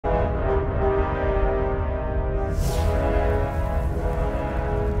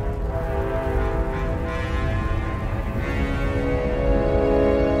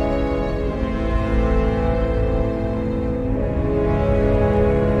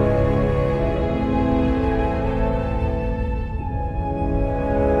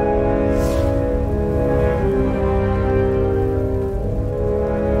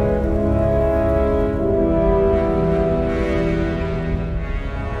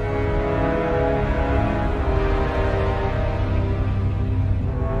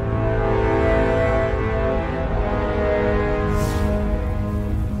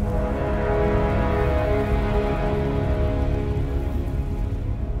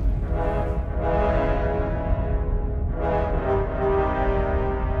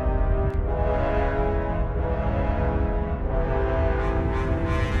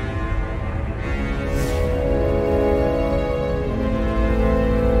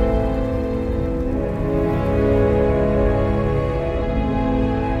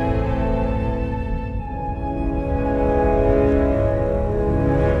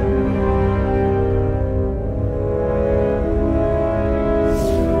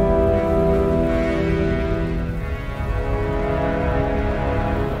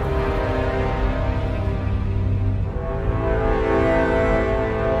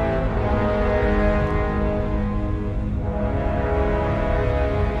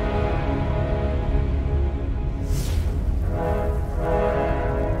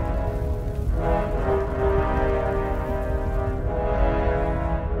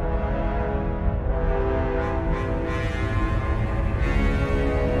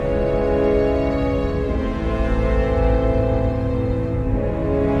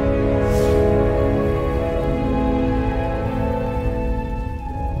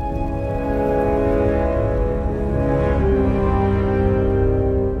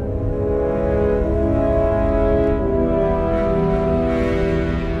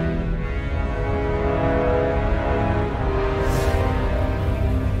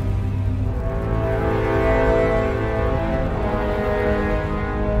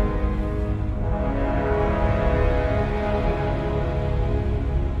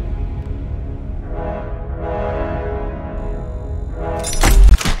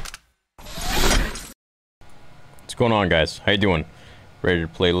going on, guys? How you doing? Ready to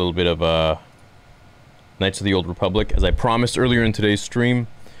play a little bit of Knights of the Old Republic, as I promised earlier in today's stream.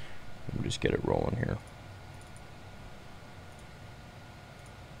 Let me just get it rolling here.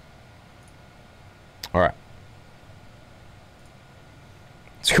 Alright.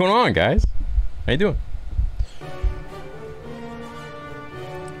 What's going on, guys? How you doing?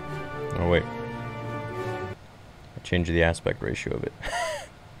 Oh, wait. I changed the aspect ratio of it.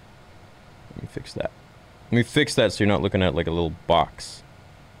 Let me fix that. Let me fix that so you're not looking at like a little box.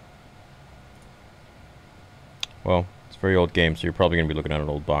 Well, it's a very old game, so you're probably going to be looking at an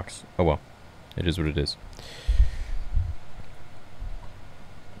old box. Oh well. It is what it is.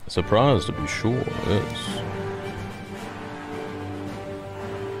 Surprise, to be sure, yes.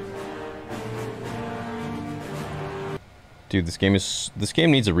 Dude, this game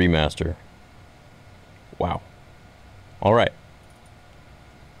needs a remaster. Wow. Alright.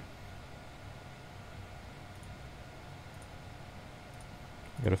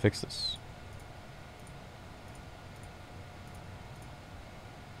 Gotta fix this.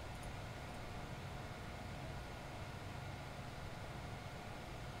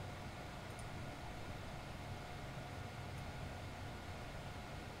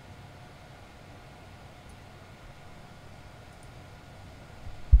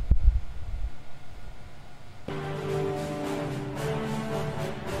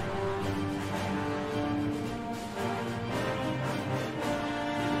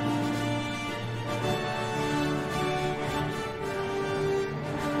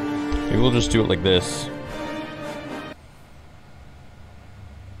 Maybe we'll just do it like this.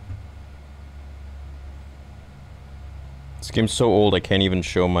 This game's so old I can't even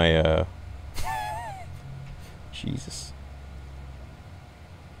show my Jesus.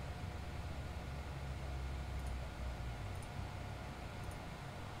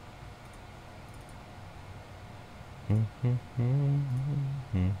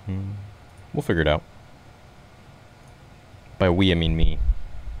 We'll figure it out. By we, I mean me.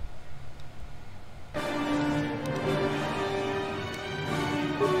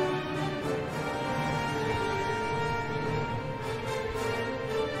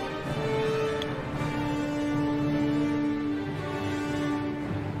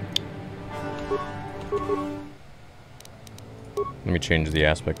 Let me change the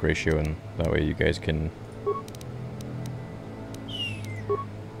aspect ratio, and that way you guys can...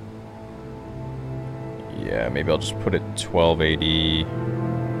 Yeah, maybe I'll just put it 1280.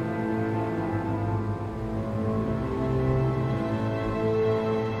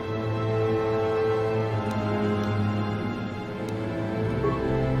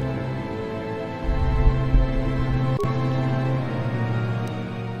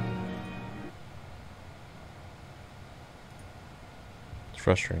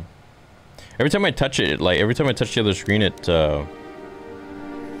 Frustrating. Every time I touch it, like every time I touch the other screen, it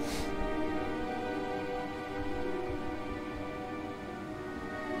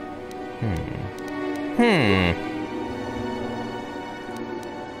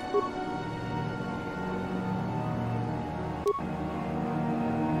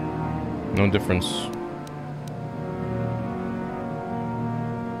No difference.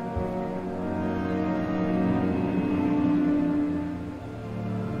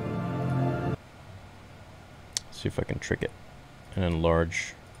 See if I can trick it and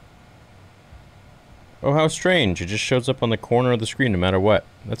enlarge. Oh, how strange. It just shows up on the corner of the screen no matter what.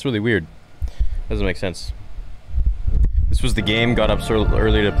 That's really weird. Doesn't make sense. This was the game, got up so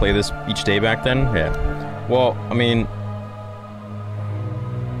early to play this each day back then? Yeah. Well, I mean...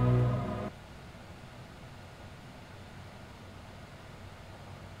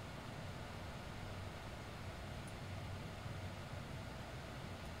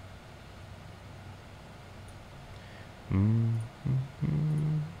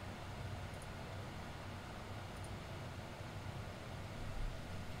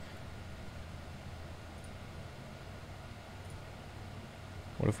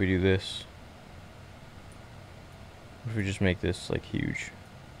 What if we do this? What if we just make this like huge?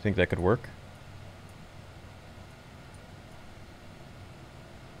 Think that could work?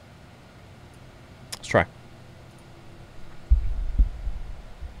 Let's try.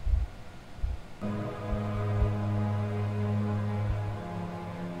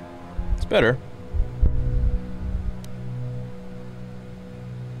 It's better.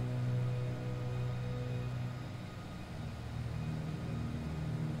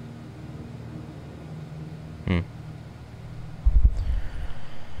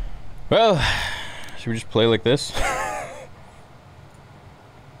 Well, should we just play like this?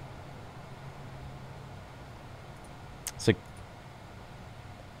 It's like...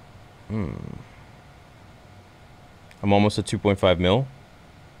 I'm almost at 2.5 mil.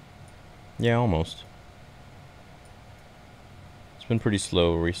 Yeah, almost. It's been pretty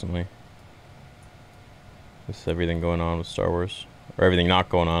slow recently. With everything going on with Star Wars. Or everything not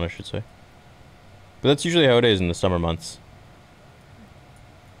going on, I should say. But that's usually how it is in the summer months.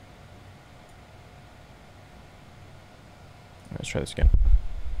 Let's try this again.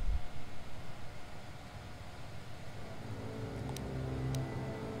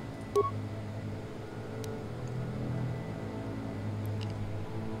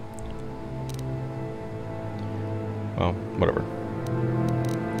 Well, whatever.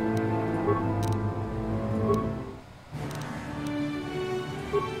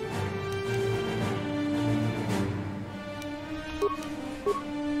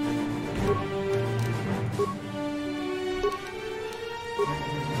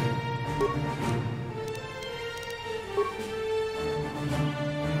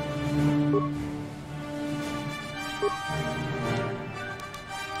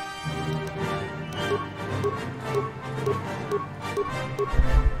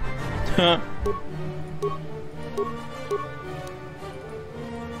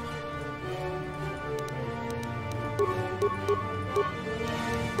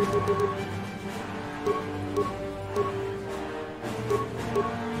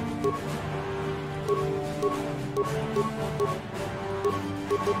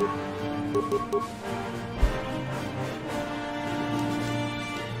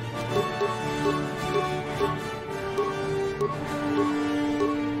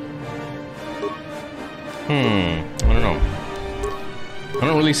 I don't know. I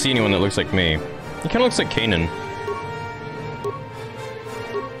don't really see anyone that looks like me. He kind of looks like Kanan.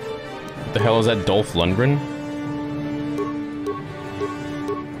 What the hell is that, Dolph Lundgren?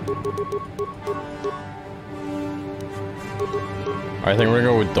 I think we're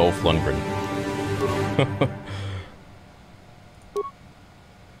gonna go with Dolph Lundgren.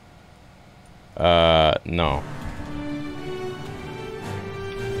 No.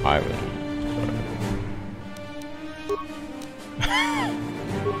 Ivan.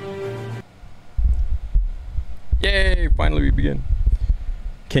 Yay! Finally we begin.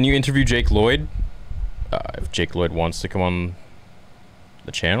 Can you interview Jake Lloyd? If Jake Lloyd wants to come on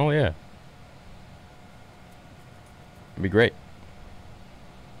the channel, yeah. It'd be great.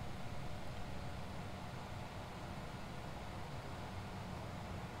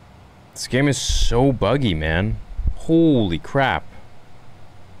 This game is so buggy, man. Holy crap.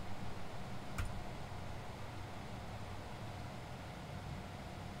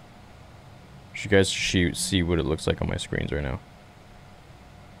 You guys see what it looks like on my screens right now.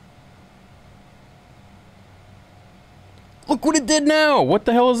 Look what it did now! What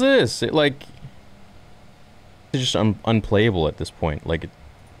the hell is this? It like... It's just unplayable at this point. Like,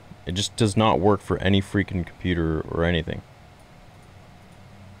 it just does not work for any freaking computer or anything.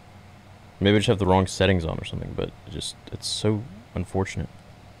 Maybe I just have the wrong settings on or something, but it's so unfortunate.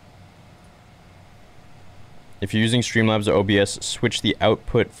 If you're using Streamlabs or OBS, switch the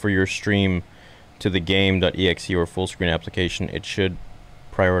output for your stream to the game.exe or full screen application. It should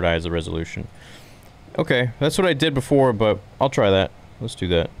prioritize the resolution. Okay, that's what I did before, but I'll try that. Let's do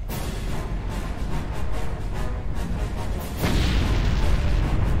that.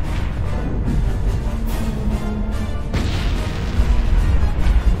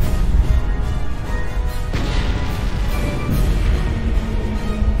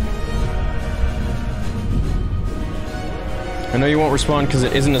 I know you won't respond because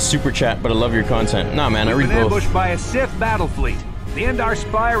it isn't a super chat, but I love your content. Nah, man, I read both. Ambushed by a Sith battle fleet. The Endar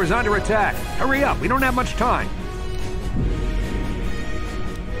Spire is under attack. Hurry up, we don't have much time.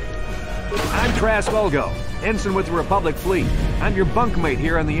 I'm Trask Olgo, ensign with the Republic fleet. I'm your bunkmate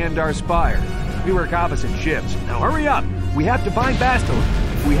here on the Endar Spire. We work opposite ships. Now hurry up. We have to find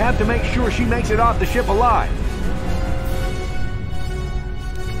Bastila. We have to make sure she makes it off the ship alive.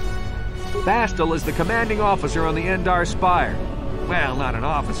 Bastila is the commanding officer on the Endar Spire. Well, not an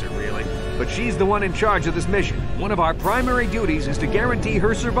officer, really, but she's the one in charge of this mission. One of our primary duties is to guarantee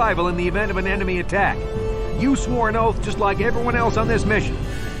her survival in the event of an enemy attack. You swore an oath just like everyone else on this mission.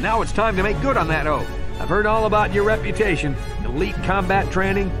 Now it's time to make good on that oath. I've heard all about your reputation. Elite combat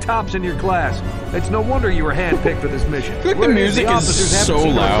training, tops in your class. It's no wonder you were handpicked for this mission. I feel like the music is so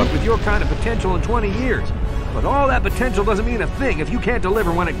loud. With your kind of potential in 20 years. But all that potential doesn't mean a thing if you can't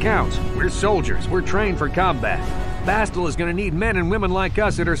deliver when it counts. We're soldiers. We're trained for combat. Bastila is going to need men and women like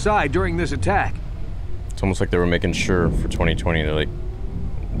us at her side during this attack. It's almost like they were making sure for 2020 that, like,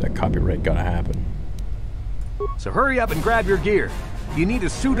 that copyright gotta happen. So hurry up and grab your gear. You need to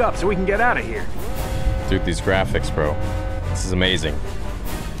suit up so we can get out of here. Dude, these graphics, bro. This is amazing.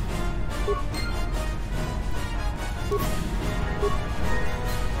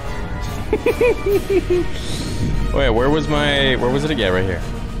 Wait, where was it again? Right here.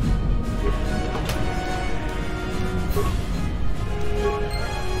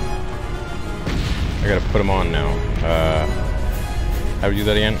 I gotta put them on now. How do we do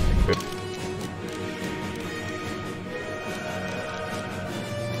that again? Good.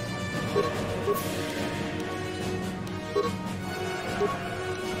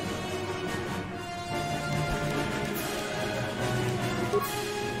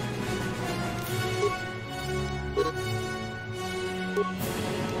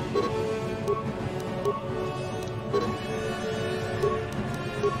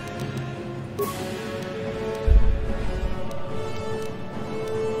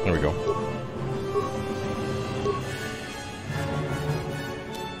 There we go.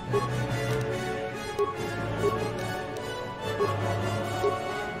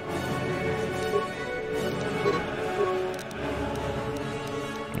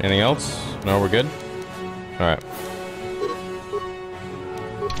 Anything else? No, we're good? Alright.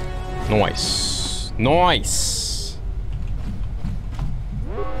 Nice. Nice!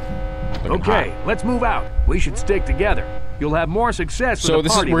 Looking Okay, hot. let's move out. We should stick together. You'll have more success with So a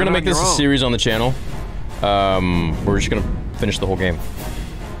party we're gonna than make on this a your own. series on the channel. We're just gonna finish the whole game.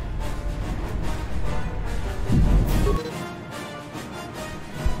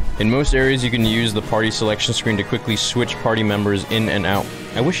 In most areas, you can use the party selection screen to quickly switch party members in and out.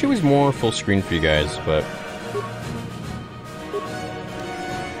 I wish it was more full screen for you guys, but...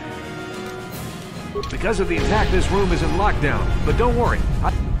 Because of the attack, this room is in lockdown. But don't worry.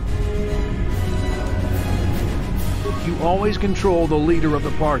 You always control the leader of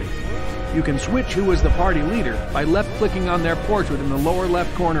the party. You can switch who is the party leader by left-clicking on their portrait in the lower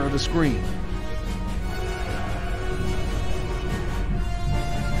left corner of the screen.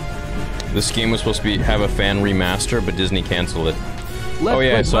 This game was supposed to have a fan remaster, but Disney canceled it. Left Oh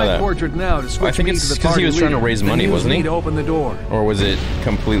yeah, I click saw my that. portrait now to switch I think me it's to the 'cause he party was trying to leader. raise Then money, use wasn't me he? to open the door. Or was it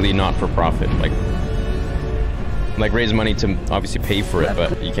completely not for profit? Like raise money to obviously pay for it,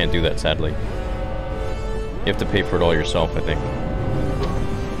 but you can't do that, sadly. You have to pay for it all yourself, I think.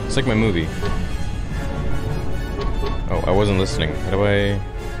 It's like my movie. Oh, I wasn't listening. How do I...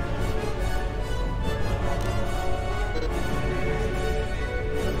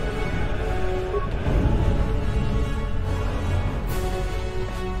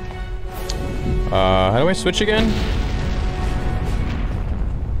 how do I switch again?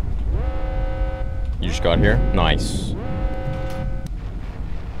 You just got here? Nice.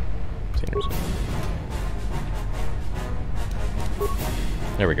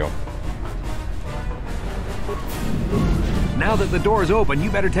 There we go. Now that the door is open, you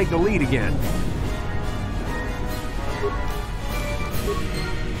better take the lead again.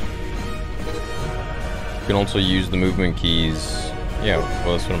 You can also use the movement keys. Yeah,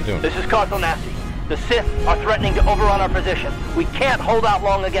 well, that's what I'm doing. This is Carthel Nasty. The Sith are threatening to overrun our position. We can't hold out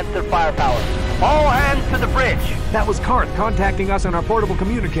long against their firepower. All hands to the bridge. That was Karth contacting us on our portable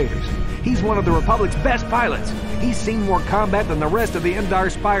communicators. He's one of the Republic's best pilots. He's seen more combat than the rest of the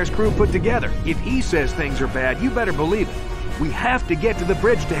Endar Spire's crew put together. If he says things are bad, you better believe it. We have to get to the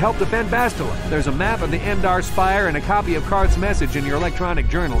bridge to help defend Bastila. There's a map of the Endar Spire and a copy of Karth's message in your electronic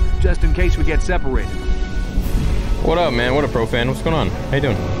journal, just in case we get separated. What up, man? What up, pro fan? What's going on? How you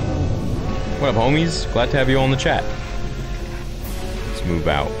doing? What up, homies? Glad to have you all in the chat. Let's move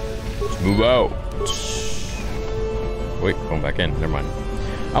out. Let's move out. Wait, going back in. Never mind.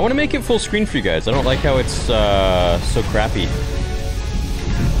 I want to make it full screen for you guys. I don't like how it's so crappy.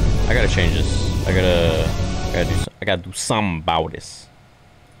 I gotta change this. I gotta do something about this.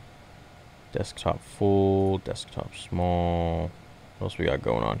 Desktop full, desktop small. What else we got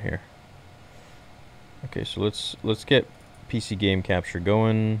going on here? Okay, so let's get PC game capture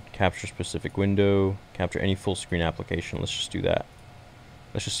going. Capture specific window. Capture any full screen application. Let's just do that.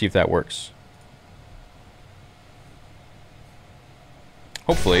 Let's just see if that works.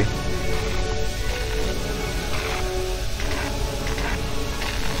 Hopefully.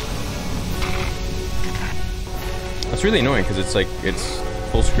 That's really annoying because it's like it's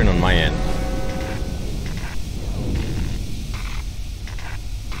full screen on my end.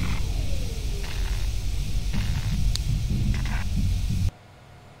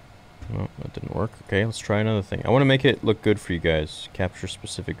 Oh, that didn't work. Okay, let's try another thing. I want to make it look good for you guys. Capture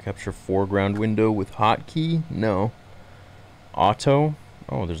specific, capture foreground window with hotkey? No. Auto?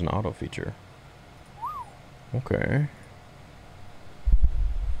 Oh, there's an auto feature. Okay.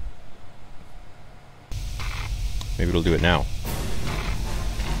 Maybe it'll do it now.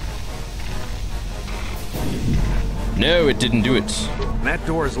 No, it didn't do it. That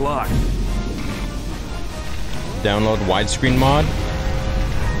door is locked. Download widescreen mod.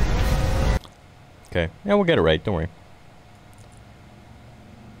 Okay. Yeah, we'll get it right. Don't worry.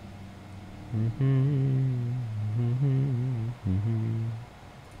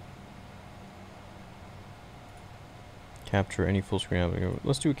 Capture any full screen.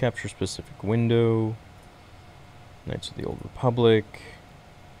 Let's do a capture specific window. Knights of the Old Republic.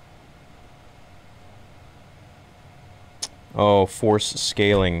 Oh, force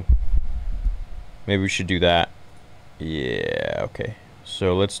scaling. Maybe we should do that. Yeah, okay.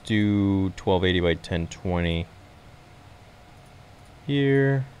 So let's do 1280 by 1020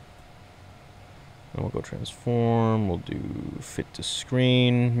 here. And we'll go transform. We'll do fit to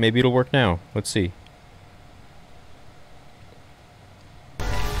screen. Maybe it'll work now. Let's see.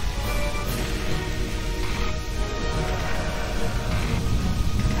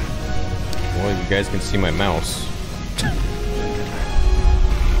 Well, you guys can see my mouse.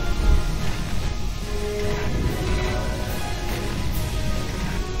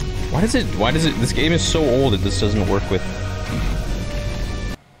 Why does it, this game is so old that this doesn't work with.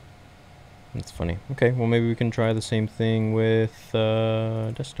 That's funny. Okay, well maybe we can try the same thing with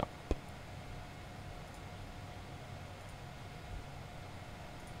desktop.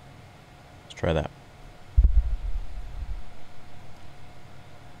 Let's try that.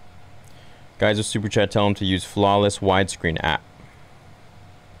 Guys with Super Chat, tell them to use Flawless Widescreen app.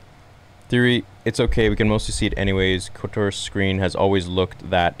 Theory, it's okay, we can mostly see it anyways. KOTOR's screen has always looked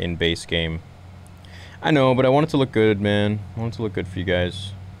that in base game. I know, but I want it to look good, man. I want it to look good for you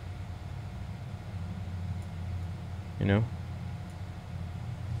guys. You know?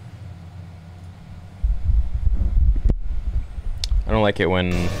 I don't like it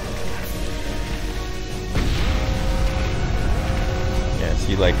when... Yeah,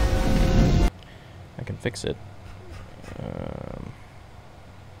 see, like... I can fix it.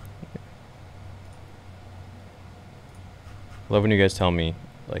 Love when you guys tell me,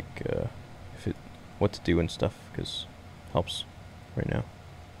 like, what to do and stuff, because it helps right now.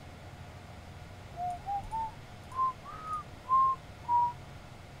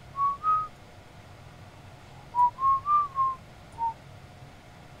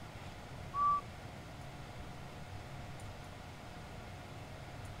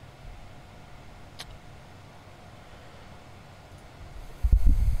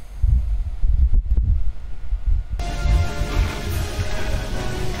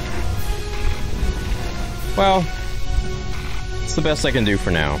 Well, it's the best I can do for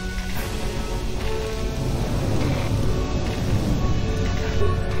now.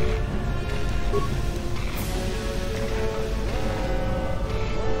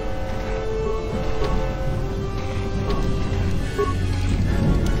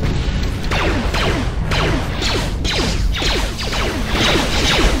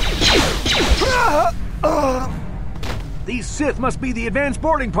 These Sith must be the advanced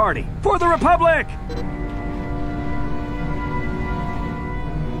boarding party for the Republic!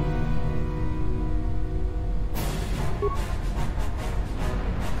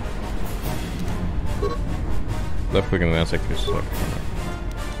 Left click in the mouse sector select.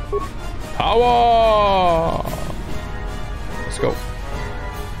 Power! Let's go.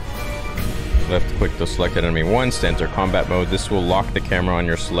 Left click the selected enemy once to enter combat mode. This will lock the camera on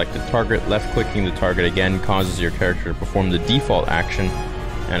your selected target. Left clicking the target again causes your character to perform the default action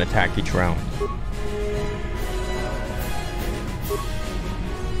and attack each round.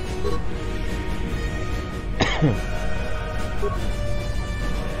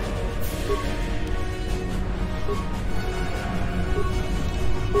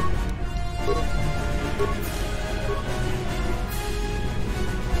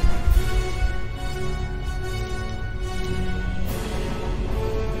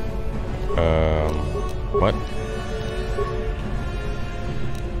 What?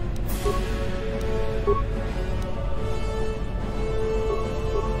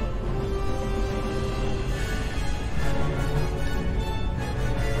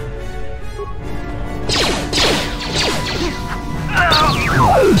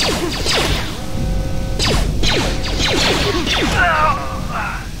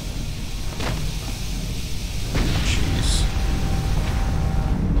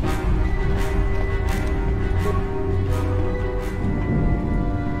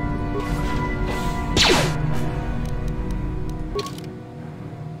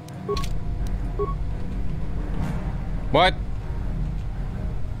 What?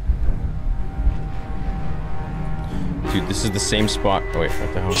 Dude, this is the same spot. Oh wait,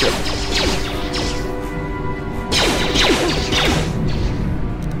 what the hell? Shit.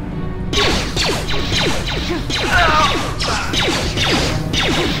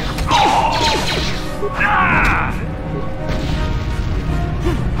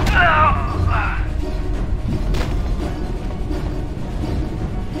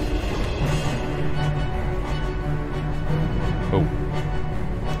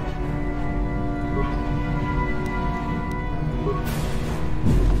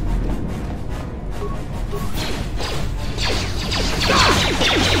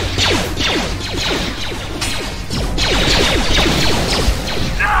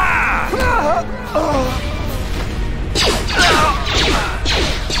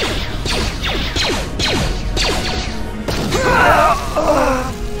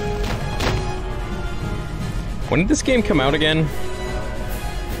 When did this game come out again? I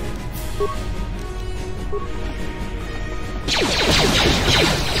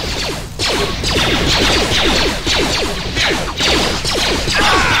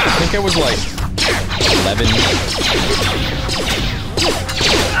think I was like 11.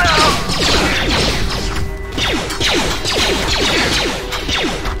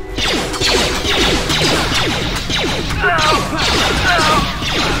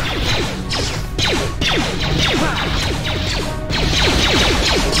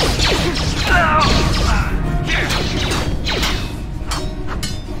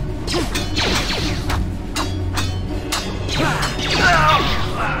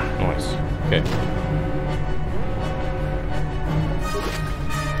 Nice. Okay.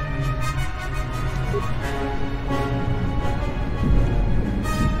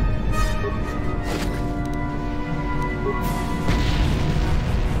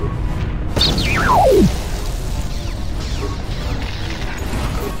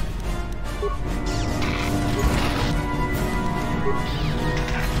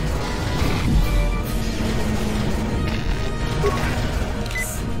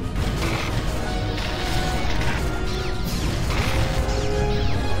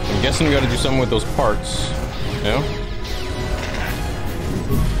 I'm guessing we gotta do something with those parts. No?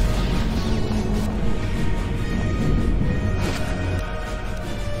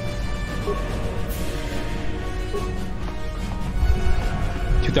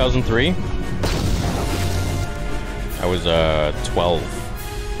 ...2003? I was, 12.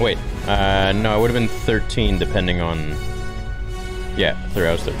 Wait, no, I would have been 13 depending on... Yeah,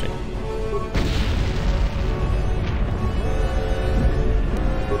 I was 13.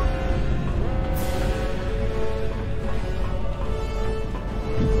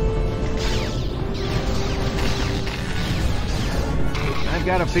 I've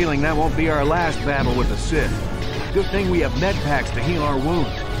got a feeling that won't be our last battle with the Sith. Good thing we have med packs to heal our wounds.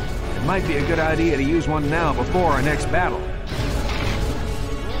 It might be a good idea to use one now before our next battle.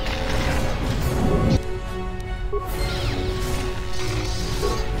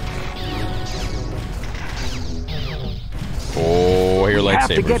 Oh, your lightsabers. We have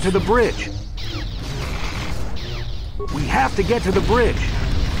to get to the bridge. We have to get to the bridge.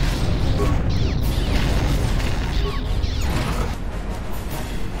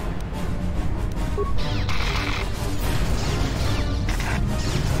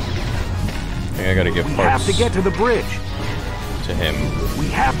 I gotta give parts. We have to get to the bridge. To him. We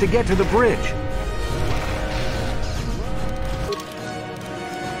have to get to the bridge.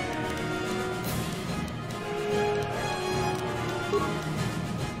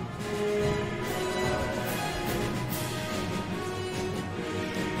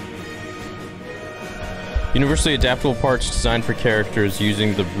 Universally adaptable parts designed for characters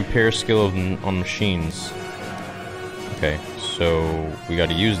using the repair skill on machines. Okay, so we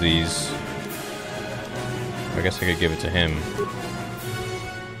gotta use these. I guess I could give it to him.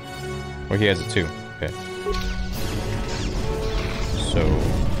 Or he has it too. Okay. So...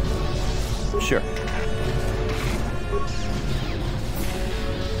 Sure.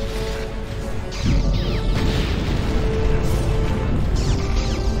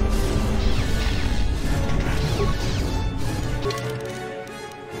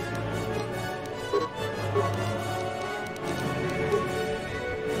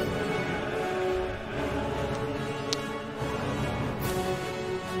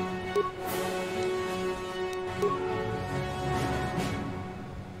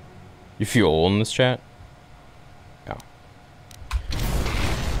 You feel old in this chat? Yeah.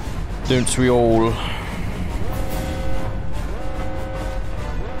 Don't we all?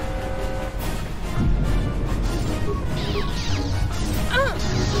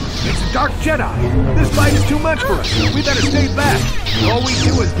 It's a Dark Jedi! This fight is too much for us! We better stay back! All we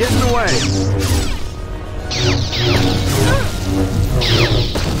do is get in the way!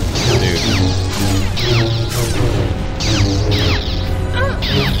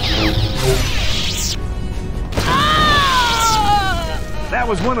 That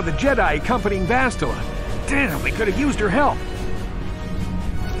was one of the Jedi accompanying Bastila. Damn, we could have used her help.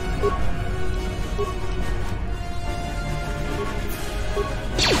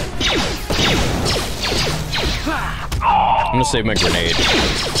 I'm gonna save my grenade.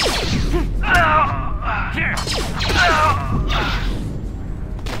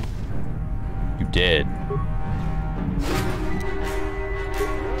 You did.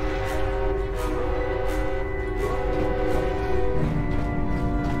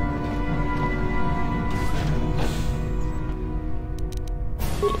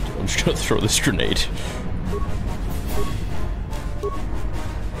 I'm just gonna throw this grenade.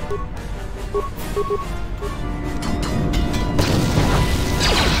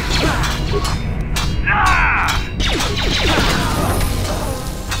 KOTOR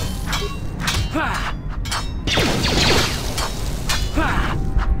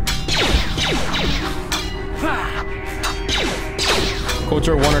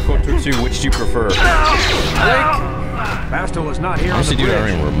 1 or KOTOR 2, which do you prefer? Bastel is not here Honestly, on the dude, I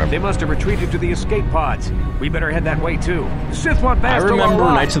bridge. don't even remember. They must have retreated to the escape pods. We better head that way too. The Sith want Bastel I remember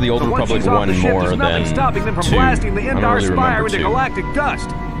alive. Knights of the Old But once Republic she's off 1 the ship, more there's nothing than stopping them from 2. blasting the I don't Endar really Spire remember into 2. galactic dust.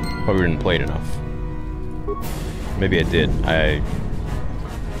 Probably didn't play it enough. Maybe I did. I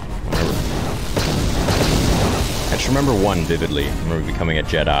just remember 1 vividly. I remember becoming a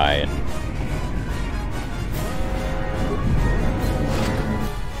Jedi and...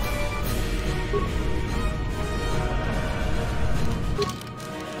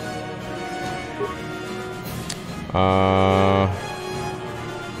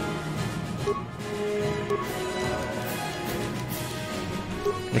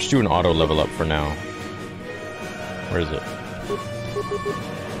 Let's do an auto level up for now. Where is it?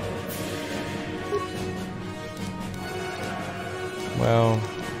 Well...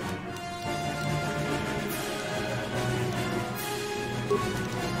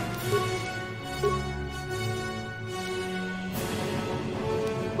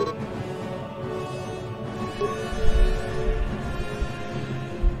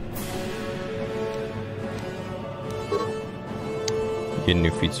 Get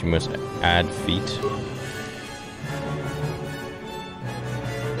new feats, you must add feet.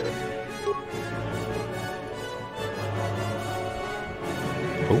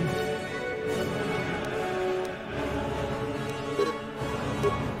 Oh.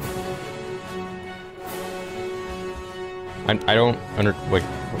 I don't wait.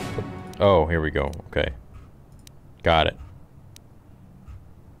 Oh, here we go. Okay. Got it.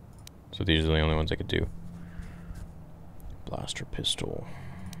 So these are the only ones I could do. Blaster pistol.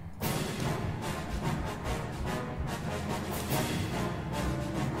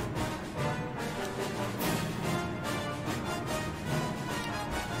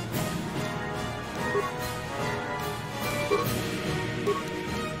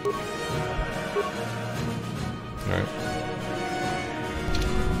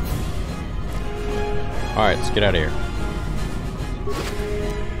 Alright, let's get out of here.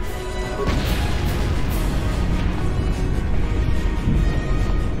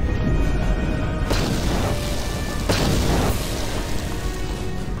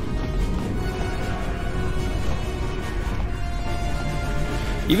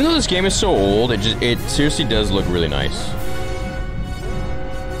 Even though this game is so old, it seriously does look really nice.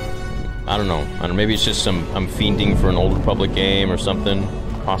 I don't know. Maybe it's just I'm fiending for an Old Republic game or something,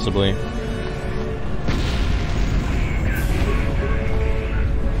 possibly.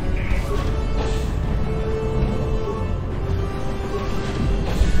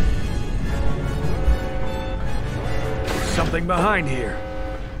 Something behind here.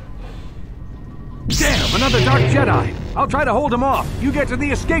 Damn, another Dark Jedi! I'll try to hold him off. You get to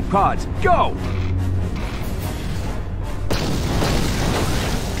the escape pods. Go!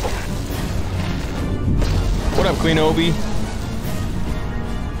 What up, Queen Obi?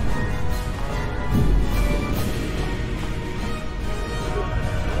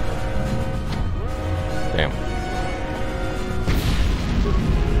 Damn.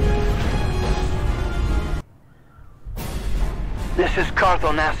 This is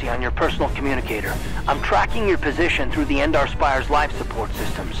Cartho Nassi on your personal communicator. I'm tracking your position through the Endar Spire's life support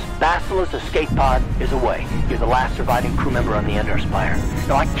systems. Basila's escape pod is away. You're the last surviving crew member on the Endar Spire.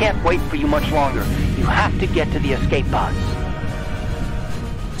 Now, I can't wait for you much longer. You have to get to the escape pods.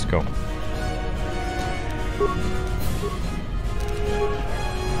 Let's go.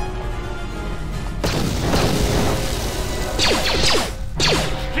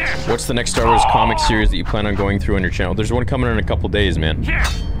 What's the next Star Wars comic series that you plan on going through on your channel? There's one coming in a couple days, man.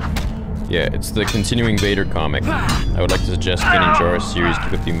 Yeah, it's the continuing Vader comic. I would like to suggest Kanan Jarrus series.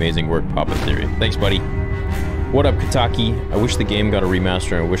 Keep up the amazing work, Papa Theory. Thanks, buddy. What up, Kataki? I wish the game got a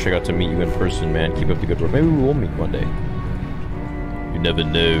remaster, and I wish I got to meet you in person, man. Keep up the good work. Maybe we will meet one day. You never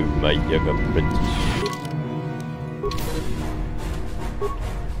know, my young apprentice.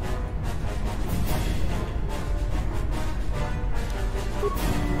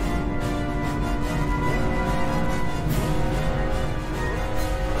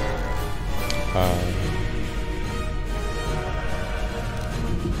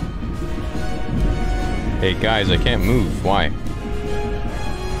 Hey guys, I can't move. Why?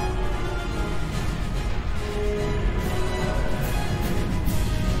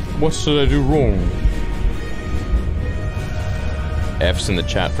 What should I do wrong? F's in the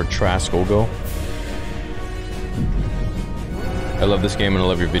chat for Trask Olgo. I love this game and I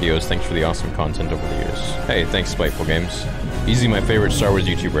love your videos. Thanks for the awesome content over the years. Hey, thanks, Spiteful Games. Easily my favorite Star Wars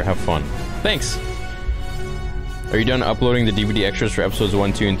YouTuber. Have fun. Thanks! Are you done uploading the DVD extras for episodes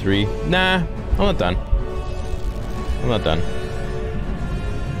 1, 2, and 3? Nah, I'm not done. I'm not done.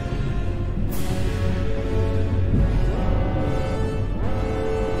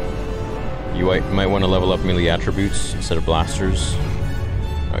 You might want to level up melee attributes instead of blasters.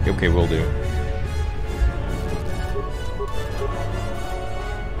 Okay, will do.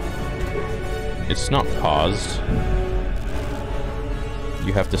 It's not paused.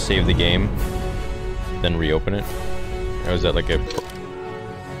 You have to save the game, then reopen it. Or is that like a...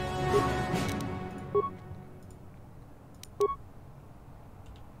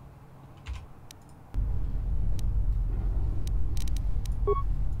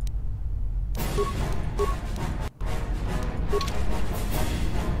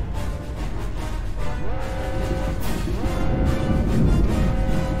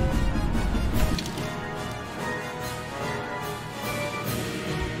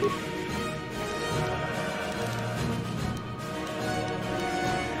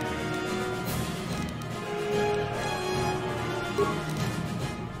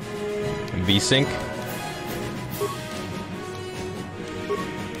 V-Sync?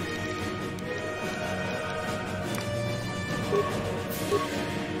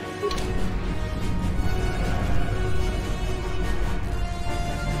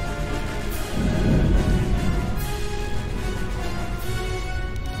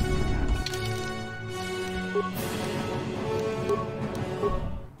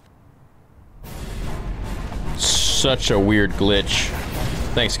 Such a weird glitch.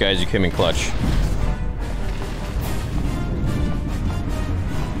 Thanks, guys. You came in clutch.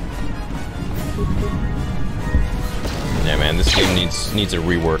 Yeah, man, this game needs a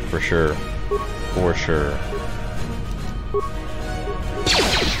rework for sure. For sure.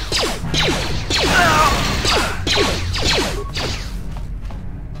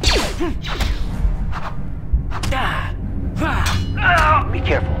 Be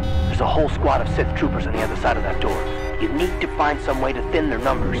careful. There's a whole squad of Sith troopers on the other side of that door. You need to find some way to thin their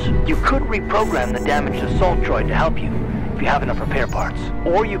numbers. You could reprogram the damaged assault droid to help you, if you have enough repair parts.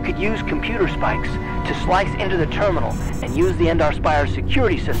 Or you could use computer spikes to slice into the terminal and use the Endar Spire's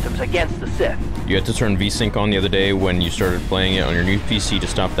security systems against the Sith. You had to turn V-Sync on the other day when you started playing it on your new PC to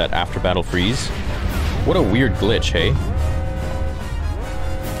stop that after-battle freeze. What a weird glitch, hey?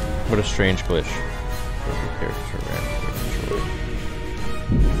 What a strange glitch.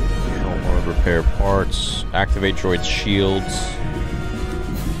 Repair parts, activate droid's shields.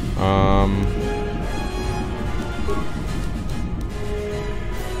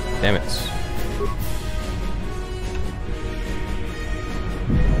 Damn it.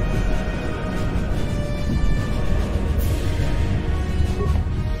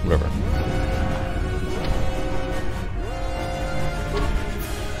 Whatever.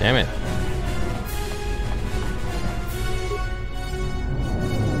 Damn it.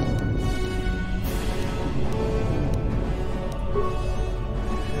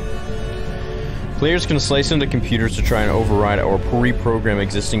 Players can slice into computers to try and override or reprogram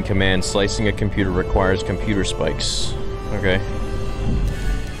existing commands. Slicing a computer requires computer spikes. Okay.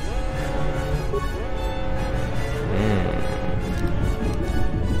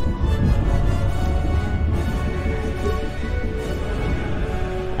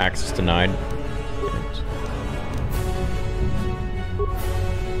 Access denied.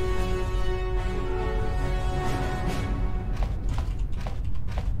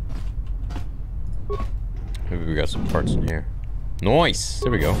 Maybe we got some parts in here. Nice!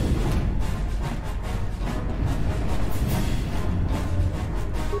 There we go.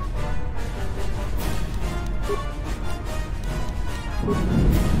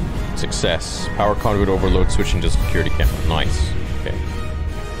 Success. Power conduit overload, switching to security camera. Nice. Okay.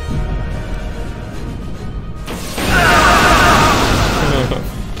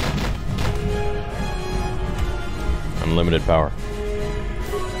 Unlimited power.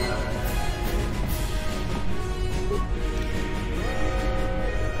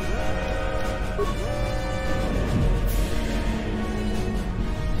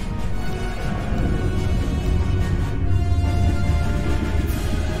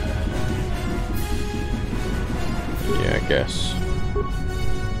 Yeah, I guess.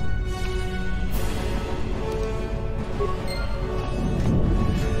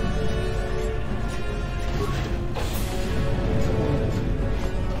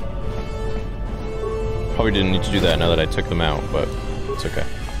 Probably didn't need to do that now that I took them out, but it's okay.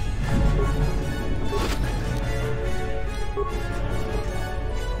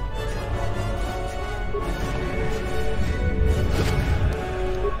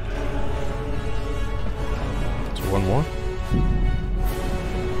 one more?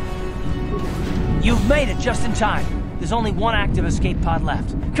 You've made it just in time. There's only one active escape pod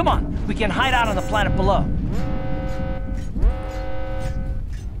left. Come on, we can hide out on the planet below.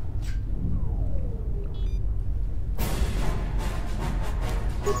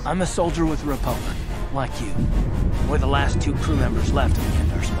 I'm a soldier with the Republic, like you. We're the last 2 crew members left of the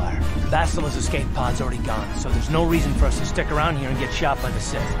Endar Spire. Bastila's escape pod's already gone, so there's no reason for us to stick around here and get shot by the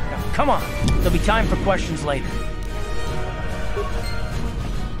Sith. Now, come on, there'll be time for questions later.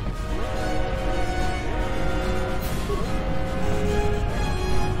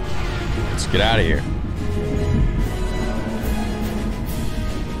 Let's get out of here.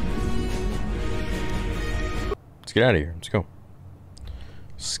 Let's get out of here. Let's go.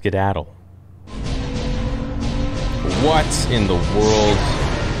 Skedaddle. What in the world?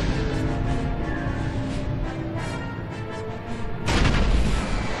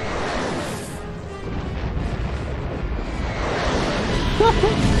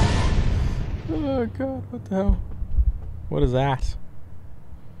 Oh god, what the hell? What is that?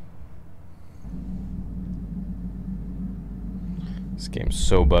 This game's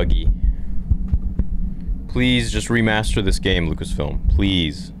so buggy. Please just remaster this game, Lucasfilm.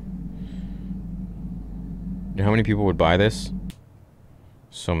 Please. You know how many people would buy this?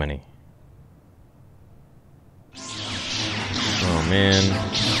 So many. Oh man.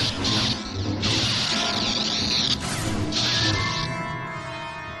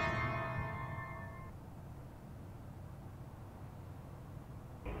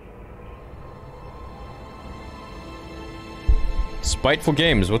 Spiteful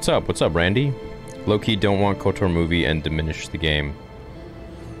Games, what's up? What's up, Randy? Low-key don't want KOTOR movie and diminish the game.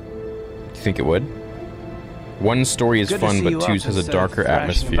 You think it would? One story is fun, but 2 has a darker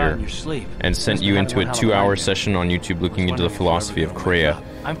atmosphere, and sent you into a 2-hour session on YouTube looking into the philosophy of Kreia.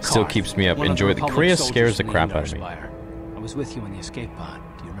 Still keeps me up. Enjoy the Kreia scares the crap out of me. I was with you in the escape pod.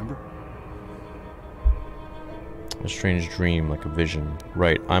 Do you remember? A strange dream, like a vision.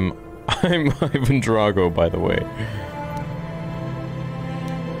 Right, I'm Ivan Drago, by the way.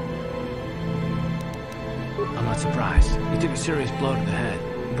 I'm not surprised. You took a serious blow to the head.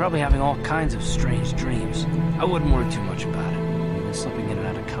 You're probably having all kinds of strange dreams. I wouldn't worry too much about it. You've been slipping in and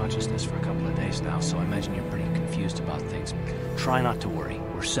out of consciousness for a couple of days now, so I imagine you're pretty confused about things. Try not to worry.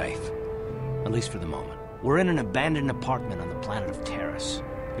 We're safe. At least for the moment. We're in an abandoned apartment on the planet of Taris.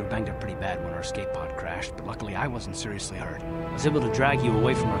 You were banged up pretty bad when our escape pod crashed, but luckily I wasn't seriously hurt. I was able to drag you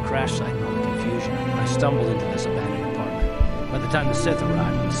away from our crash site in all the confusion, and I stumbled into this abandoned apartment. By the time the Sith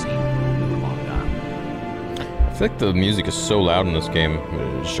arrived on the scene, we were long gone. I feel like the music is so loud in this game,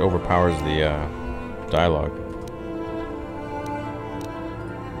 it just overpowers the dialogue.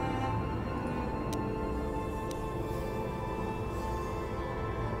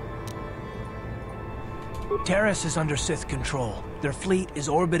 Taris is under Sith control. Their fleet is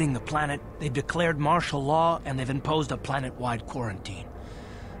orbiting the planet, they've declared martial law, and they've imposed a planet-wide quarantine.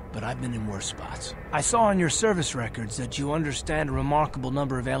 But I've been in worse spots. I saw on your service records that you understand a remarkable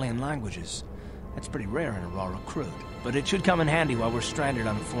number of alien languages. That's pretty rare in a raw recruit. But it should come in handy while we're stranded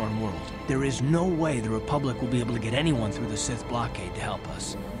on a foreign world. There is no way the Republic will be able to get anyone through the Sith blockade to help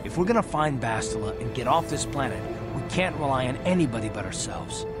us. If we're gonna find Bastila and get off this planet, we can't rely on anybody but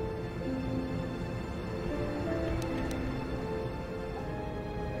ourselves.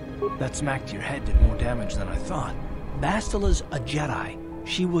 That smack to your head did more damage than I thought. Bastila's a Jedi.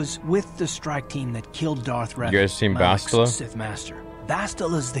 She was with the strike team that killed Darth Revan. You guys seen Malik's Bastila? Sith Master.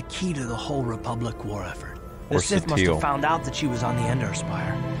 Bastila's the key to the whole Republic war effort. The Or Sith must Satele. have found out that she was on the Endar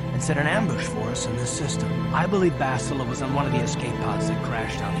Spire and set an ambush for us in this system. I believe Bastila was on one of the escape pods that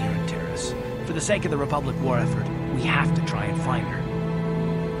crashed down here in Taris. For the sake of the Republic war effort, we have to try and find her.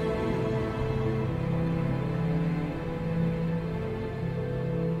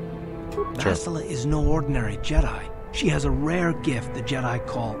 Bastila is no ordinary Jedi. She has a rare gift the Jedi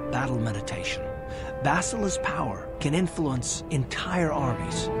call battle meditation. Bastila's power can influence entire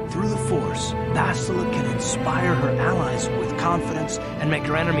armies. Through the Force, Bastila can inspire her allies with confidence and make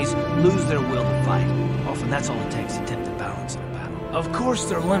her enemies lose their will to fight. Often that's all it takes to tip the balance in a battle. Of course,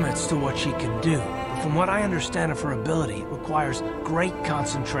 there are limits to what she can do, but from what I understand of her ability, it requires great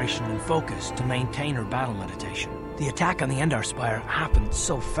concentration and focus to maintain her battle meditation. The attack on the Endar Spire happened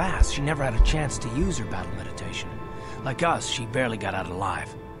so fast, she never had a chance to use her battle meditation. Like us, she barely got out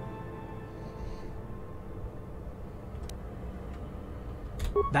alive.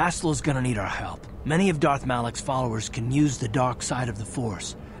 Bastila's gonna need our help. Many of Darth Malik's followers can use the dark side of the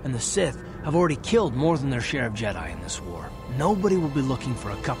Force, and the Sith have already killed more than their share of Jedi in this war. Nobody will be looking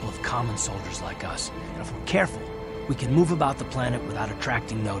for a couple of common soldiers like us, and if we're careful, we can move about the planet without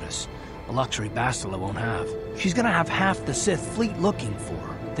attracting notice. a luxury Bastila won't have. She's gonna have half the Sith fleet looking for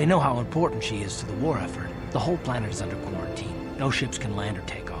her. They know how important she is to the war effort. The whole planet is under quarantine. No ships can land or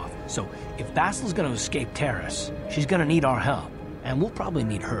take off. So, if Bastila's gonna escape Terrace, she's gonna need our help. And we'll probably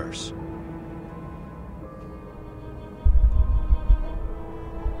need hers.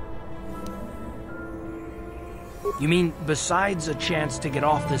 You mean, besides a chance to get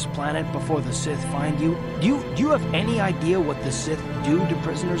off this planet before the Sith find you, do you have any idea what the Sith do to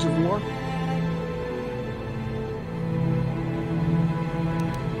prisoners of war?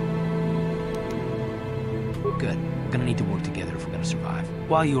 Good. Gonna need to work together if we're gonna survive.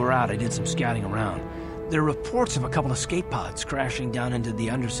 While you were out, I did some scouting around. There are reports of a couple of escape pods crashing down into the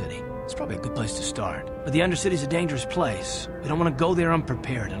Undercity. It's probably a good place to start. But the Undercity's a dangerous place. We don't want to go there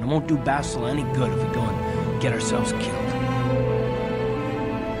unprepared, and it won't do Bastila any good if we go and get ourselves killed.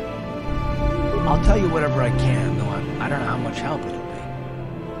 I'll tell you whatever I can, though I don't know how much help it'll be.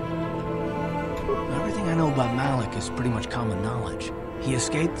 Everything I know about Malak is pretty much common knowledge. He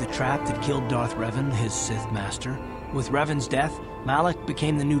escaped the trap that killed Darth Revan, his Sith master. With Revan's death, Malak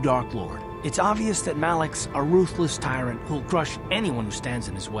became the new Dark Lord. It's obvious that Malak's a ruthless tyrant who'll crush anyone who stands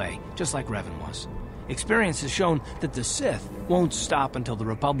in his way, just like Revan was. Experience has shown that the Sith won't stop until the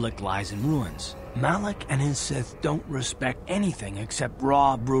Republic lies in ruins. Malak and his Sith don't respect anything except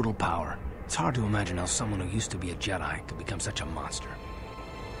raw, brutal power. It's hard to imagine how someone who used to be a Jedi could become such a monster.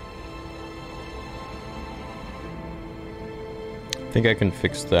 I think I can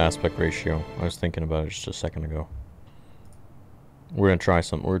fix the aspect ratio. I was thinking about it just a second ago. We're gonna try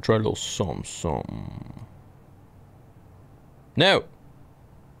something. We're gonna try a little something. No!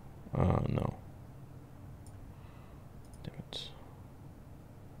 No. Damn it.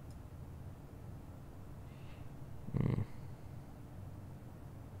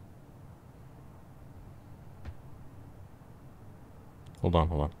 Hold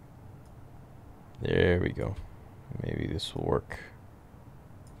on. There we go. Maybe this will work.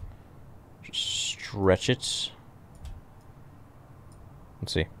 Just stretch it.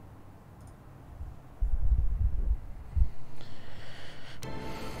 Let's see.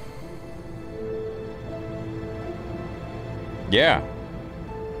 Yeah.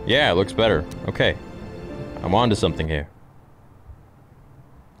 Yeah, it looks better. Okay. I'm on to something here.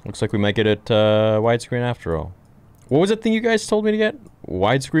 Looks like we might get it widescreen after all. What was that thing you guys told me to get?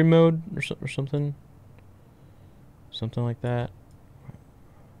 Widescreen mode or something? Something like that.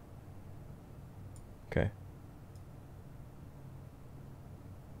 Okay.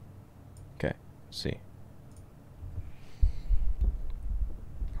 Okay, let's see.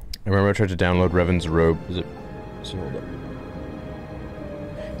 I remember I tried to download Revan's robe. Is it? Hold up.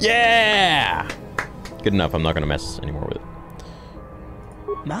 Yeah! Good enough. I'm not gonna mess anymore with it.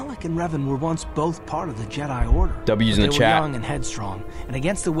 Malak and Revan were once both part of the Jedi Order. W's in the chat. They were young and headstrong, and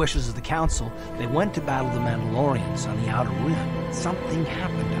against the wishes of the Council, they went to battle the Mandalorians on the Outer Rim. Something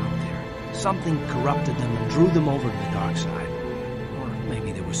happened out there. Something corrupted them and drew them over to the dark side. Or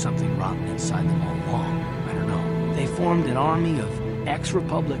maybe there was something rotten inside them all along. I don't know. They formed an army of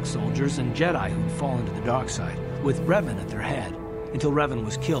ex-Republic soldiers and Jedi who'd fallen to the dark side, with Revan at their head, until Revan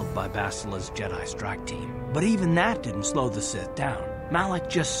was killed by Bastila's Jedi strike team. But even that didn't slow the Sith down. Malak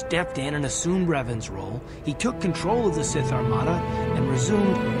just stepped in and assumed Revan's role. He took control of the Sith Armada and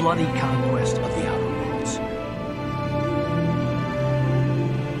resumed bloody conquest of the Outer Worlds.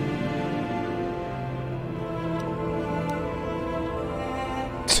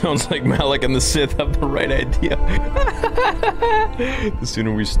 Sounds like Malak and the Sith have the right idea. The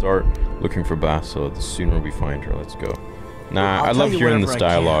sooner we start looking for Bastila, the sooner we find her. Let's go. Nah, I love hearing this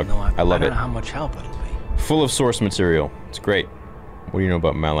dialogue. I love it. I don't know how much help it'll be. Full of source material. It's great. What do you know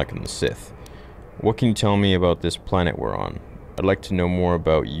about Malak and the Sith? What can you tell me about this planet we're on? I'd like to know more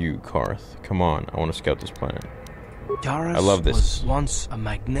about you, Carth. Come on, I want to scout this planet. Taris I love this. Was once a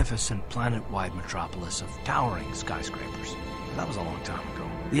magnificent planet-wide metropolis of towering skyscrapers. That was a long time ago.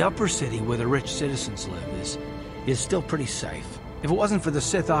 The upper city where the rich citizens live is still pretty safe. If it wasn't for the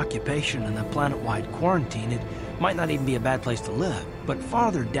Sith occupation and the planet-wide quarantine, it might not even be a bad place to live. But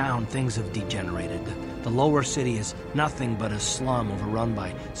farther down, things have degenerated. The lower city is nothing but a slum overrun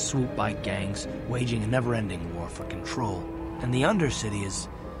by swoop bike gangs, waging a never-ending war for control. And the undercity is...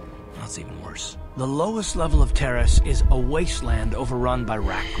 well, it's even worse. The lowest level of Terrace is a wasteland overrun by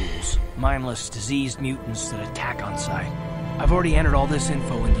rat ghouls, mindless, diseased mutants that attack on sight. I've already entered all this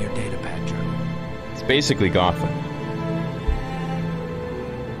info into your datapad journal. It's basically Gotham.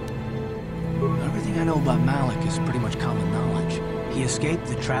 Everything I know about Malak is pretty much common knowledge. He escaped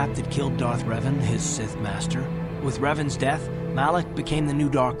the trap that killed Darth Revan, his Sith master. With Revan's death, Malak became the new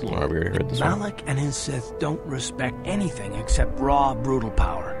Dark Lord. Oh, we already heard this Malak and his Sith don't respect anything except raw, brutal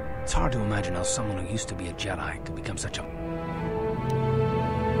power. It's hard to imagine how someone who used to be a Jedi could become such a...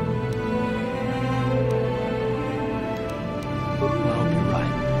 Well, I hope you're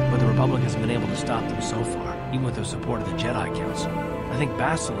right. But the Republic hasn't been able to stop them so far, even with the support of the Jedi Council. I think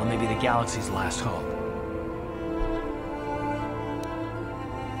Bastila may be the galaxy's last hope.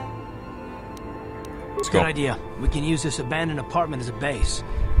 Good idea. We can use this abandoned apartment as a base.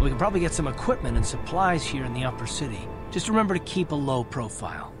 We can probably get some equipment and supplies here in the upper city. Just remember to keep a low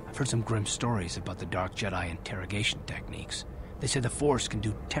profile. I've heard some grim stories about the Dark Jedi interrogation techniques. They say the Force can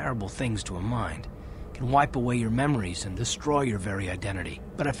do terrible things to a mind. It can wipe away your memories and destroy your very identity.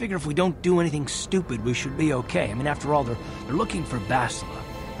 But I figure if we don't do anything stupid, we should be okay. I mean, after all, they're looking for Bastila,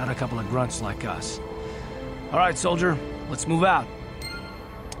 not a couple of grunts like us. All right, soldier, let's move out.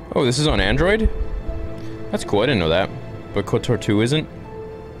 Oh, this is on Android? That's cool, I didn't know that. But KOTOR 2 isn't?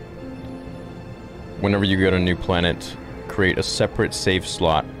 Whenever you go to a new planet, create a separate save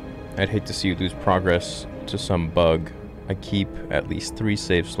slot. I'd hate to see you lose progress to some bug. I keep at least 3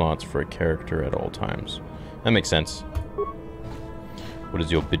 save slots for a character at all times. That makes sense. What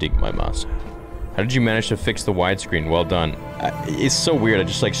is your bidding, my master? How did you manage to fix the widescreen? Well done. It's so weird, I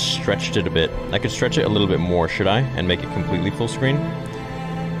just like stretched it a bit. I could stretch it a little bit more, should I? And make it completely full screen?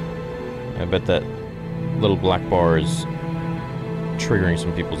 I bet that little black bar is triggering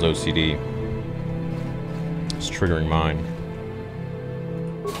some people's OCD. It's triggering mine.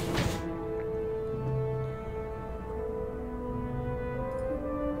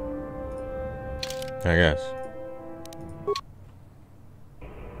 I guess.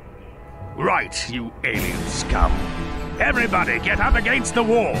 Right, you alien scum. Everybody get up against the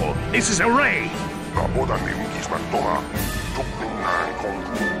wall. This is a raid.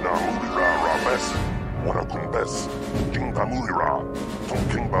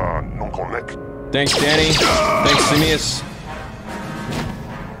 Thanks, Danny. Thanks, Simius.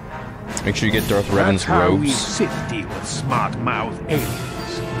 Make sure you get Darth Revan's That's how we robes. Sith deal with smart-mouth aliens.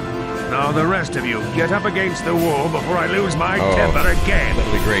 Now the rest of you, get up against the wall before I lose my temper again.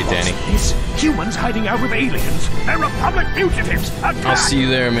 That'll be great, Danny. What's this? Humans hiding out with aliens. They're Republic fugitives. Attack! I'll see you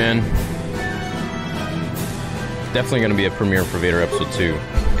there, man. Definitely gonna be a premiere for Vader Episode 2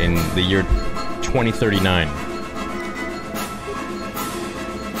 in the year 2039.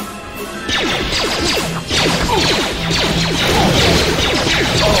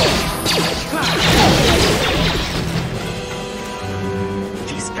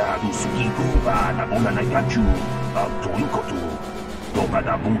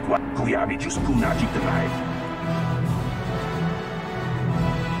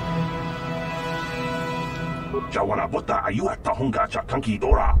 Jawana bota ayua tahonga cha kanki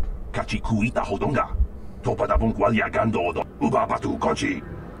dora. Kachi kuita hodonga. Topada bunkwa yagando do. Uba batu konchi.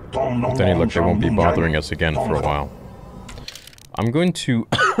 Then look, they won't be bothering us again for a while. I'm going to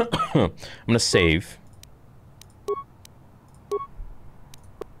I'm gonna save.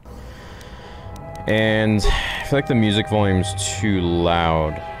 And I feel like the music volume's too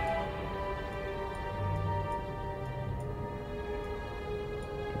loud.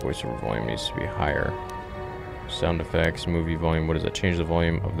 Voiceover volume needs to be higher. Sound effects, movie volume, what does that? Change the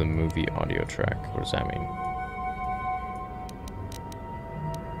volume of the movie audio track. What does that mean?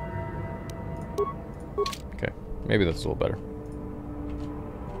 Okay, maybe that's a little better.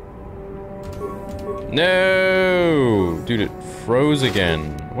 No! Dude, it froze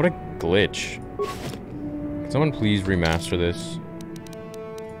again. What a glitch. Can someone please remaster this?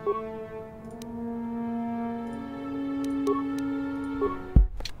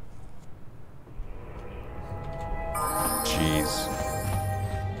 Jeez.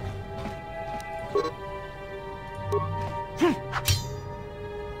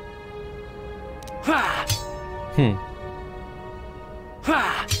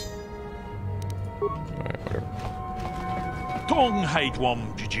 Tong haitwam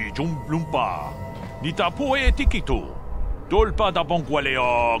jiji jumblumpa. Nita poe tikito. Dolpa da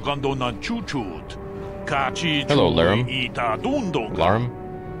bonkwaleo gondona chuchut. Kachi Hello, Laram. ita dundong. Laram?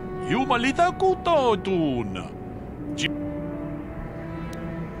 Yumalita kuto dun.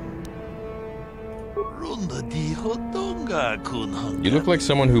 You look like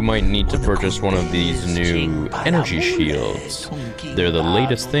someone who might need to purchase one of these new energy shields. They're the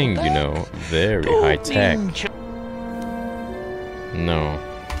latest thing, you know. Very high tech. No,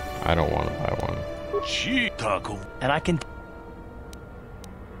 I don't want to buy one. And I can...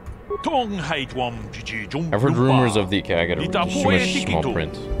 I've heard rumors of the... Okay, I gotta read too much small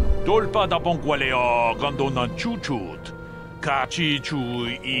print. Dolpa da bonkwaleo gondona chuchut. I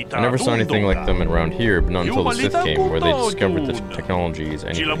never saw anything like them around here, but not until the Sith came, where they discovered the technologies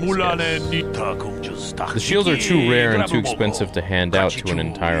anybody's guess. The shields are too rare and too expensive to hand out to an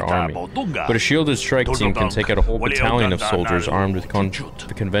entire army, but a shielded strike team can take out a whole battalion of soldiers armed with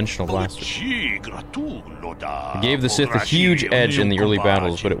the conventional blasters. It gave the Sith a huge edge in the early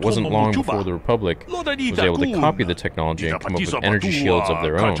battles, but it wasn't long before the Republic was able to copy the technology and come up with energy shields of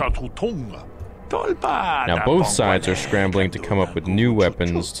their own. Now both sides are scrambling to come up with new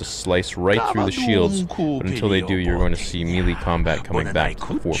weapons to slice right through the shields, but until they do, you're going to see melee combat coming back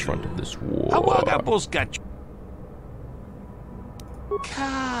to the forefront of this war.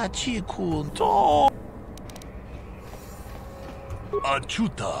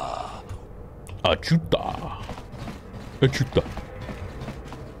 Achuta.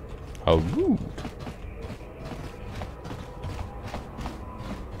 How rude.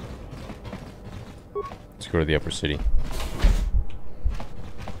 Let's go to the upper city.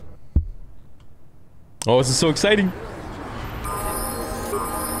 Oh, this is so exciting!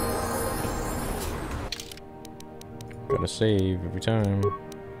 Gotta save every time.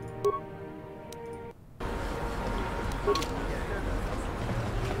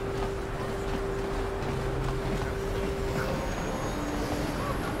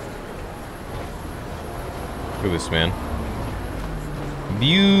 Look at this, man.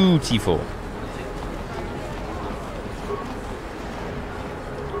 Beautiful.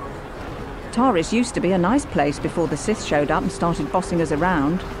 Taris used to be a nice place before the Sith showed up and started bossing us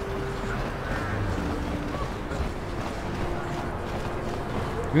around.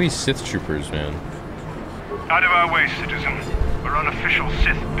 Look at these Sith troopers, man. Out of our way, citizen. We're on official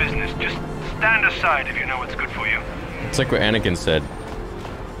Sith business. Just stand aside if you know what's good for you. It's like what Anakin said.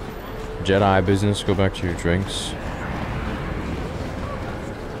 Jedi business, go back to your drinks.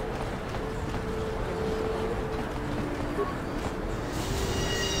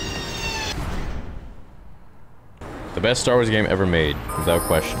 The best Star Wars game ever made, without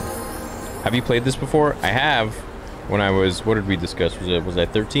question. Have you played this before? I have. When I was, what did we discuss? Was I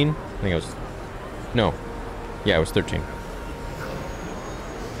 13? I think I was, no. Yeah, I was 13.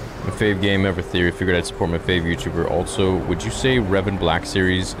 My fave game ever theory, figured I'd support my fave YouTuber. Also, would you say Revan Black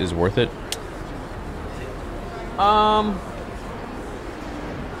series is worth it? I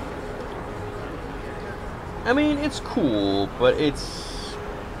mean, it's cool, but it's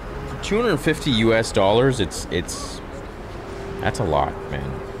for $250 US, that's a lot,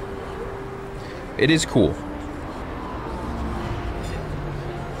 man. It is cool.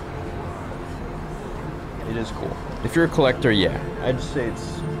 It is cool. If you're a collector, yeah, I'd say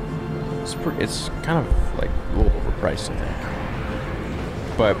it's kind of like a little overpriced, I think.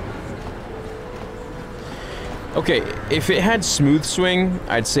 But okay, if it had smooth swing,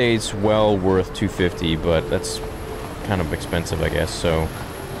 I'd say it's well worth $250, but that's kind of expensive, I guess. So.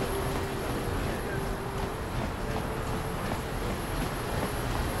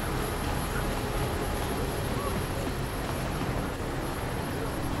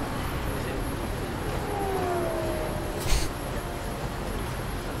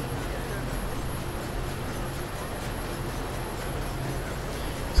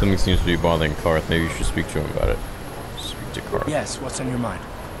 Something seems to be bothering Karth. Maybe you should speak to him about it. Speak to Karth. Yes, what's on your mind?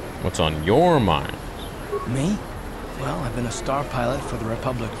 What's on your mind? Me? Well, I've been a star pilot for the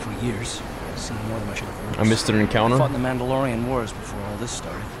Republic for years. I've seen more than I should have. I missed an encounter? I fought in the Mandalorian Wars before all this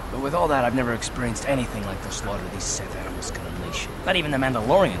started. But with all that, I've never experienced anything like the slaughter these Sith animals can unleash. Not even the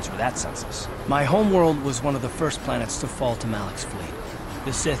Mandalorians were that senseless. My homeworld was one of the first planets to fall to Malak's fleet.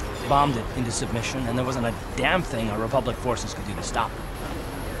 The Sith bombed it into submission, and there wasn't a damn thing our Republic forces could do to stop them.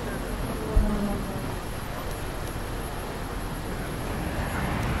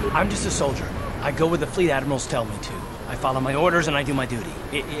 I'm just a soldier. I go where the fleet admirals tell me to. I follow my orders and I do my duty.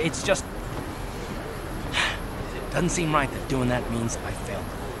 It's just... doesn't seem right that doing that means I failed.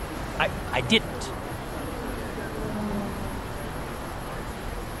 I didn't.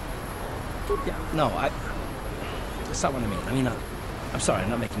 Yeah, no, that's not what I mean. I mean, I'm sorry, I'm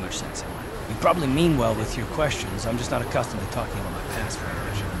not making much sense, am I? You probably mean well with your questions. I'm just not accustomed to talking about my past very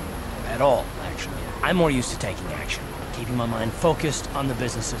much. At all, actually. I'm more used to taking action. Keeping my mind focused on the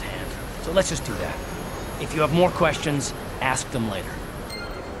business at hand. So let's just do that. If you have more questions, ask them later.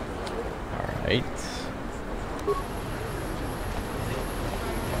 Alright.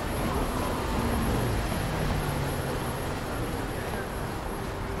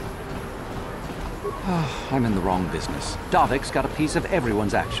 I'm in the wrong business. Davik's got a piece of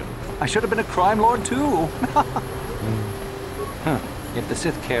everyone's action. I should have been a crime lord too. Huh. If the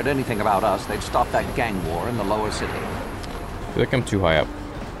Sith cared anything about us, they'd stop that gang war in the lower city. I feel like I'm too high up.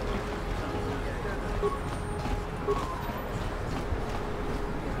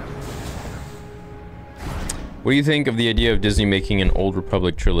 What do you think of the idea of Disney making an Old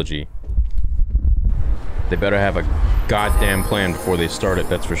Republic trilogy? They better have a goddamn plan before they start it,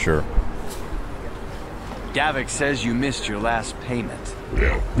 that's for sure. Davik says you missed your last payment.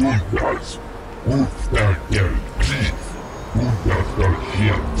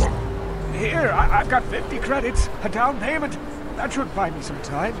 Here, I've got 50 credits, a down payment. That should buy me some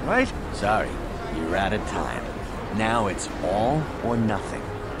time, right? Sorry, you're out of time. Now it's all or nothing.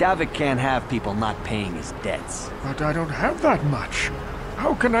 Davik can't have people not paying his debts. But I don't have that much.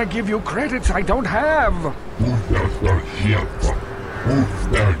 How can I give you credits I don't have?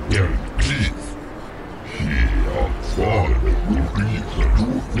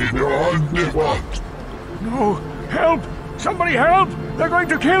 No! Help! Somebody help! They're going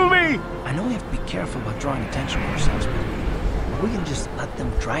to kill me! I know we have to be careful about drawing attention to ourselves, but are we gonna just let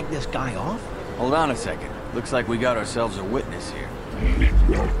them drag this guy off? Hold on a second. Looks like we got ourselves a witness here.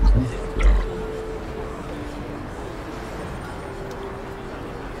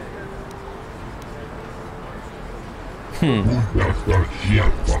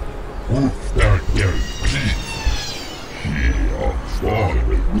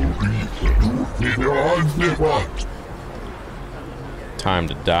 Time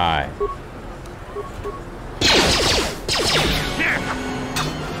to die.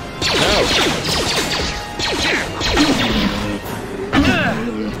 No.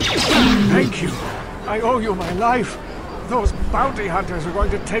 Thank you. I owe you my life. Those bounty hunters are going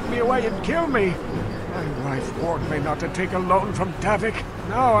to take me away and kill me. My wife warned me not to take a loan from Davik.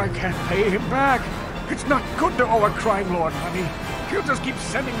 Now I can't pay him back. It's not good to owe a crime lord money. He'll just keep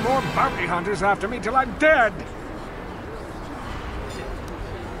sending more bounty hunters after me till I'm dead.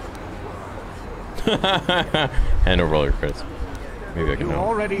 Hand over all your credits. Maybe I can You help.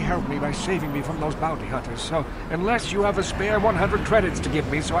 already helped me by saving me from those bounty hunters, so unless you have a spare 100 credits to give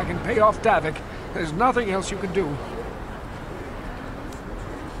me so I can pay off Davik, there's nothing else you can do.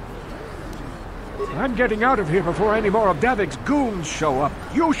 I'm getting out of here before any more of Davik's goons show up.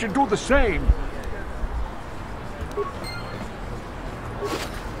 You should do the same.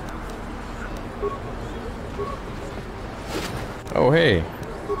 Oh, hey.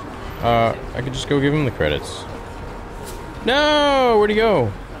 I could just go give him the credits. No! Where'd he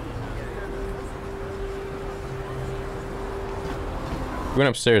go? He went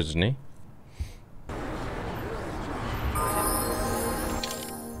upstairs, didn't he?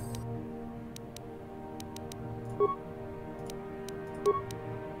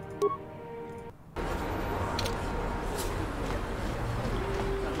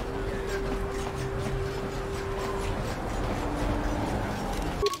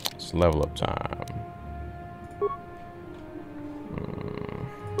 It's level up time.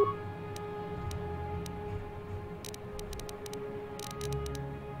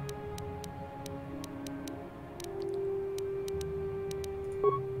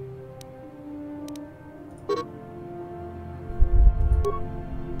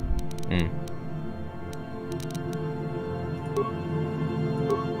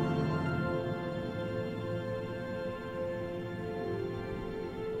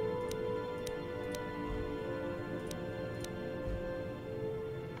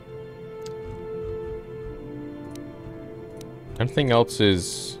 Nothing else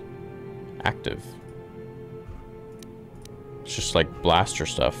is active. It's just like blaster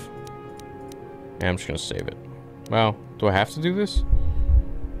stuff. Yeah, I'm just gonna save it. Well, do I have to do this?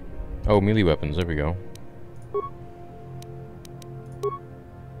 Oh, melee weapons, there we go.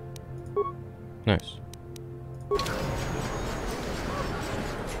 Nice.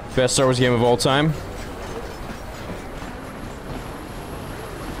 Best Star Wars game of all time?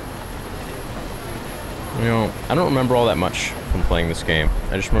 You know, I don't remember all that much from playing this game.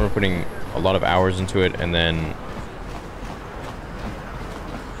 I just remember putting a lot of hours into it, and then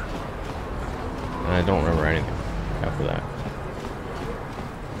I don't remember anything after that.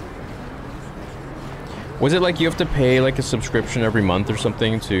 Was it like you have to pay like a subscription every month or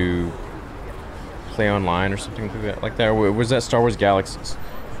something to play online or something like that? Or was that Star Wars Galaxies?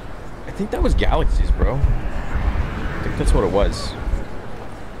 I think that was Galaxies, bro. I think that's what it was.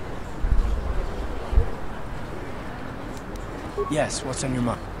 Yes, what's on your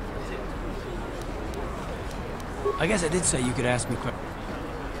mind? I guess I did say you could ask me questions.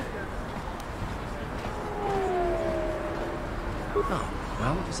 Oh,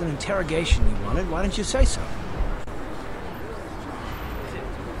 well, if it's an interrogation you wanted, why didn't you say so?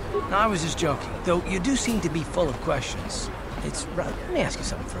 No, I was just joking. Though you do seem to be full of questions. It's rather... Let me ask you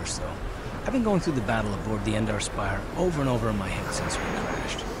something first, though. I've been going through the battle aboard the Endar Spire over and over in my head since we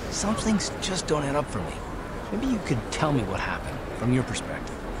crashed. Some things just don't add up for me. Maybe you could tell me what happened, from your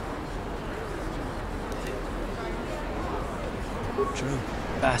perspective. True.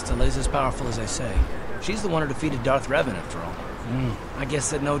 Bastila is as powerful as I say. She's the one who defeated Darth Revan, after all. I guess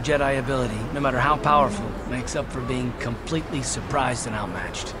that no Jedi ability, no matter how powerful, makes up for being completely surprised and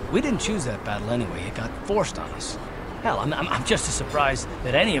outmatched. We didn't choose that battle anyway. It got forced on us. Hell, I'm just as surprised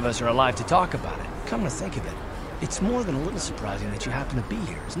that any of us are alive to talk about it. Come to think of it, it's more than a little surprising that you happen to be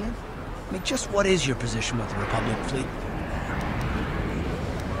here, isn't it? I mean, just what is your position with the Republic fleet?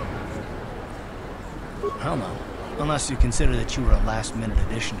 I don't know. Unless you consider that you were a last-minute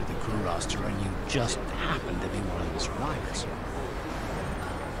addition to the crew roster and you just happened to be one of the survivors.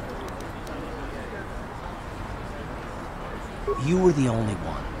 You were the only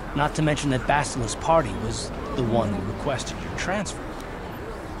one. Not to mention that Bastila's party was the one who requested your transfer.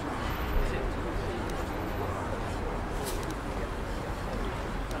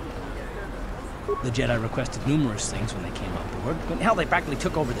 The Jedi requested numerous things when they came on board. But hell, they practically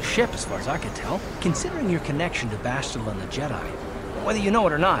took over the ship, as far as I could tell. Considering your connection to Bastila and the Jedi, whether you know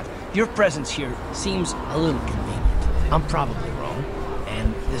it or not, your presence here seems a little convenient. I'm probably wrong,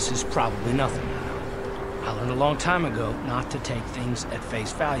 and this is probably nothing. I learned a long time ago not to take things at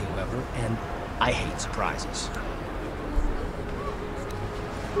face value, however, and I hate surprises.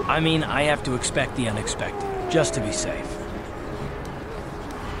 I mean, I have to expect the unexpected, just to be safe.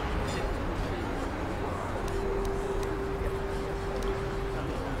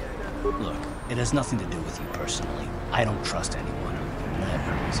 Look, it has nothing to do with you personally. I don't trust anyone. I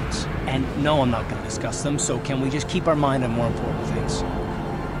have reasons. And no, I'm not going to discuss them, so can we just keep our mind on more important things?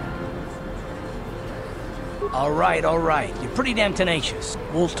 All right. You're pretty damn tenacious.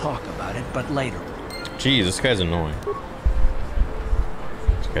 We'll talk about it, but later. Jeez, this guy's annoying.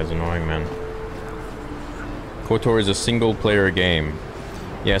 This guy's annoying, man. KOTOR is a single-player game.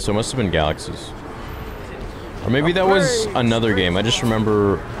 Yeah, so it must have been Galaxies. Or maybe that was another game. I just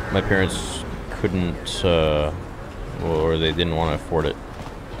remember my parents couldn't, or they didn't want to afford it.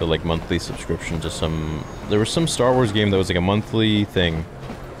 The, like, monthly subscription to some... There was some Star Wars game that was, like, a monthly thing.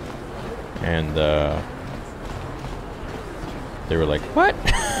 And, they were like, what?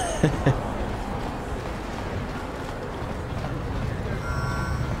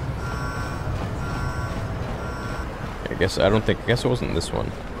 I guess it wasn't this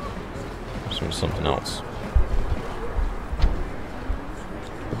one. This one was something else.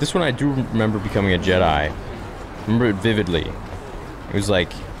 But this one I do remember becoming a Jedi. I remember it vividly. It was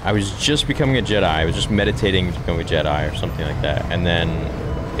like, I was just becoming a Jedi. I was just meditating to become a Jedi or something like that. And then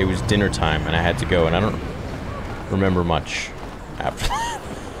it was dinner time and I had to go, and I don't remember much after that.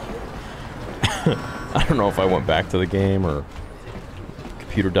 I don't know if I went back to the game or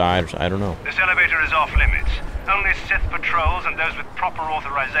computer died or I don't know. This elevator is off limits. Only Sith patrols and those with proper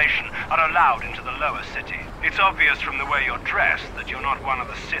authorization are allowed into the lower city. It's obvious from the way you're dressed that you're not one of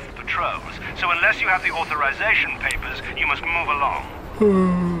the Sith patrols, so unless you have the authorization papers, you must move along.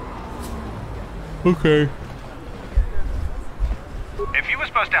 Okay. If you were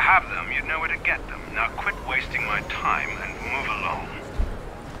supposed to have them, you'd know where to get them. Now quit wasting my time and move along.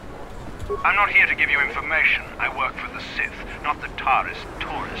 I'm not here to give you information. I work for the Sith, not the Taris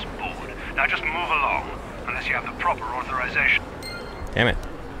Tourist Board. Now just move along, unless you have the proper authorization. Damn it.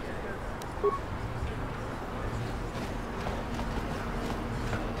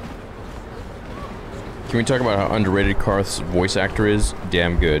 Can we talk about how underrated Karth's voice actor is?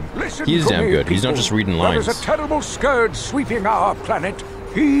 Damn good. He is damn good. He's not just reading lines. There is a terrible scourge sweeping our planet.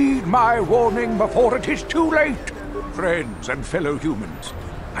 Heed my warning before it is too late. Friends and fellow humans,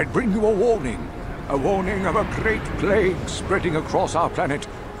 I bring you a warning of a great plague spreading across our planet.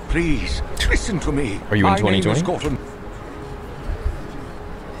 Please, listen to me. Are you in 2020?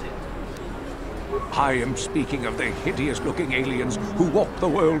 I am speaking of the hideous-looking aliens who walk the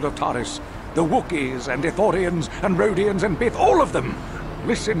world of Taris. The Wookiees and Ithorians and Rhodians and Bith, all of them.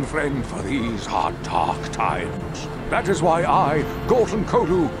 Listen, friend, for these are dark times. That is why I, Gorton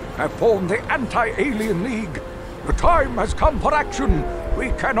Kodu, have formed the Anti-Alien League. The time has come for action.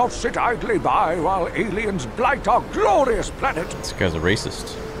 We cannot sit idly by while aliens blight our glorious planet. This guy's a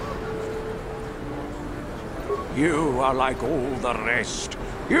racist. You are like all the rest.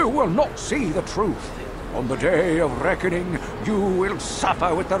 You will not see the truth. On the day of reckoning, you will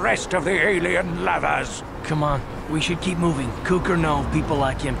suffer with the rest of the alien lovers. Come on, we should keep moving. Kook or no, people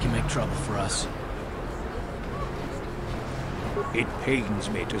like him can make trouble for us. It pains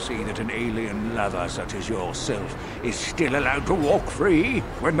me to see that an alien lover such as yourself is still allowed to walk free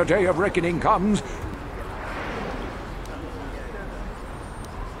when the day of reckoning comes.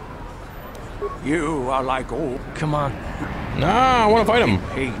 You are like all... Come on. Nah, I want to fight him. It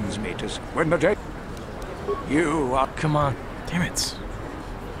pains me to see when the day... You are... Come on. Damn it.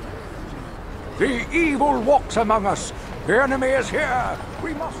 The evil walks among us. The enemy is here!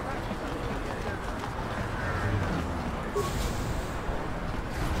 We must...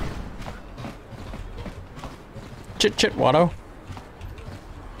 Chit, Watto.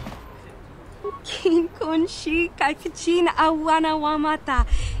 Kin kun shi kai kachin awana wamata.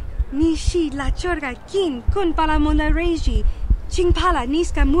 Nishi la chorga kin kun pala mona reji. Ching pala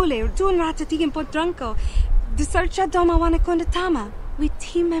niska mule dun ratatikin podranko. The searcha doma wana kondatama. With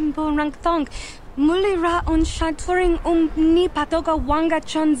timembo rank thong. Mule ra on shaturing ni patoga wanga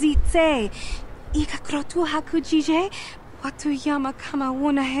chonzi tse. Ika krotu hakujije. Watu yama kama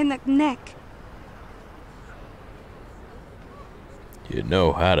wana henak neck. You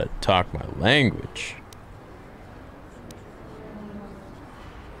know how to talk my language.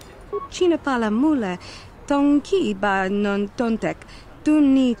 Chinapala mule, tonki ba non tontek,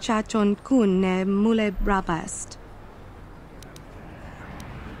 tunni chachon kun ne mule brabast.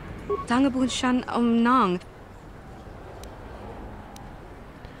 Tangabun shan omnang.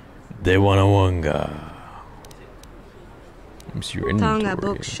 They wanna wanga. Let me see your inventory. Tanga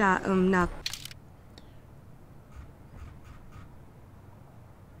book sha nak.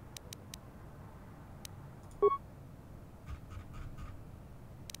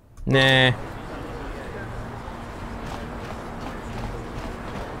 Nah.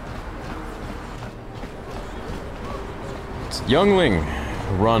 It's Youngling.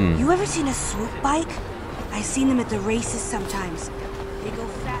 Run. You ever seen a swoop bike? I seen them at the races sometimes. They go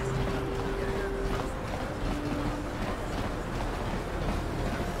fast.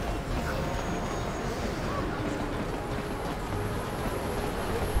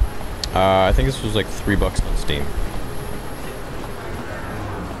 I think this was like $3 on Steam.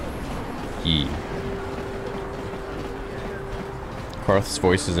 Yeah. Karth's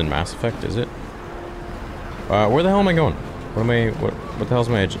voice is in Mass Effect, is it? Where the hell am I going? What the hell's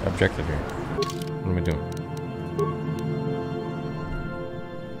my objective here? What am I doing?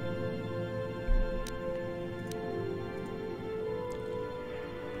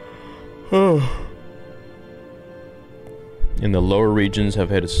 In the lower regions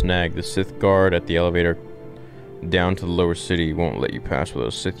have hit a snag. The Sith guard at the elevator down to the lower city won't let you pass without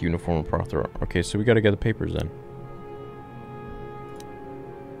a Sith uniform or Prothero. Okay, so we gotta get the papers then.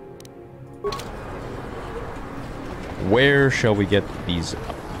 Where shall we get these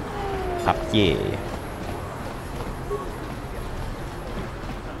papiers?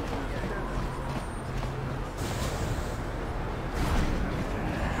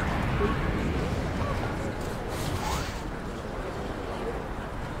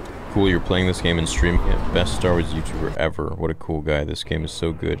 Cool, you're playing this game and streaming it. Best Star Wars YouTuber ever. What a cool guy. This game is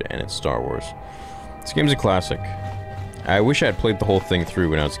so good, and it's Star Wars. This game's a classic. I wish I had played the whole thing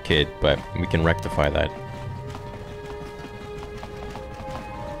through when I was a kid, but we can rectify that.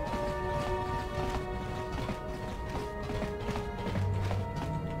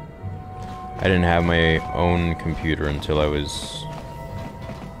 I didn't have my own computer until I was...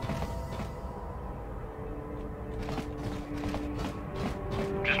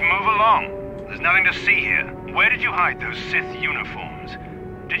 Nothing to see here. Where did you hide those Sith uniforms?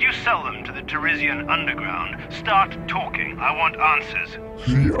 Did you sell them to the Teresian underground? Start talking. I want answers.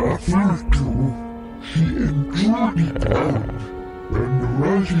 She offered to. She intruded out. And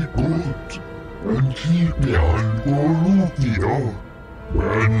Raji got. And she began Goluvia.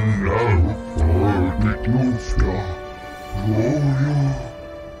 And now for the Klufta.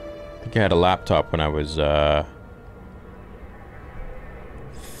 I think I had a laptop when I was,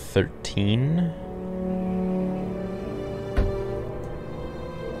 13?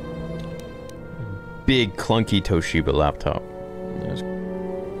 Big clunky Toshiba laptop. It was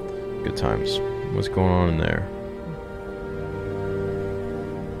good times. What's going on in there?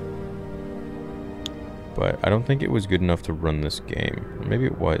 But I don't think it was good enough to run this game. Or maybe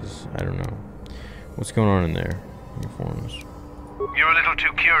it was. I don't know. What's going on in there? Uniforms. You're a little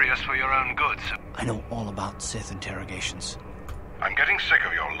too curious for your own good, sir. I know all about Sith interrogations. I'm getting sick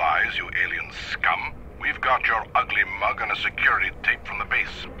of your lies, you alien scum. We've got your ugly mug and a security tape from the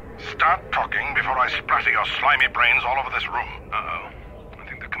base. Start talking before I splatter your slimy brains all over this room. Uh-oh. I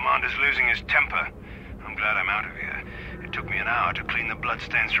think the commander's losing his temper. I'm glad I'm out of here. It took me an hour to clean the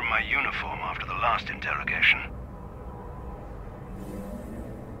bloodstains from my uniform after the last interrogation.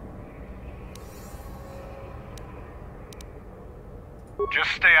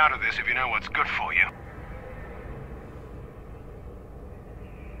 Just stay out of this if you know what's good for you.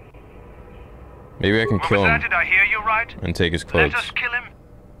 Maybe I can kill him. Did I hear you right? And take his clothes. Let us kill him?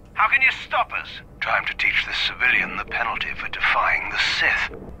 How can you stop us? Time to teach this civilian the penalty for defying the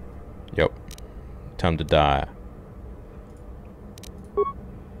Sith. Yep. Time to die.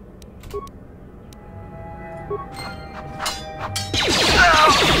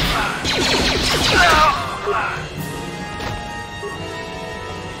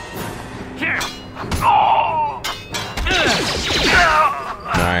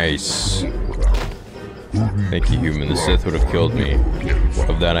 Nice. Thank you, human. The Sith would have killed me.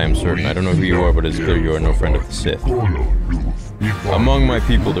 Of that I am certain. I don't know who you are, but it's clear you are no friend of the Sith. Among my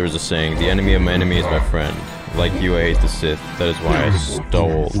people there is a saying, the enemy of my enemy is my friend. Like you, I hate the Sith. That is why I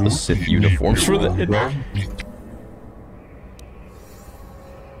stole the Sith uniforms for the...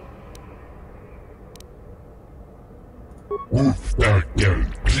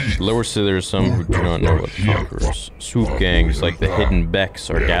 Lower Sith, there are some who do not know about the Conquerors. Swoop gangs like the Hidden Becks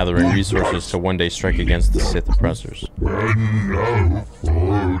are gathering resources to one day strike against the Sith oppressors.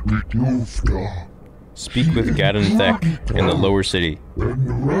 Speak with Gadon Thek in the Lower City.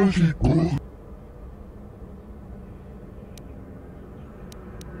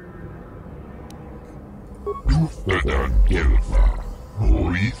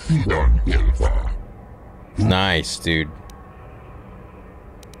 Nice, dude.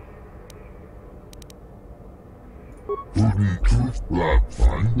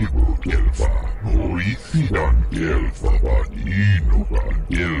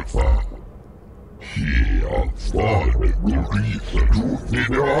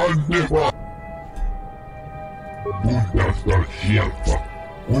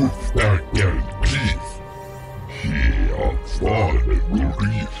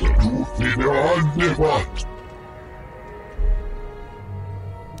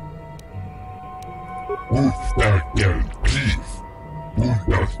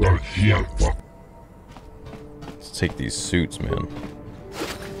 Let's take these suits, man.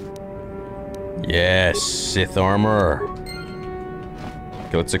 Yes, Sith armor.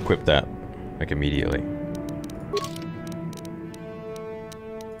 Okay, let's equip that, like, immediately.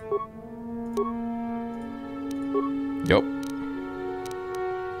 Yup.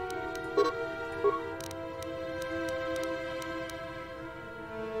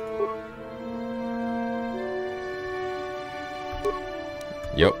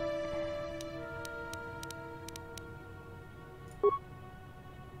 Yup.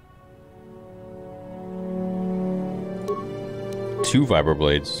 Two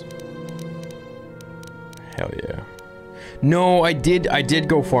vibroblades. Hell yeah. No, I did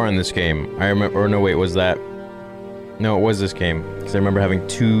go far in this game. I remember, or no, wait, was that? No, it was this game. Because I remember having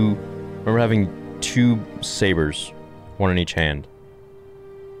two sabers. One in each hand.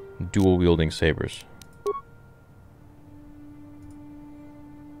 Dual wielding sabers.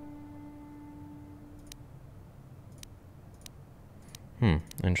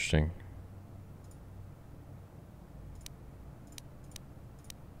 Interesting.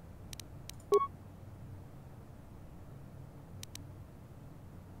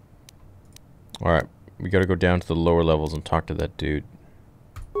 Alright, we gotta go down to the lower levels and talk to that dude.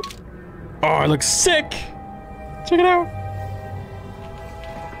 Oh, I look sick! Check it out!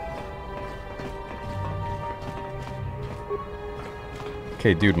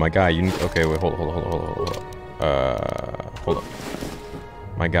 Okay, dude, my guy, you need... Okay, wait, hold up.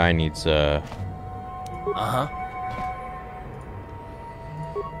 My guy needs, Uh-huh.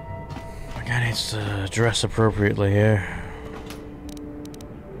 My guy needs to dress appropriately here.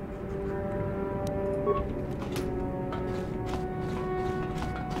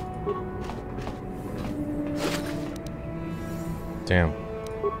 Damn.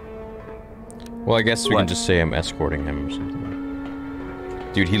 Well, I guess we can just say I'm escorting him or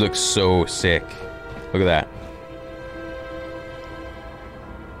something. Dude, he looks so sick. Look at that.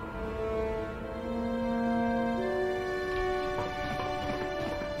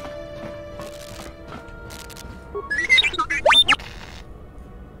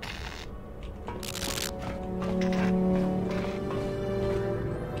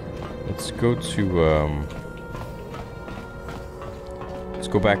 Let's go to, let's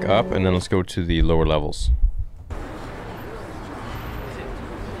go back up, and then let's go to the lower levels.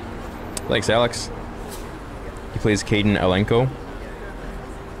 Thanks, Alex. He plays Caden Alenko.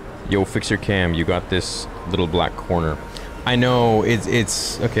 Yo, fix your cam. You got this little black corner. I know,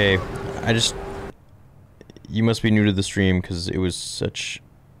 it's... Okay, I just... You must be new to the stream, because it was such...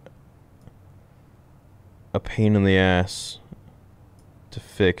 a pain in the ass to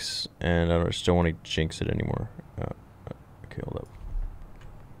fix, and I just don't want to jinx it anymore. Okay, hold up.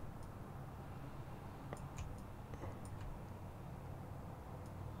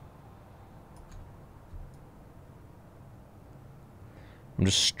 I'm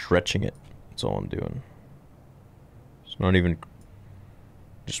just stretching it. That's all I'm doing. It's not even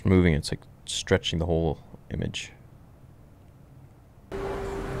just moving, it's like stretching the whole image.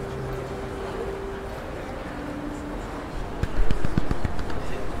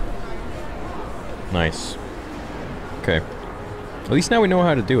 Nice. Okay. At least now we know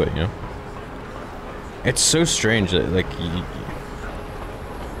how to do it, you know? It's so strange that, like,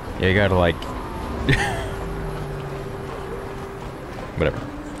 Yeah, you gotta like... Whatever.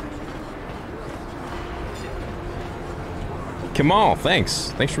 Kamal,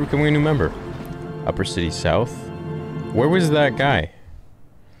 thanks. Thanks for becoming a new member. Upper City South. Where was that guy?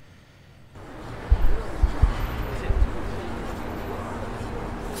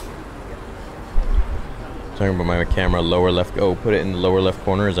 Talking about my camera, lower left. Oh, put it in the lower left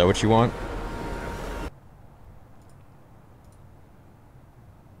corner. Is that what you want?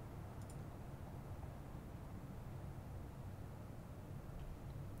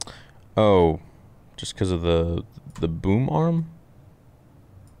 Oh, just because of the boom arm?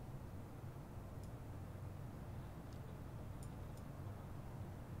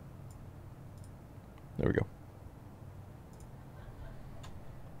 There we go.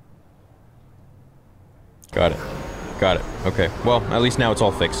 Got it. Got it. Okay. Well, at least now it's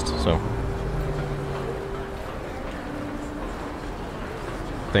all fixed, so.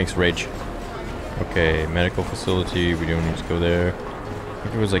 Thanks, Rage. Okay, medical facility. We don't need to go there. I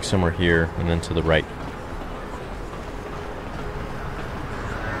think it was like somewhere here and then to the right.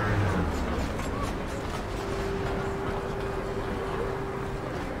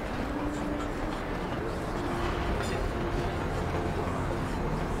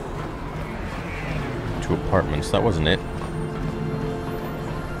 Two apartments. That wasn't it.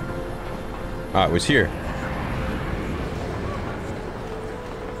 Ah, it was here.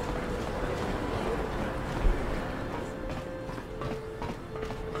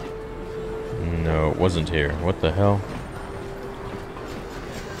 No, it wasn't here. What the hell?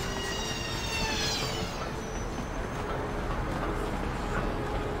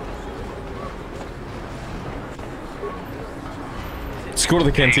 Let's go to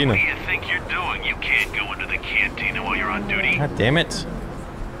the cantina. Hey, what do you think you're doing? You can't go into the cantina while you're on duty. God damn it.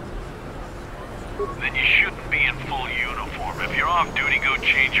 Then you shouldn't be in full uniform. If you're off duty, go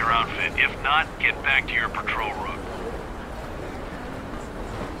change your outfit. If not, get back to your patrol route.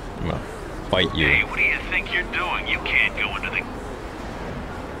 I'm gonna fight you. Hey, what do you think you're doing? You can't go into the...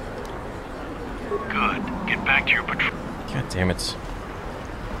 Good. Get back to your patrol... God damn it.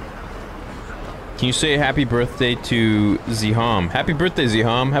 Can you say happy birthday to Ziham? Happy birthday,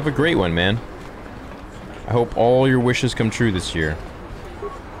 Ziham. Have a great one, man. I hope all your wishes come true this year.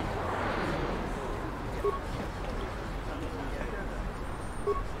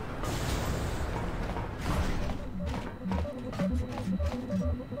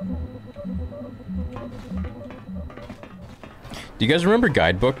 Do you guys remember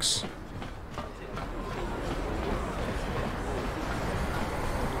guidebooks?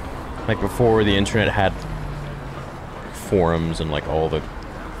 Like before the internet had forums and like all the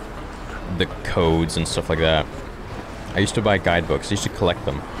codes and stuff like that. I used to buy guidebooks. I used to collect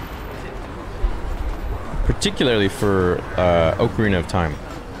them. Particularly for Ocarina of Time.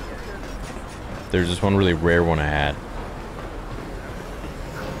 There's this one really rare one I had.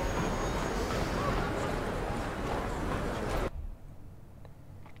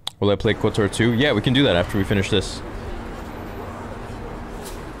 Will I play KOTOR 2? Yeah, we can do that after we finish this.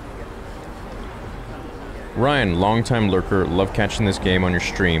 Ryan, longtime lurker, love catching this game on your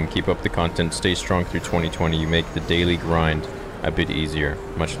stream. Keep up the content, stay strong through 2020. You make the daily grind a bit easier.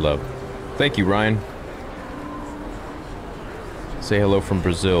 Much love. Thank you, Ryan. Say hello from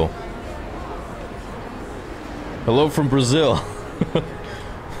Brazil. Hello from Brazil.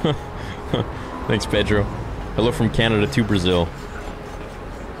 Thanks, Pedro. Hello from Canada to Brazil.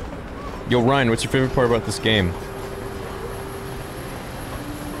 Yo, Ryan, what's your favorite part about this game?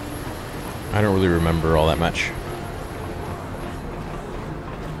 I don't really remember all that much.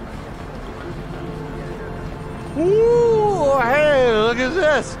 Ooh, hey, look at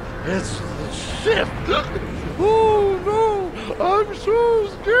this. It's the Sith. Oh, no, I'm so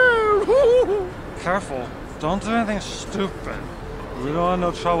scared. Ooh. Careful. Don't do anything stupid. We don't want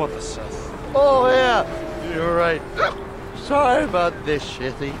no trouble with the Sith. Oh, yeah, you're right. Sorry about this,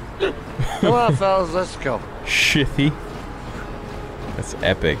 Shithy. Come on, fellas, let's go. Shithy? That's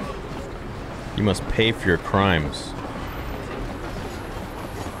epic. You must pay for your crimes.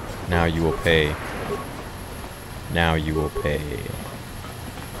 Now you will pay. Now you will pay.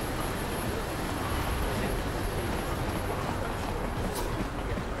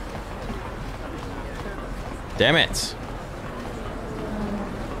 Damn it!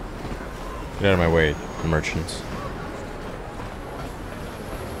 Get out of my way, merchants.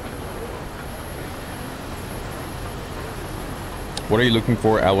 What are you looking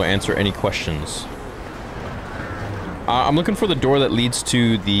for? I will answer any questions. I'm looking for the door that leads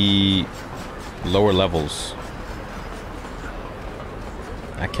to the lower levels.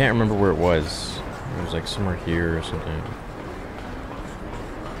 I can't remember where it was. It was like somewhere here or something.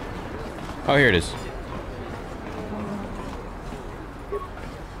 Oh, here it is.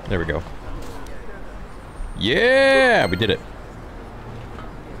 There we go. Yeah, we did it.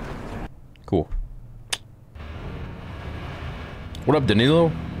 Cool. What up,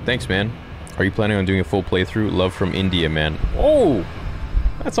 Danilo? Thanks, man. Are you planning on doing a full playthrough? Love from India, man. Oh,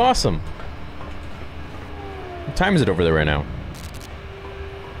 that's awesome. What time is it over there right now?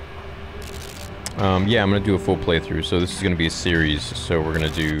 Yeah, I'm gonna do a full playthrough. So this is gonna be a series. So we're gonna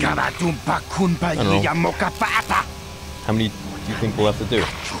do. I don't know. How many do you think we'll have to do?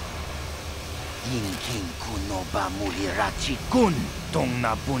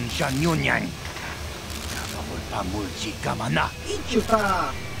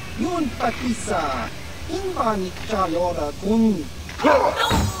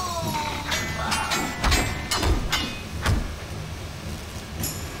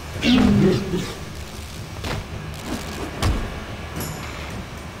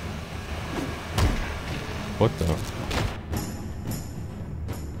 What the?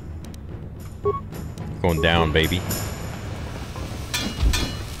 Going down, baby.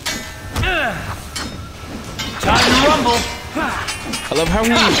 Time to rumble. I love how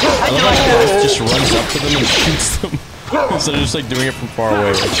Garth just runs up to them and shoots them instead of just like doing it from far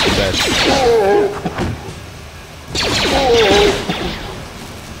away. That's the best.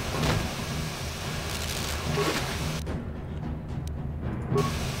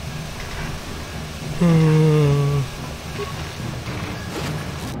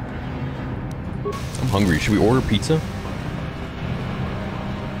 I'm hungry. Should we order pizza?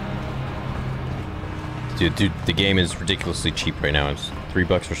 Dude, the game is ridiculously cheap right now. It's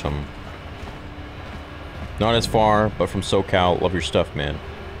 $3 or something. Not as far, but from SoCal. Love your stuff, man.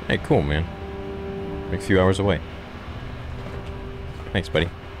 Hey, cool, man. Like a few hours away. Thanks, buddy.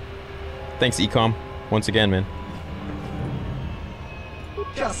 Thanks, Ecom. Once again, man.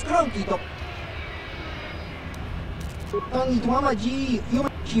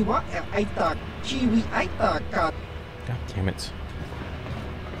 God damn it.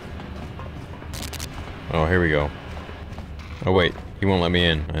 Oh, here we go. Oh, wait. He won't let me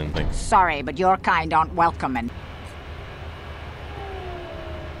in, I didn't think. Sorry, but your kind aren't welcome and...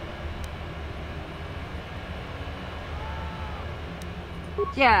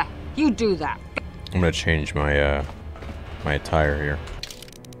 Yeah, you do that. I'm gonna change my, my attire here.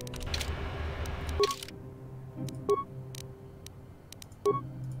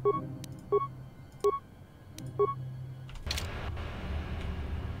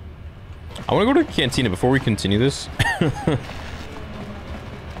 I want to go to the cantina before we continue this.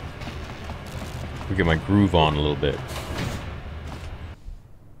 We get my groove on a little bit.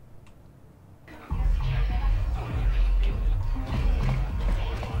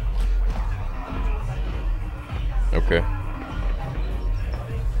 Okay.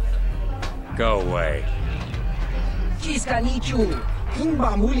 Go away.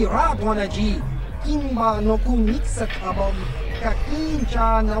 Kimba muli rabwanaji. Kimba no kumixat abam.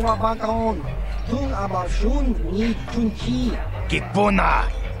 Kakincha nawabakaon. Tun abashun ni chunchi. Kipuna.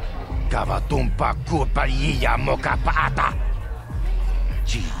 Kavatumpa kulpaiya mokapaata.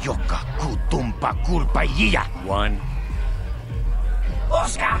 Chiyoka kutumpa kulpaiya. One.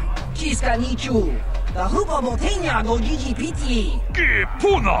 Oscar. Kiska nichu. The hupa botenya go gigi piti.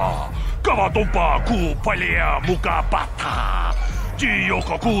 Kipuna. Kavatumpa kulpaiya mukapata.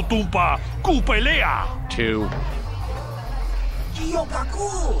 Chiyoka kutumpa kulpaiya. Two.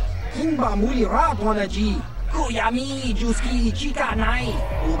 Chiyokaku. Kimba muli rabwanaji. Kuyami juski chika nai.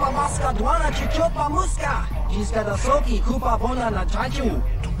 Uba maska dwana chichopa muska. Jiska da soki kupa bona na chachu.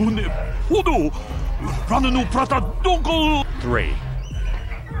 Tune hudu. Rananu prata donko. Three.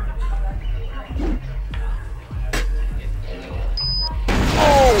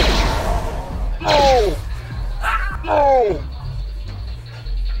 Oh! Oh! Oh!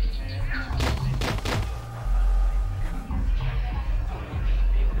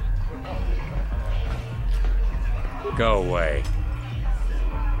 Go away.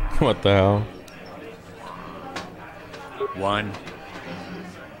 What the hell? One.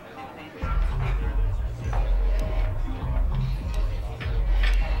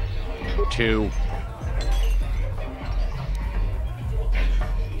 Two.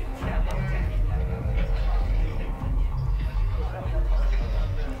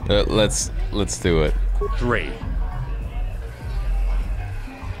 Let's do it. Three.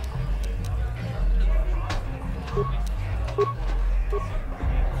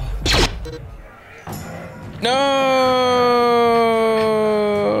 No!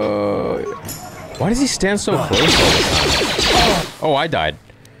 Why does he stand so close all the time? Oh, I died.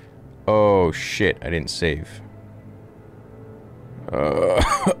 Oh shit! I didn't save.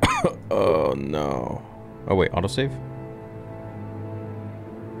 Oh no. Oh wait, autosave?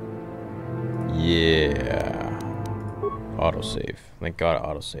 Yeah. Autosave. Thank God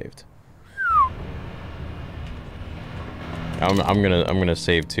autosaved. I'm gonna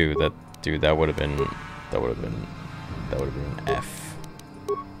save too. That would have been an F.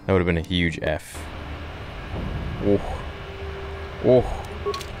 That would have been a huge F. Oh. Oh.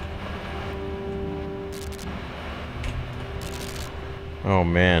 Oh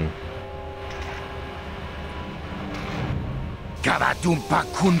man.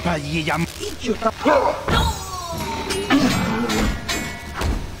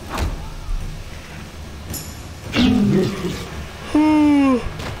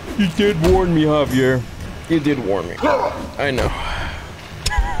 You did warn me, Javier. You did warn me. I know.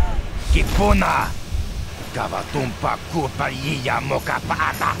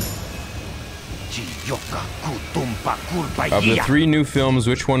 Of the 3 new films,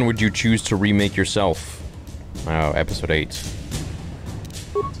 which one would you choose to remake yourself? Oh, episode 8.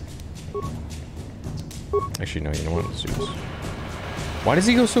 Actually, no, you know what? Let's do this. Why does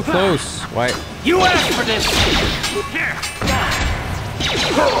he go so close? Why? You asked for this!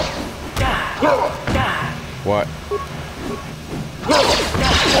 What?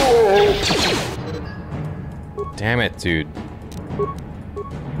 Damn it, dude.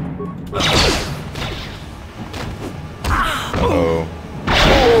 Uh-oh.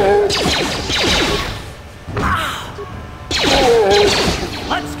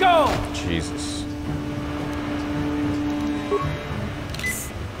 Let's go! Jesus.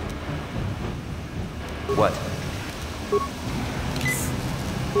 What?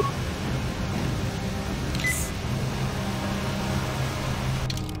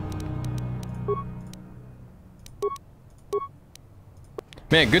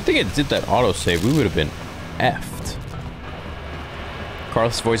 Man, good thing it did that autosave. We would have been effed.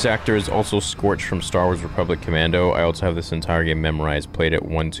 Karth's voice actor is also Scorch from Star Wars Republic Commando. I also have this entire game memorized. Played it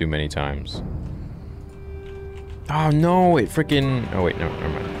one too many times. Oh no, it freaking... Oh wait, no, never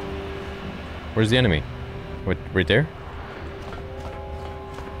mind. Where's the enemy? What, right there?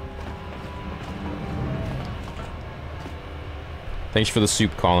 Thanks for the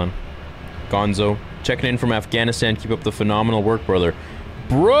soup, Colin. Gonzo, checking in from Afghanistan. Keep up the phenomenal work, brother.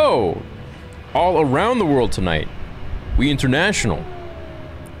 Bro! All around the world tonight. We international.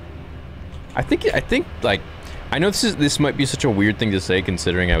 I think, like, I know this might be such a weird thing to say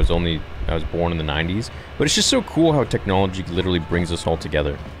considering I was born in the 90s, but it's just so cool how technology literally brings us all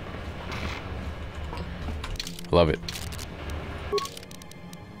together. I love it.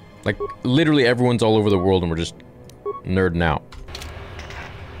 Like, literally everyone's all over the world and we're just nerding out.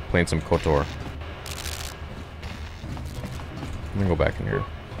 Playing some KOTOR. I'm gonna go back in here.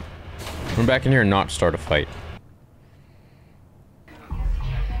 Come back in here and not start a fight.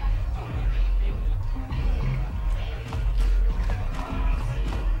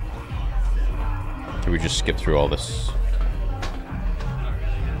 Can we just skip through all this?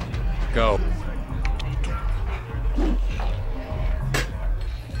 Go.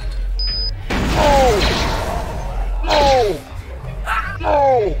 Oh! Oh!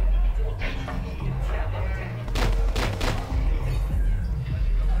 Oh!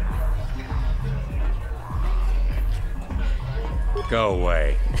 Go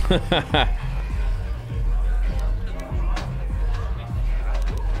away.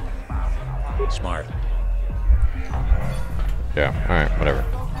 Smart. Yeah, alright, whatever.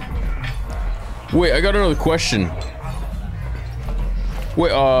 Wait, I got another question.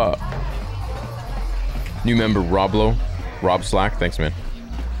 Wait, new member Roblo. Rob Slack, thanks man.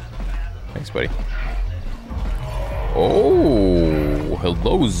 Thanks, buddy. Oh,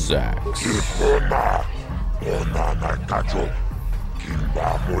 hello, Zax.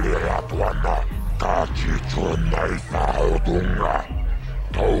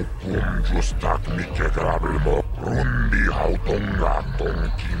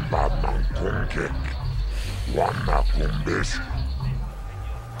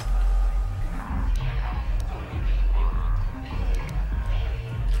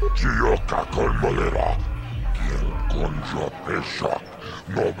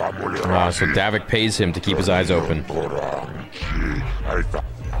 So Davik pays him to keep his eyes open.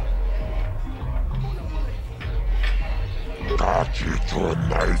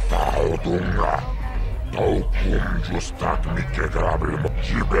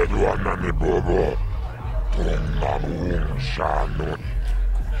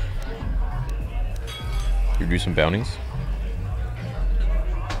 You do some bounties?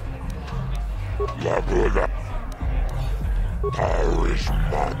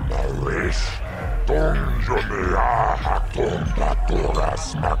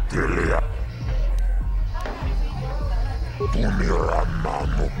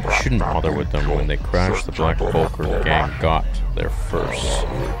 You shouldn't bother with them. When they crashed, the Black Vulcan gang got there first.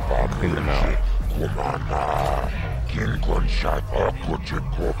 Clean them out.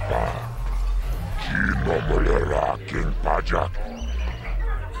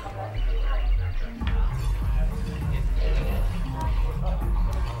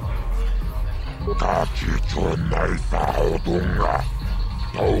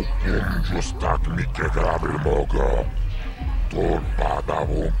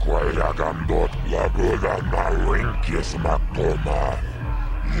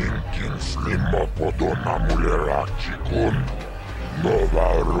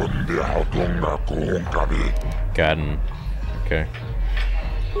 Gaden. Okay.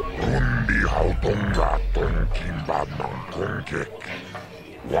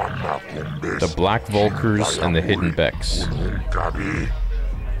 The Black Vulkers and the Hidden Becks.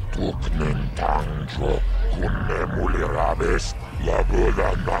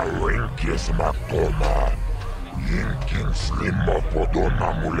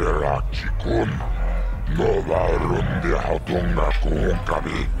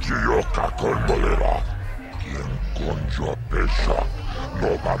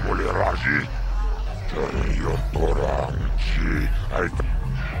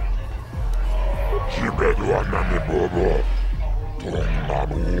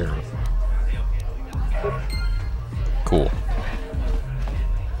 Cool.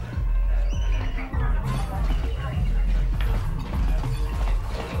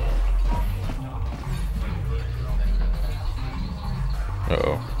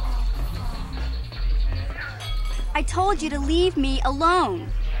 Uh-oh. I told you to leave me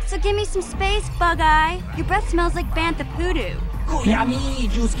alone. So give me some space, Bug-Eye. Your breath smells like Bantha Poodoo. Kuyami,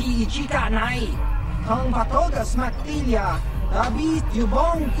 Juski, Chika, Nai. Tong Patoga, Smaktilia. Dabis,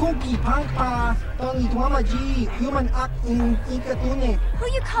 Yubong, Kuki, Pankpa. Tong Itwamaji, Human Act in Ikatune. Who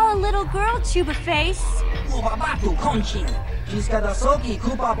you call a little girl, Chuba Face? Ubabatu, Konchin. Jiskadasoki,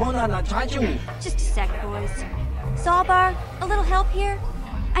 Kupa Bona na Chachu. Just a sec, boys. Zalbar, a little help here?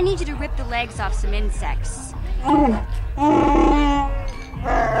 I need you to rip the legs off some insects.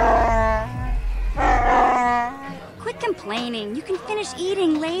 Quit complaining. You can finish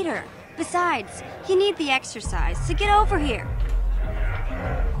eating later. Besides, you need the exercise, so get over here.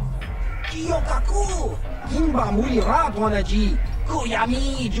 Kiyokaku! Kimba Muli Radwanaji!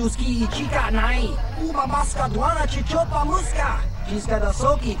 Kuyami, Juski, Chika Nai! Ubabaska Dwana Chichopa Muska!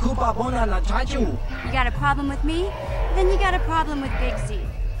 Jiskadasoki, Kupa Bona na Chachu! You got a problem with me? Then you got a problem with Big Z.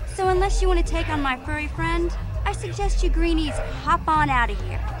 So unless you want to take on my furry friend, I suggest you greenies hop on out of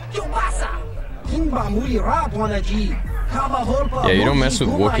here. Yeah, you don't mess with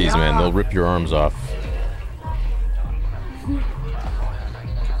Wookiees, man. They'll rip your arms off.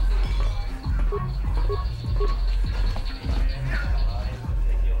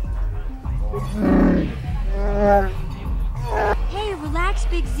 Hey, relax,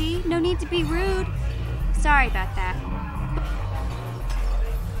 Big Z. No need to be rude. Sorry about that.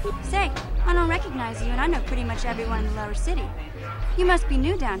 Say, I don't recognize you, and I know pretty much everyone in the lower city. You must be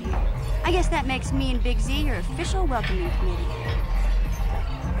new down here. I guess that makes me and Big Z your official welcoming committee.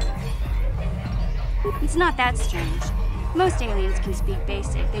 It's not that strange. Most aliens can speak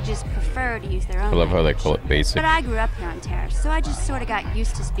basic. They just prefer to use their own I love how they language. call it basic. But I grew up here on Terrace, so I just sort of got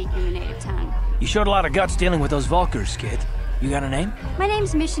used to speaking the native tongue. You showed a lot of guts dealing with those Vulkers, kid. You got a name? My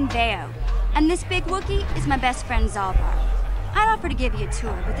name's Mission Veo, and this big Wookiee is my best friend Zalbar. I'd offer to give you a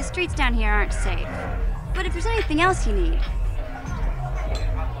tour, but the streets down here aren't safe. But if there's anything else you need...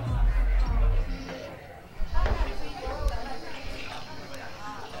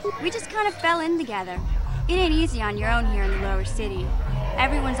 We just kind of fell in together. It ain't easy on your own here in the lower city.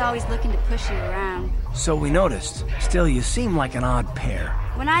 Everyone's always looking to push you around. So we noticed. Still, you seem like an odd pair.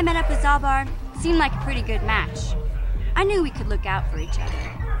 When I met up with Zalbar, it seemed like a pretty good match. I knew we could look out for each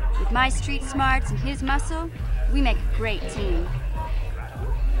other. With my street smarts and his muscle, we make a great team.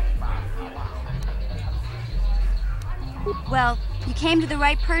 Well, you came to the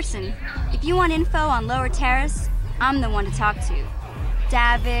right person. If you want info on Lower Terrace, I'm the one to talk to.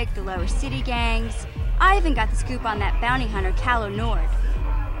 Davik, the Lower City gangs. I even got the scoop on that bounty hunter, Calo Nord.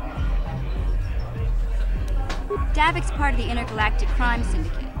 Davik's part of the Intergalactic Crime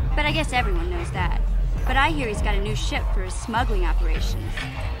Syndicate, but I guess everyone knows that. But I hear he's got a new ship for his smuggling operations,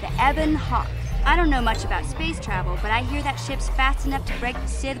 the Ebon Hawk. I don't know much about space travel, but I hear that ship's fast enough to break the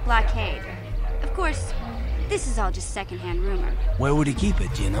Sith blockade. Of course, this is all just secondhand rumor. Where would he keep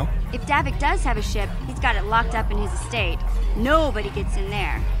it, do you know? If Davik does have a ship, he's got it locked up in his estate. Nobody gets in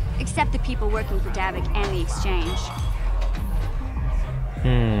there, except the people working for Davik and the Exchange.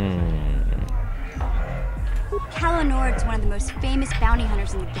 Calo Nord's one of the most famous bounty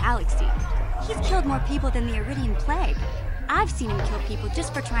hunters in the galaxy. He's killed more people than the Iridian Plague. I've seen him kill people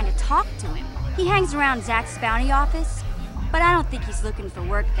just for trying to talk to him. He hangs around Zack's bounty office, but I don't think he's looking for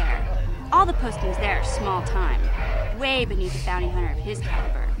work there. All the postings there are small time, way beneath a bounty hunter of his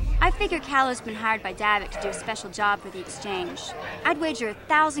caliber. I figure Calo's been hired by Davik to do a special job for the exchange. I'd wager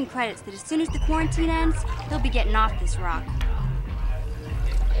 1,000 credits that as soon as the quarantine ends, he'll be getting off this rock.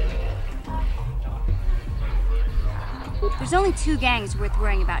 There's only 2 gangs worth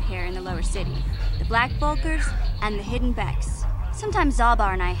worrying about here in the lower city. The Black Vulkars and the Hidden Becks. Sometimes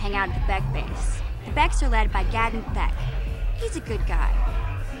Zalbar and I hang out at the Beck base. The Becks are led by Gadden Thek. He's a good guy.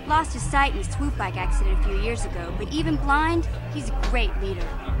 Lost his sight in a swoop bike accident a few years ago, but even blind, he's a great leader.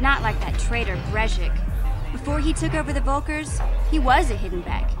 Not like that traitor Brezhik. Before he took over the Vulkars, he was a Hidden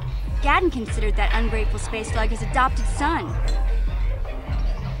Beck. Gadden considered that ungrateful space slug his adopted son.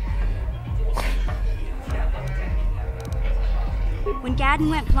 When Gadden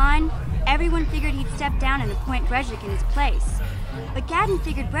went blind, everyone figured he'd step down and appoint Brezhik in his place. But Gadden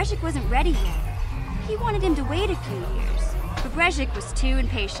figured Brezhik wasn't ready yet. He wanted him to wait a few years. But Brezhik was too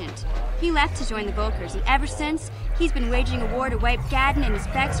impatient. He left to join the Vulkars, and ever since, he's been waging a war to wipe Gadden and his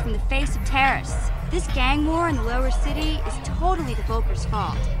Becks from the face of Terrace. This gang war in the lower city is totally the Vulkars'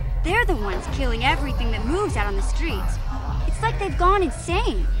 fault. They're the ones killing everything that moves out on the streets. It's like they've gone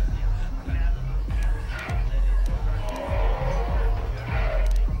insane.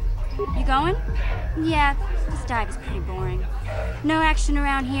 You going? Yeah, this dive is pretty boring. No action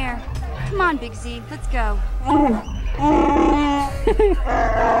around here. Come on, Big Z, let's go.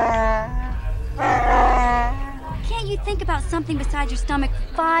 Can't you think about something besides your stomach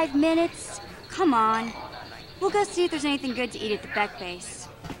for 5 minutes? Come on. We'll go see if there's anything good to eat at the Beck base.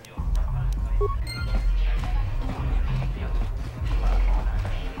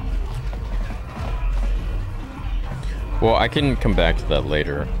 Well, I can come back to that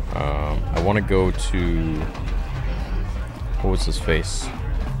later. I want to go to... What was his face?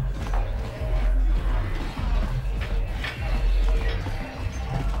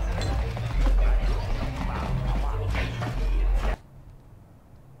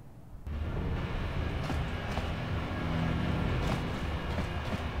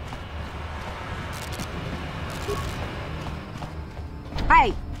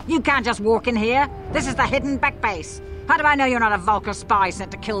 Hey, you can't just walk in here. This is the Hidden Beck base. How do I know you're not a Vulkar spy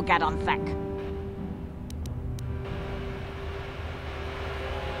sent to kill Gadden Thek?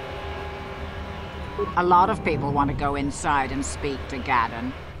 A lot of people want to go inside and speak to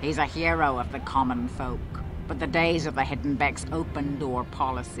Gadden. He's a hero of the common folk. But the days of the Hidden Beck's open door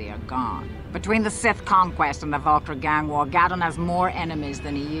policy are gone. Between the Sith conquest and the Vulkar gang war, Gadden has more enemies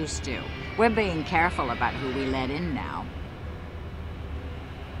than he used to. We're being careful about who we let in now.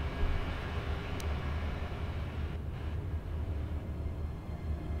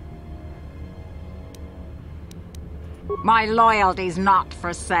 My loyalty's not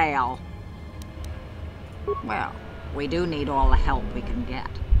for sale. Well, we do need all the help we can get.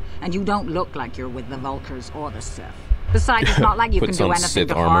 And you don't look like you're with the Vulkars or the Sith. Besides, it's not like you can do anything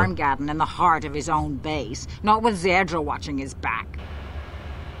to harm Gadden in the heart of his own base. Not with Zerdra watching his back.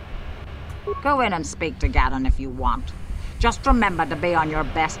 Go in and speak to Gadden if you want. Just remember to be on your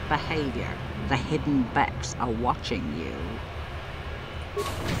best behavior. The Hidden Becks are watching you.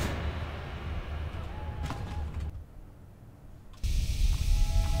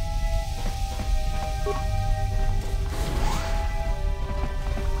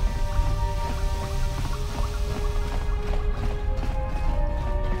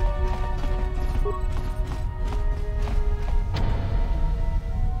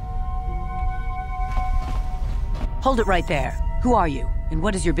 Hold it right there. Who are you, and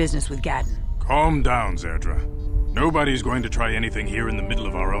what is your business with Gadden? Calm down, Zerdra. Nobody's going to try anything here in the middle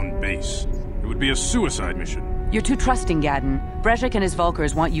of our own base. It would be a suicide mission. You're too trusting, Gadden. Brezhik and his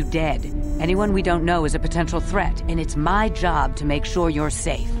Vulkars want you dead. Anyone we don't know is a potential threat, and it's my job to make sure you're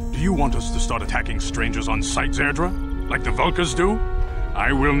safe. Do you want us to start attacking strangers on sight, Zerdra? Like the Vulkars do?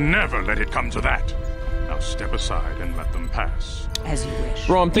 I will never let it come to that. Now step aside and let them pass. As you wish.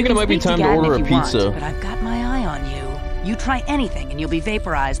 Bro, I'm thinking it might be time to order a pizza. But I've got my eye on you. You try anything and you'll be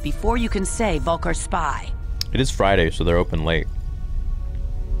vaporized before you can say Vulkar spy. It is Friday, so they're open late.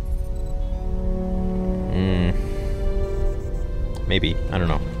 Maybe. I don't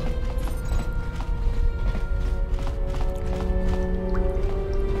know.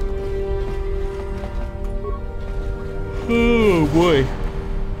 Oh boy.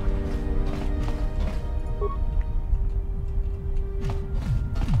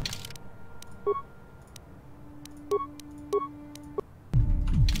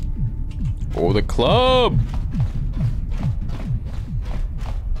 For the club!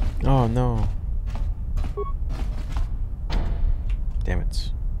 Oh no. Damn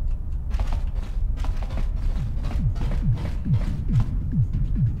it.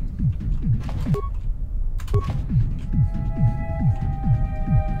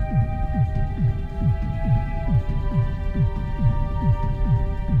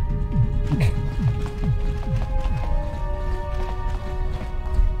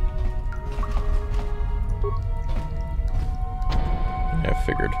 Yeah, I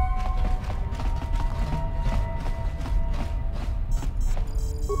figured.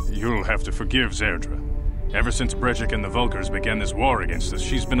 You'll have to forgive Zerdra. Ever since Brejik and the Vulkars began this war against us,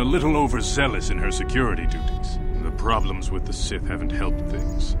 she's been a little overzealous in her security duties. The problems with the Sith haven't helped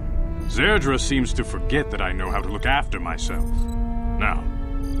things. Zerdra seems to forget that I know how to look after myself. Now,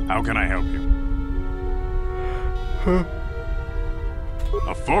 how can I help you?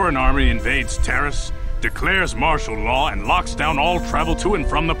 A foreign army invades Taris, declares martial law, and locks down all travel to and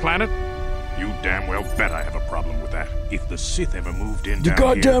from the planet? You damn well bet I have a problem with that. If the Sith ever moved in You're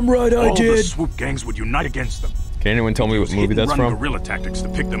down goddamn here, right I all did. the swoop gangs would unite against them. Can anyone tell me what movie that's from? Guerrilla tactics to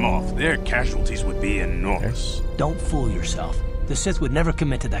pick them off. Their casualties would be enormous. Don't fool yourself. The Sith would never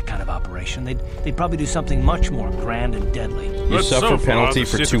commit to that kind of operation. They'd probably do something much more grand and deadly. You suffer penalty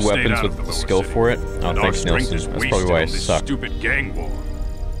for 2 weapons with the skill for it? Oh, thanks, Nielsen. That's probably why I suck. Stupid gang war.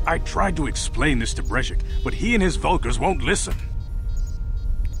 I tried to explain this to Brejik, but he and his Vulkars won't listen.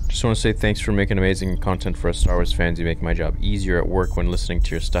 Just want to say thanks for making amazing content for us Star Wars fans. You make my job easier at work when listening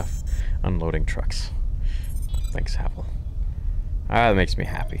to your stuff, unloading trucks. Thanks, Havel. That makes me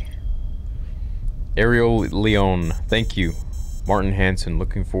happy. Ariel Leon, thank you. Martin Hansen,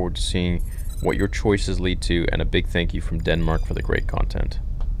 looking forward to seeing what your choices lead to, and a big thank you from Denmark for the great content.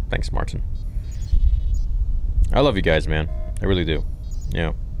 Thanks, Martin. I love you guys, man. I really do. You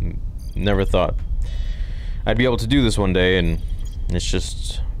know, never thought I'd be able to do this one day, and it's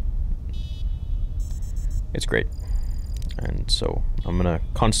just... it's great. And so, I'm gonna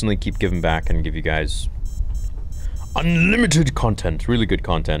constantly keep giving back and give you guys unlimited content, really good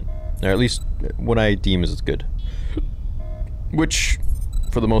content. Or at least what I deem as good. Which,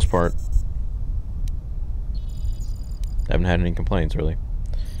 for the most part, I haven't had any complaints, really.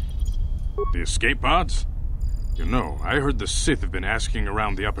 The escape pods? You know, I heard the Sith have been asking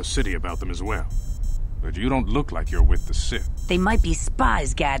around the upper city about them as well. But you don't look like you're with the Sith. They might be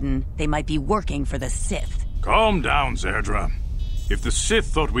spies, Gadden. They might be working for the Sith. Calm down, Zerdra. If the Sith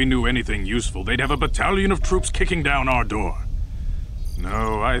thought we knew anything useful, they'd have a battalion of troops kicking down our door.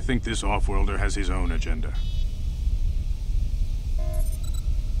 No, I think this off-worlder has his own agenda.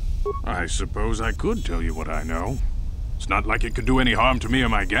 I suppose I could tell you what I know. It's not like it could do any harm to me or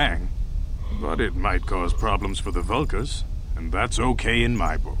my gang. But it might cause problems for the Vulkars, and that's okay in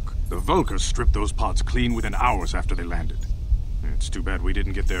my book. The Vulkars stripped those pods clean within hours after they landed. It's too bad we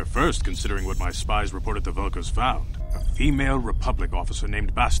didn't get there first, considering what my spies reported the Vulkars found. A female Republic officer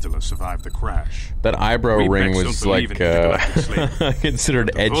named Bastila survived the crash. That eyebrow ring was like,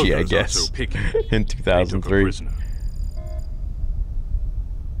 considered edgy, I guess, in 2003.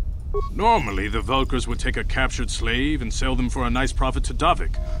 Normally, the Vulkars would take a captured slave and sell them for a nice profit to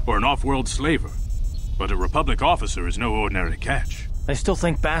Davik, or an off-world slaver. But a Republic officer is no ordinary catch. I still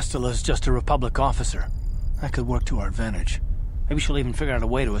think Bastila's just a Republic officer. That could work to our advantage. Maybe she'll even figure out a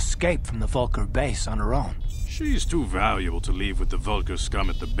way to escape from the Vulkar base on her own. She's too valuable to leave with the Vulkar scum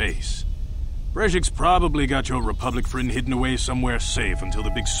at the base. Brejik's probably got your Republic friend hidden away somewhere safe until the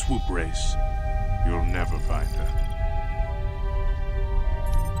big swoop race. You'll never find her.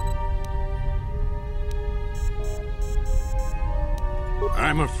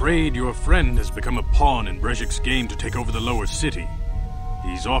 I'm afraid your friend has become a pawn in Brejik's game to take over the lower city.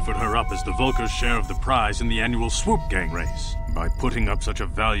 He's offered her up as the Vulkar's share of the prize in the annual Swoop Gang race. By putting up such a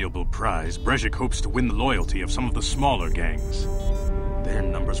valuable prize, Brejik hopes to win the loyalty of some of the smaller gangs. Their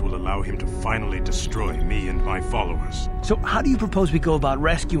numbers will allow him to finally destroy me and my followers. So how do you propose we go about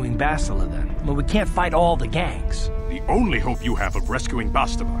rescuing Bastila then? Well, we can't fight all the gangs. The only hope you have of rescuing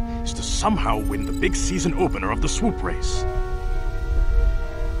Bastila is to somehow win the big season opener of the Swoop race.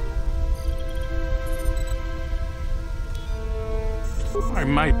 I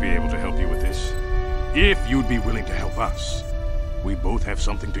might be able to help you with this, if you'd be willing to help us. We both have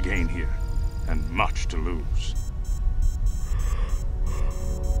something to gain here, and much to lose.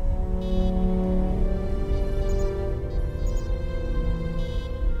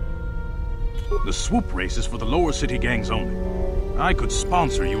 The swoop race is for the lower city gangs only. I could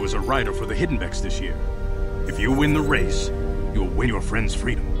sponsor you as a rider for the Hiddenbecks this year. If you win the race, you'll win your friend's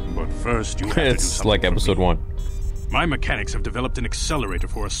freedom. But first, you have to do something. It's like episode 1. My mechanics have developed an accelerator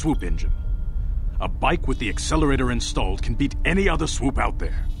for a swoop engine. A bike with the accelerator installed can beat any other swoop out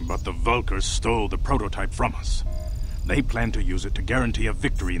there. But the Vulkars stole the prototype from us. They plan to use it to guarantee a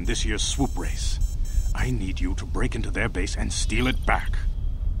victory in this year's swoop race. I need you to break into their base and steal it back.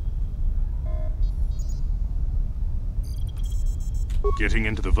 Getting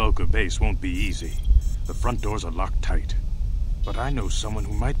into the Vulkar base won't be easy. The front doors are locked tight. But I know someone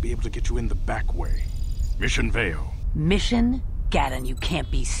who might be able to get you in the back way. Mission Veo. Mission? Gaddon, you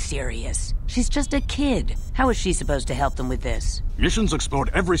can't be serious. She's just a kid. How is she supposed to help them with this? Mission's explored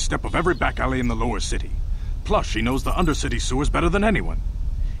every step of every back alley in the lower city. Plus, she knows the undercity sewers better than anyone.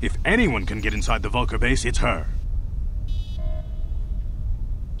 If anyone can get inside the Vulkar base, it's her.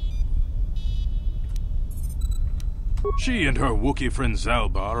 She and her Wookiee friend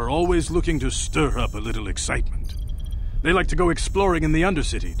Zalbar are always looking to stir up a little excitement. They like to go exploring in the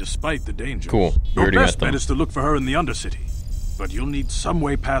Undercity, despite the dangers. Cool. Your best bet is to look for her in the Undercity. But you'll need some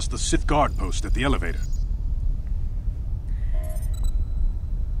way past the Sith guard post at the elevator.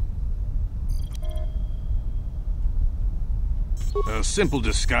 A simple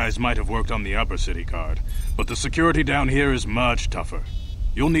disguise might have worked on the upper city guard, but the security down here is much tougher.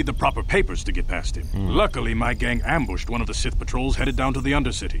 You'll need the proper papers to get past him. Luckily, my gang ambushed one of the Sith patrols headed down to the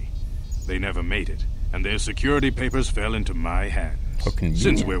Undercity. They never made it, and their security papers fell into my hands.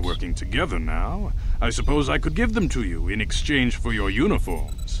 Since we're working together now, I suppose I could give them to you in exchange for your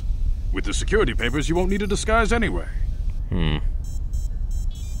uniforms. With the security papers, you won't need a disguise anyway.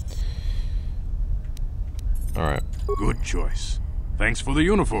 Alright. Good choice. Thanks for the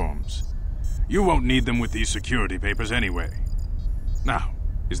uniforms. You won't need them with these security papers anyway. Now,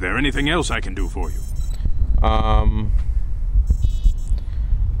 is there anything else I can do for you?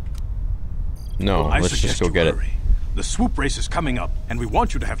 No, let's just go get it. The swoop race is coming up, and we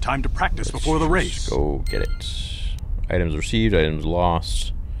want you to have time to practice before the race. Go get it. Items received, items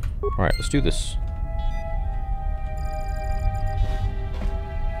lost. Alright, let's do this.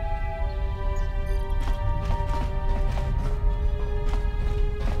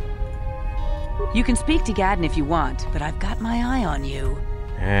 You can speak to Gaddon if you want, but I've got my eye on you.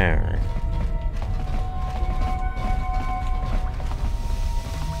 Alright.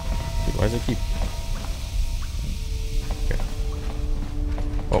 Why does it keep... Okay.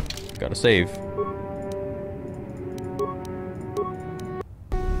 Oh, gotta save.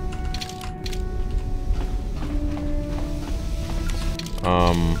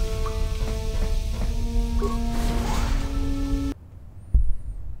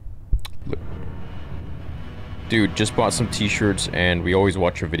 Dude, just bought some t-shirts and we always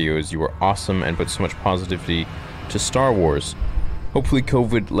watch your videos. You are awesome and put so much positivity to Star Wars. Hopefully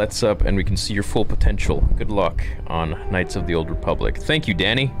COVID lets up and we can see your full potential. Good luck on Knights of the Old Republic. Thank you,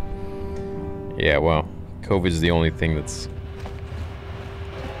 Danny. Yeah, well, COVID is the only thing that's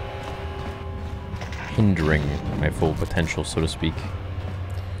hindering my full potential, so to speak.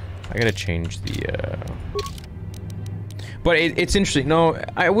 I gotta change the, But it's interesting. No,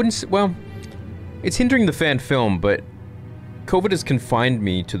 I wouldn't... Well... It's hindering the fan film, but COVID has confined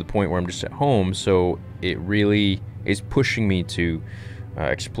me to the point where I'm just at home, so it really is pushing me to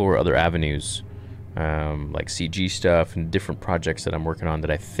explore other avenues, like CG stuff and different projects that I'm working on that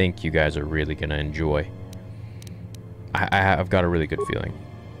I think you guys are really going to enjoy. I've got a really good feeling.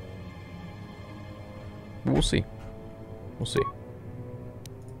 We'll see. We'll see.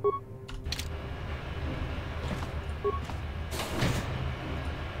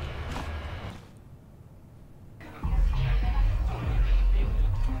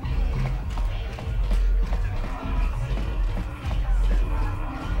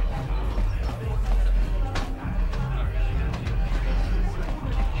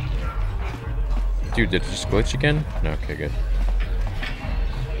 Dude, did it just glitch again? No, okay, good.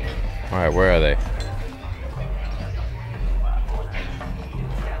 Alright, where are they?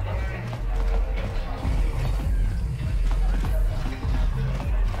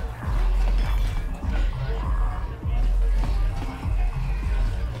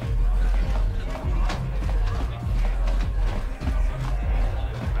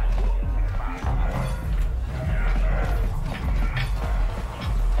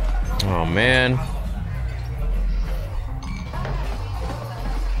 Oh, man.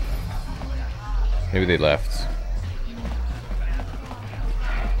 Maybe they left.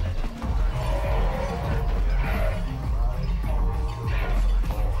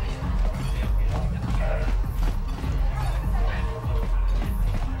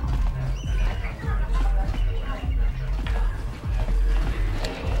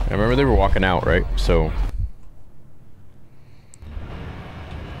 I remember they were walking out, right? So...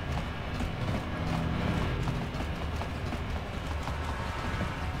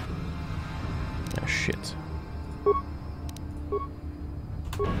 shit.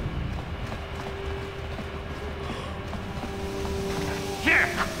 Here!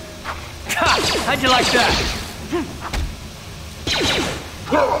 How'd you like that?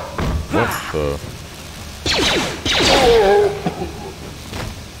 What the?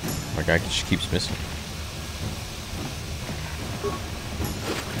 My guy just keeps missing.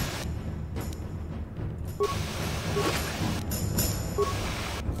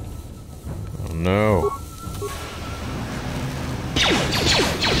 Oh no.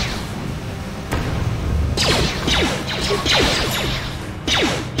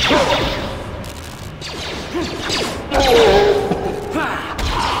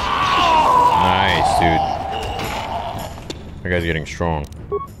 Nice, dude. That guy's getting strong.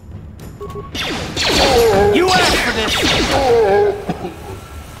 You asked for this!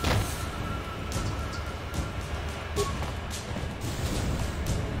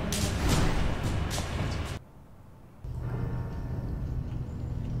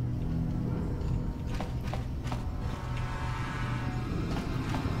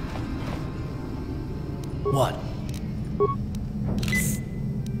 What?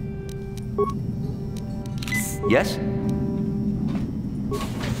 Yes?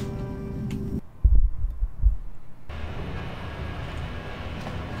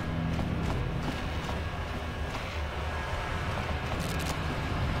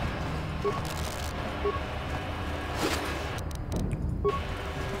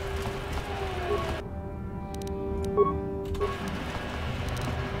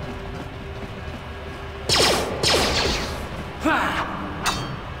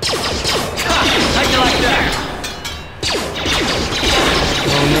 How'd you like that?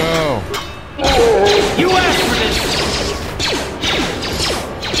 Oh no! You asked for this!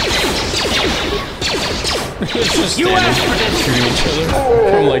 It's just You asked for this! shooting each other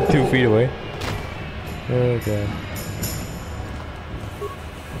from like 2 feet away. Oh god.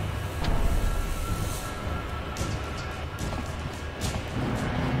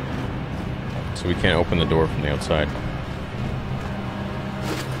 So we can't open the door from the outside.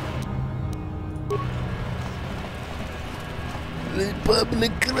 The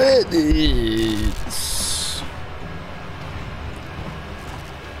public credits.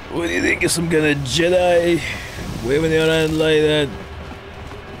 What do you think of some kind of Jedi waving your hand like that?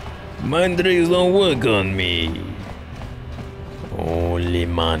 Mind tricks don't work on me. Only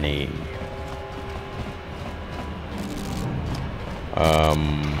money.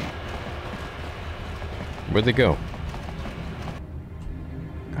 Where'd they go?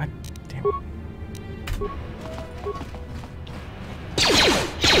 God damn it.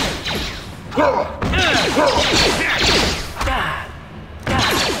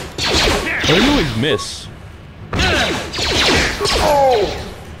 I didn't always miss. Oh,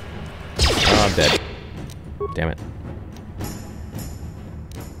 I'm dead. Damn it.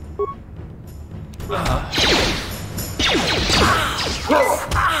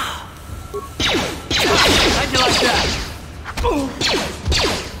 How'd you like that?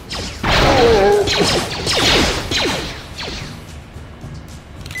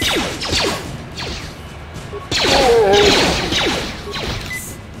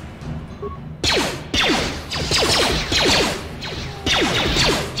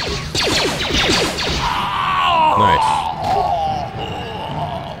 Nice.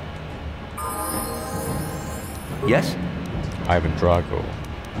 Yes? Ivan Drago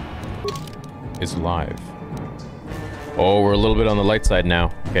is alive. Oh, we're a little bit on the light side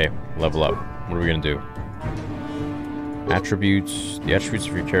now. Okay, level up. What are we gonna do? Attributes. The attributes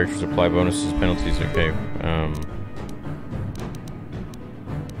of your characters apply bonuses, penalties. Okay.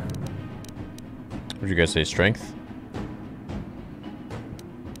 What did you guys say? Strength?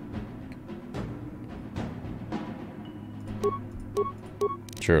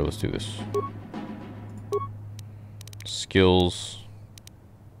 Sure, let's do this. Skills.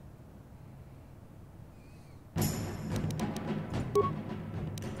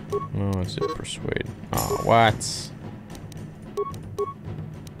 Oh, that's it. Persuade. Oh, what?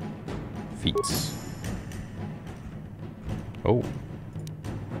 Feats. Oh.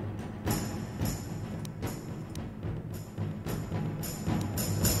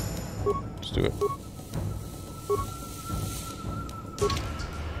 Let's do it.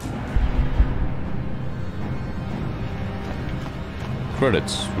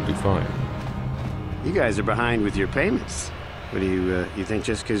 Credits would do fine. You guys are behind with your payments. What do you think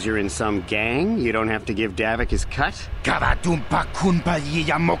just because you're in some gang, you don't have to give Davik his cut? Karatumpa kunpa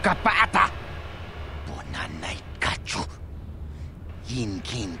yiyamoka paata. Bonanay kachu.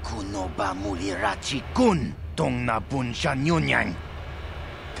 Yinkin kunoba mulirachi kun. Tong na bunsha nyunyang.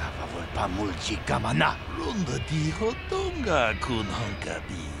 Pavol Pamulchi Kamana. Runda dijo Tonga kun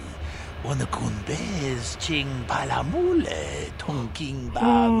hunkabi. Wana kun bez ching palamule. Tonking ba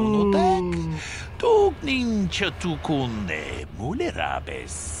nunotek. Togning chatukunde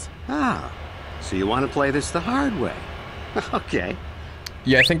mulerabes. Ah, so you want to play this the hard way? Okay.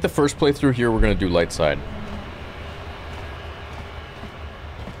 Yeah, I think the first playthrough here we're gonna do light side.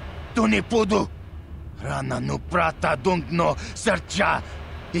 Tunipudu. Rana no prata dungno sercha.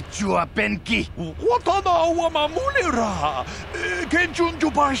 Ichua penki. Watana wamamulira.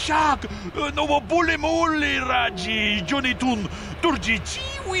 Kenchunju bashak. Nova bulimuli raji. Jonitun. Turji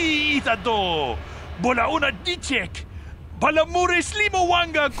chiwi itado. Bola una dichek. Balamure slimo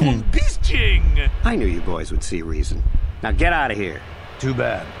wanga kun pisching. I knew you boys would see reason. Now get out of here. Too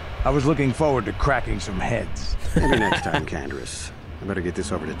bad. I was looking forward to cracking some heads. Maybe next time, Canderous. I better get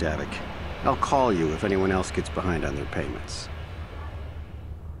this over to Davik. I'll call you if anyone else gets behind on their payments.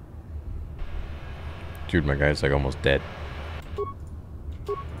 Dude, my guy's like almost dead.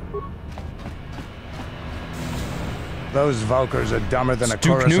 Those Vulkars are dumber than a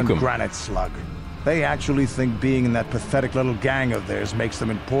Coruscant granite slug. They actually think being in that pathetic little gang of theirs makes them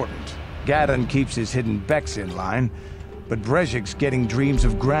important. Gaddon keeps his hidden Becks in line, but Brezhik's getting dreams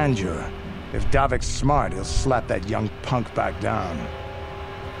of grandeur. If Davik's smart, he'll slap that young punk back down.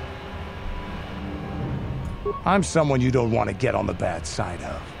 I'm someone you don't want to get on the bad side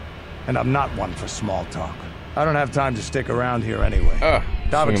of. And I'm not one for small talk. I don't have time to stick around here anyway.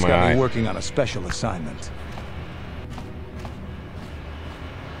 Davik's got me working on a special assignment.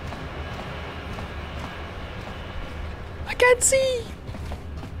 I can't see!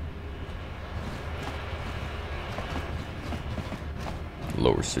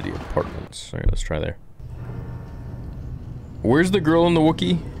 Lower City Apartments. Alright, let's try there. Where's the girl in the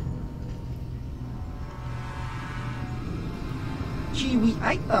Wookiee? Chiwi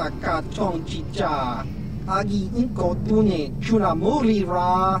aita ka chong chicha. Agi inko tune chuna muri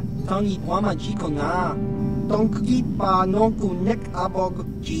ra. Tangi wama chiko na. Tonki pa nonku nek abog.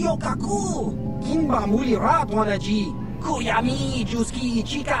 Chiyo kaku. Kinba muri ra tuanaji. Kuyami juski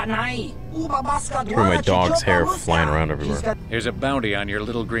chika nai. Through my dog's hair flying around everywhere. Here's a bounty on your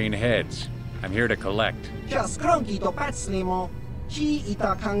little green heads. I'm here to collect. That's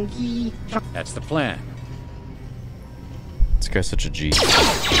the plan. This guy's such a G.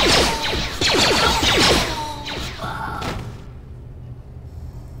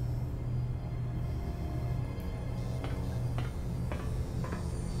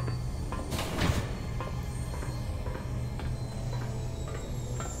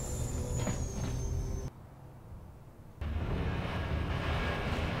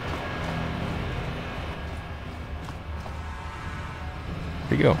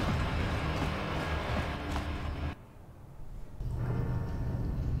 Here we go.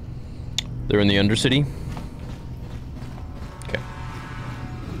 They're in the Undercity. Okay.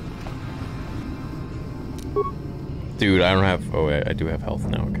 Dude, I don't have... Oh, I do have health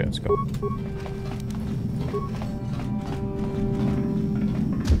now. Okay, let's go.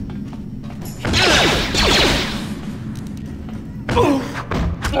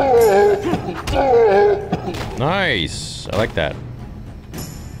 Nice! I like that.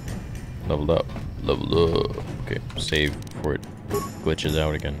 Leveled up. Leveled up. Okay, save before it glitches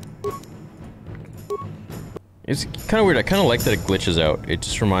out again. It's kind of weird. I kind of like that it glitches out. It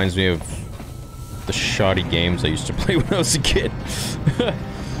just reminds me of the shoddy games I used to play when I was a kid.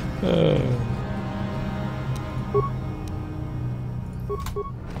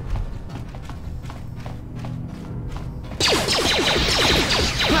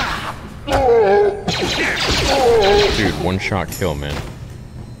 Dude, one-shot kill, man.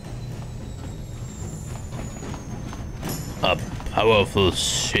 A powerful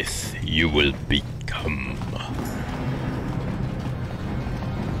Sith you will become.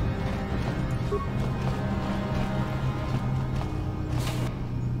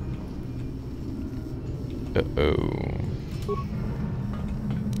 Uh-oh.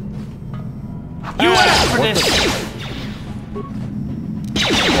 You asked for this!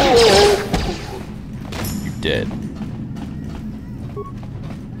 You dead.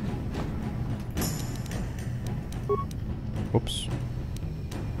 Whoops.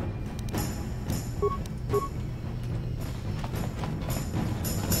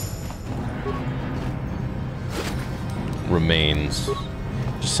 Remains.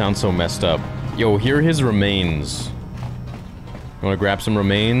 Just sounds so messed up. Yo, here are his remains. You wanna grab some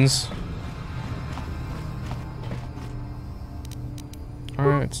remains?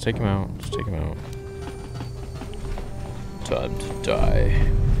 Alright, let's take him out. Let's take him out. Time to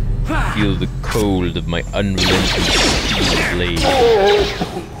die. Feel the cold of my unrelenting steel blade.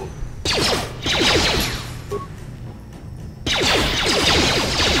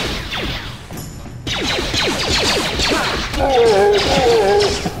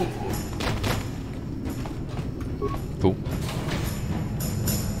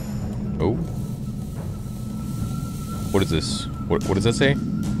 Oh. What is this? What does that say?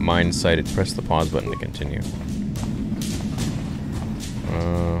 Mine sighted. Press the pause button to continue.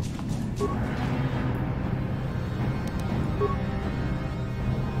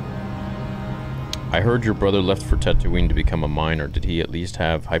 I heard your brother left for Tatooine to become a miner. Did he at least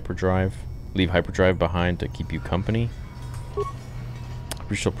have hyperdrive? Leave hyperdrive behind to keep you company?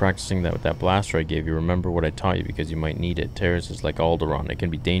 You're still practicing that with that blaster I gave you. Remember what I taught you because you might need it. Taris is like Alderaan. It can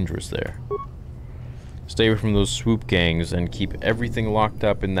be dangerous there. Stay away from those swoop gangs and keep everything locked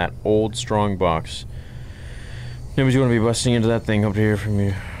up in that old strong box. Nobody's gonna be busting into that thing. Hope to hear from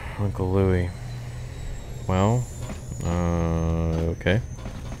you, Uncle Louie. Well, okay.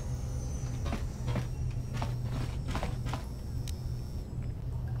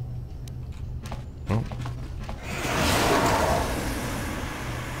 Oh.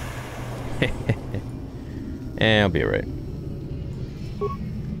 I'll be alright.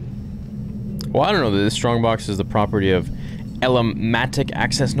 Well, I don't know that this strongbox is the property of Elematic.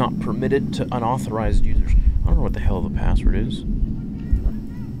 Access not permitted to unauthorized users. I don't know what the hell the password is.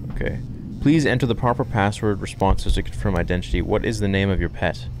 Okay. Please enter the proper password responses to confirm identity. What is the name of your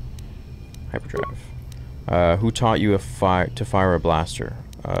pet? Hyperdrive. Who taught you to fire a blaster?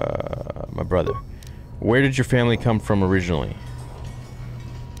 My brother. Where did your family come from originally?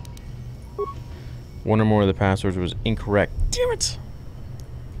 One or more of the passwords was incorrect. Damn it!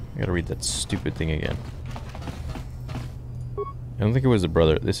 I gotta read that stupid thing again. I don't think it was the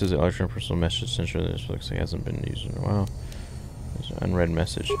brother. This is an electronic personal message sensor. This looks like it hasn't been used in a while. There's an unread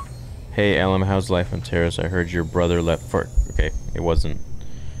message. Hey, Elem, how's life on Taris? I heard your brother left for... Okay, it wasn't.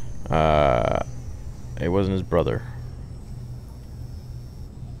 It wasn't his brother.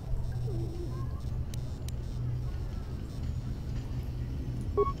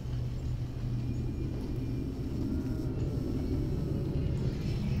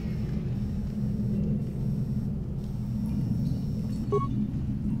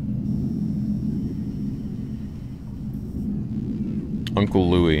 Uncle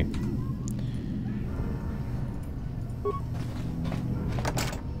Louie.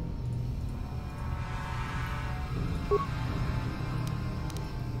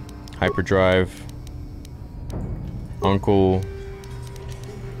 Hyperdrive. Uncle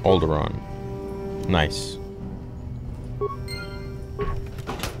Alderaan. Nice.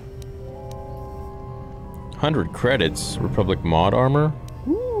 $100 credits. Republic mod armor.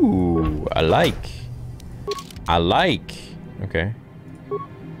 Ooh, I like. I like. Okay.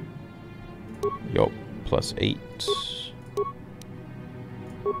 Yup, +8.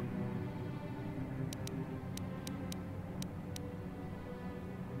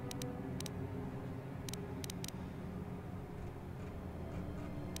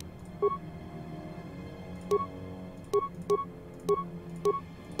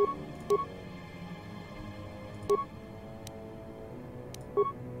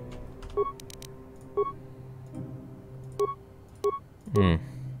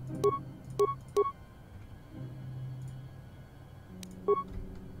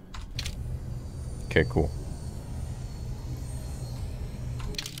 Okay, cool.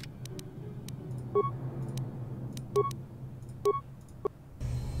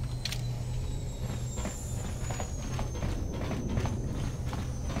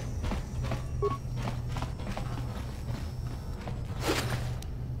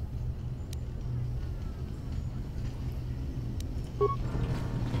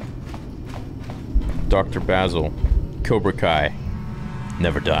 Dr. Basil, Cobra Kai,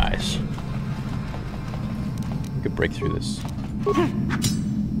 never dies. We could break through this.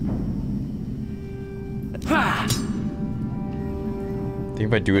 I think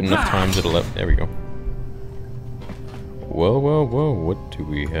if I do it enough times, it'll let. There we go. Whoa, whoa, whoa! What do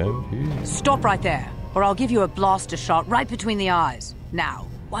we have here? Stop right there, or I'll give you a blaster shot right between the eyes. Now,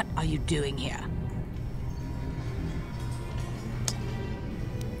 what are you doing here?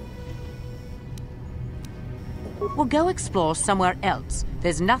 Well, go explore somewhere else.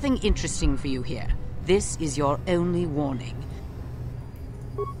 There's nothing interesting for you here. This is your only warning.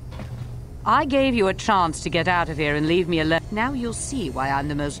 I gave you a chance to get out of here and leave me alone. Now you'll see why I'm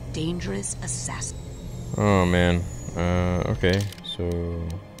the most dangerous assassin. Oh, man. Okay, so...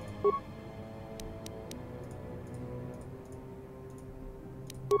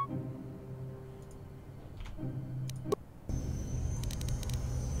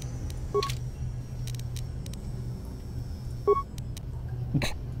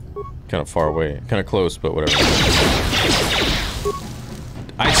 kind of far away. Kind of close, but whatever.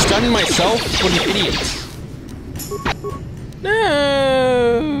 I stunned myself? What an idiot.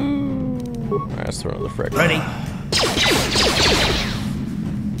 No! Alright, let's throw another frag. Ready?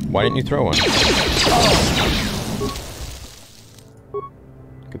 Why didn't you throw one?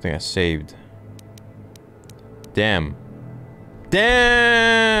 Good thing I saved. Damn.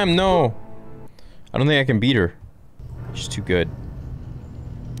 Damn! No! I don't think I can beat her. She's too good.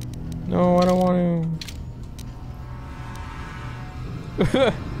 No, I don't want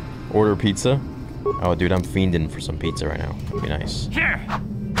to. Order pizza? Oh, dude, I'm fiending for some pizza right now. That'd be nice. Here.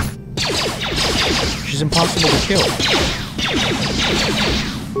 She's impossible to kill.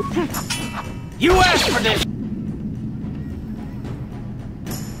 You asked for this.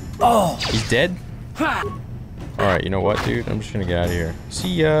 Oh. He's dead? Alright, you know what, dude? I'm just gonna get out of here. See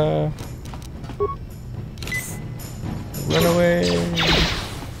ya! Run away!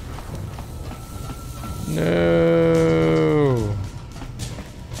 No!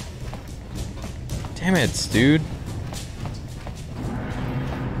 Damn it, dude.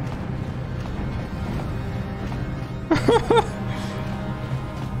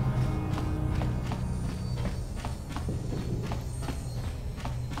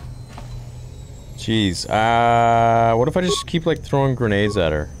 Jeez, what if I just keep like throwing grenades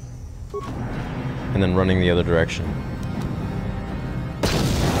at her? And then running the other direction.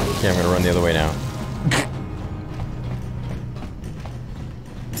 Okay, I'm gonna run the other way now.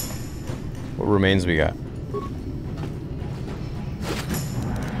 What remains we got?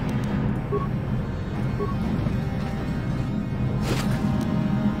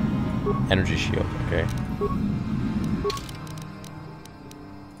 Energy shield, okay.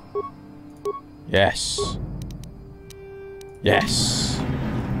 Yes. Yes.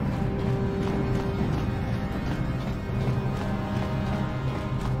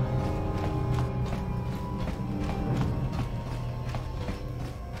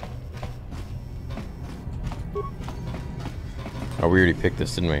 Oh, we already picked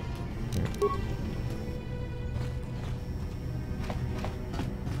this, didn't we?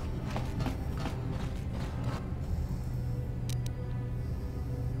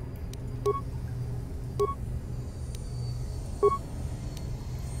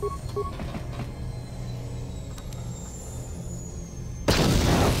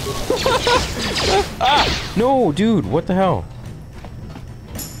 Ah! No, dude, what the hell?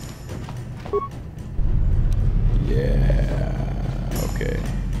 Yeah, okay.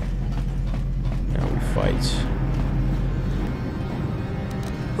 Now we fight.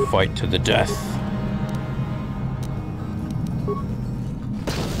 Fight to the death.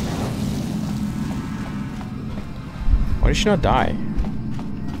 Why did she not die?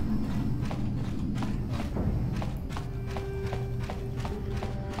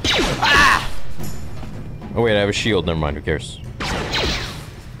 Oh wait, I have a shield, never mind, who cares?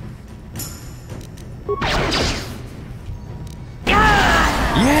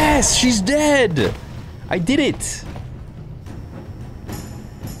 Yes, she's dead! I did it!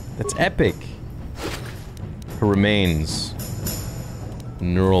 That's epic. Her remains.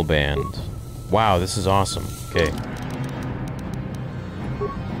 Neural band. Wow, this is awesome. Okay.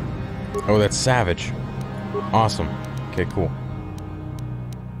 Oh, that's savage. Awesome. Okay, cool.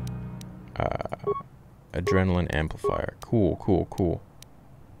 Adrenaline amplifier. Cool, cool, cool.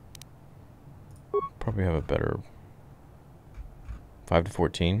 Probably have a better 5 to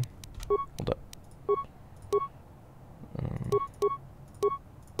 14. Hold up.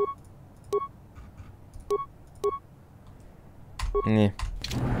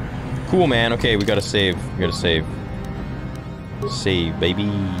 Cool, man. Okay, we gotta save. We gotta save. Save,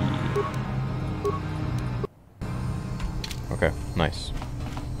 baby. Okay, nice.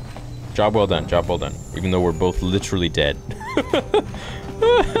 Job well done, job well done. Even though we're both literally dead.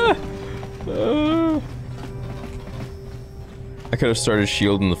 I could have started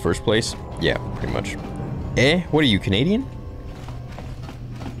S.H.I.E.L.D. in the first place. Yeah, pretty much. Eh? What are you, Canadian?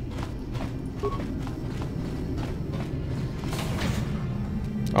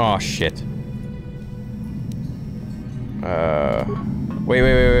 Oh, shit.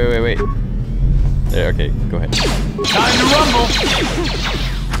 Wait. There, okay, go ahead. Time to rumble!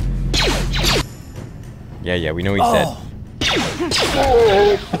 Yeah, we know he's dead.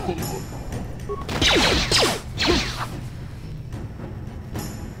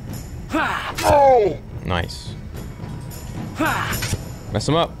 Nice. Mess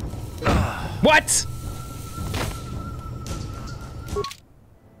him up. What?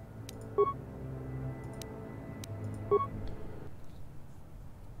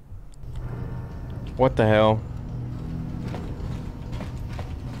 What the hell?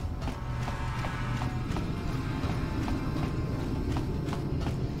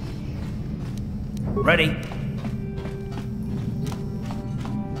 Ready.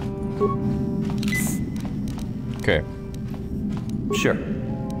 Okay. Sure.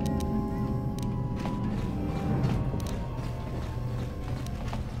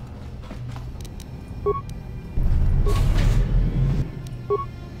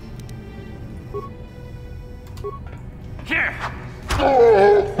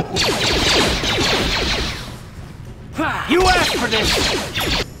 You asked for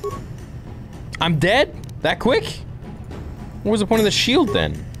this! I'm dead? That quick? What was the point of the shield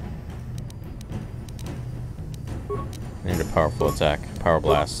then? And a powerful attack. Power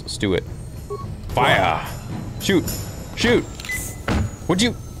blast. Let's do it. Fire! Shoot! Shoot! Would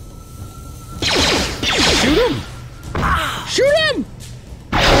you... Shoot him! Shoot him!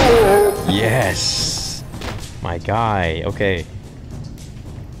 Yes! My guy. Okay.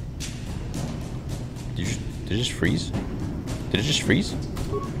 Did it just freeze? Did it just freeze?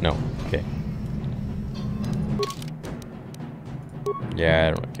 No. Okay. Yeah,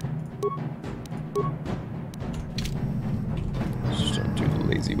 I don't really care. Let's just don't do the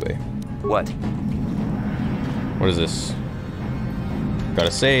lazy way. What? What is this?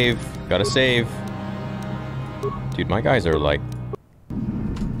 Gotta save. Gotta save. Dude, my guys are like...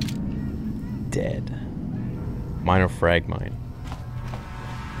 dead. Minor frag mine.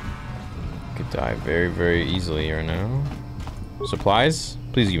 Could die very, very easily right now. Supplies?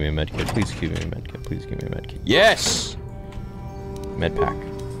 Please give me a medkit. Please give me a medkit. Please give me a medkit. Yes! Medpack.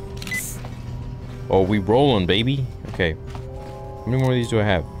 Oh, we rolling, baby. Okay. How many more of these do I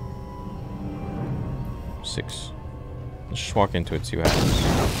have? 6. Let's just walk into it, see what happens.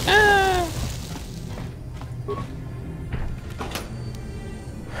 Ah!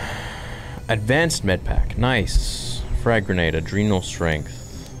 Advanced medpack. Nice. Frag grenade. Adrenal strength.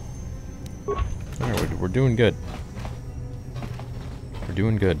 Alright, we're doing good. We're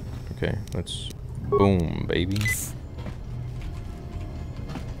doing good. Okay, let's... boom, baby.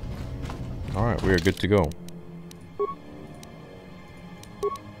 Alright, we are good to go.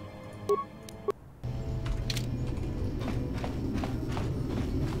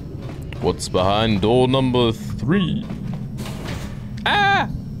 What's behind door number 3? Ah!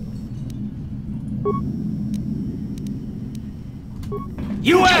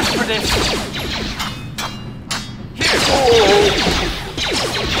 You asked for this! Here!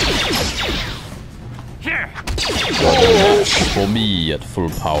 Here! For me at full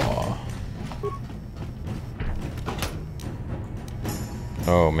power.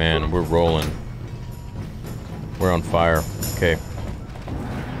 Oh man, we're rolling. We're on fire. Okay.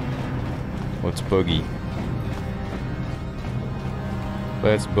 Let's boogie.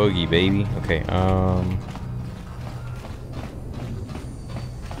 Let's boogie, baby. Okay,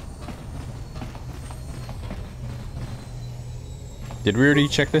 did we already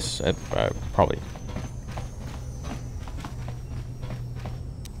check this? Probably.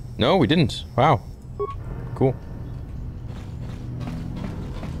 No, we didn't. Wow. Cool.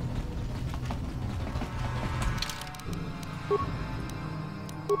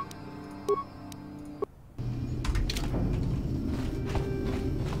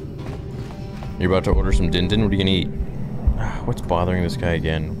 You're about to order some din din? What are you gonna eat? What's bothering this guy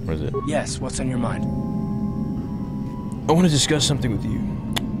again? What is it? Yes, what's on your mind? I want to discuss something with you.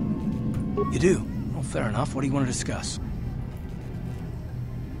 You do? Well, fair enough. What do you want to discuss?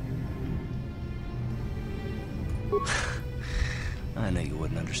 I knew you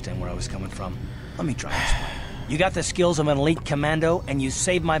wouldn't understand where I was coming from. Let me try and explain. You got the skills of an elite commando, and you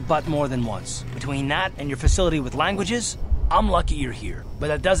saved my butt more than once. Between that and your facility with languages, I'm lucky you're here. But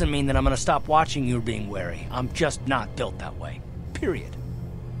that doesn't mean that I'm gonna stop watching you being wary. I'm just not built that way. Period.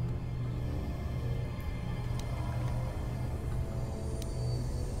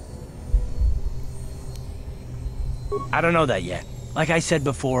 I don't know that yet. Like I said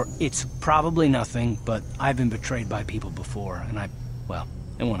before, it's probably nothing, but I've been betrayed by people before, and well,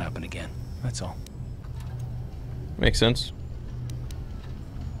 it won't happen again. That's all. Makes sense.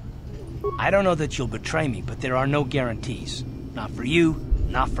 I don't know that you'll betray me, but there are no guarantees. Not for you,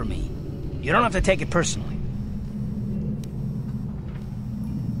 not for me. You don't have to take it personally.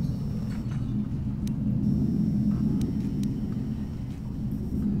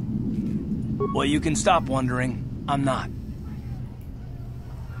 Well, you can stop wondering. I'm not.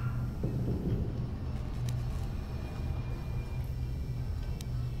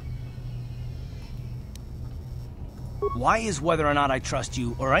 Why is whether or not I trust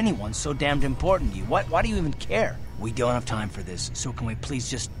you or anyone so damned important to you? Why do you even care? We don't have time for this, so can we please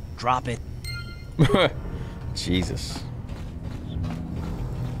just drop it? Jesus.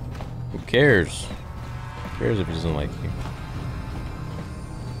 Who cares? Who cares if he doesn't like you?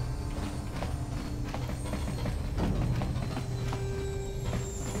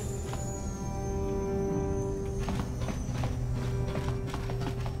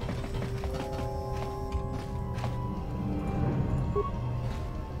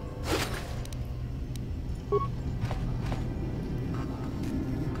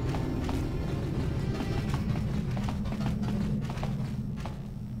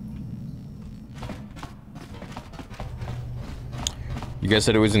 You guys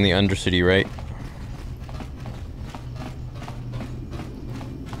said it was in the Undercity, right?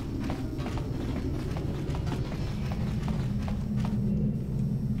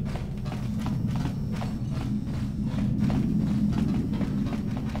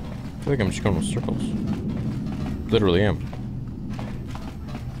 I feel like I'm just going in circles. Literally am.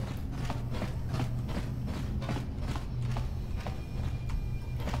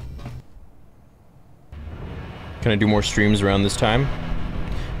 Can I do more streams around this time?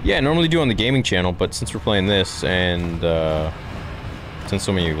 Yeah, I normally do on the gaming channel, but since we're playing this, and since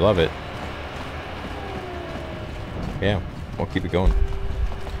so many of you love it, yeah, I'll keep it going.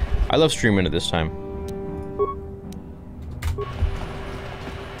 I love streaming at this time.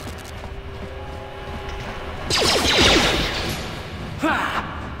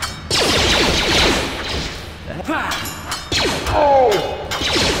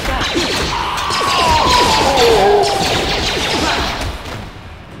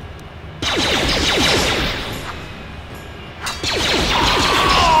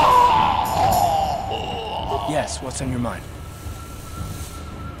 Yes, what's on your mind?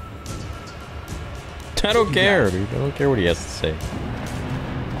 I don't care, dude. I don't care what he has to say.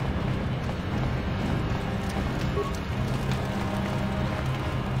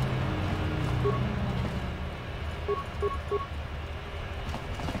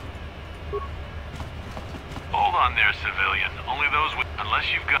 Hold on there, civilian. Only those with... Unless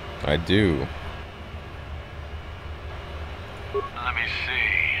you've got... I do. Let me see.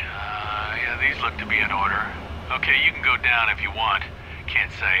 Yeah, these look to be in order. Okay, you can go down if you want.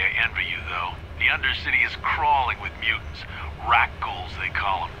 Can't say I envy you, though. The Undercity is crawling with mutants. Rat ghouls, they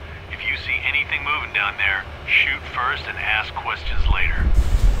call them. If you see anything moving down there, shoot first and ask questions later.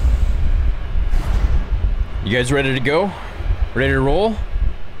 You guys ready to go? Ready to roll?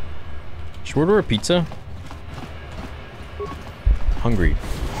 Should we order a pizza? Hungry.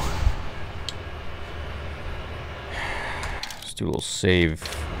 Let's do a little save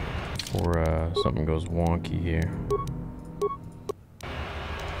before something goes wonky here.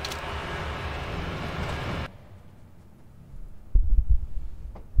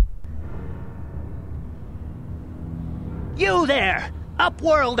 You there,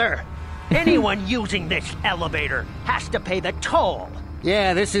 Upworlder! Anyone using this elevator has to pay the toll.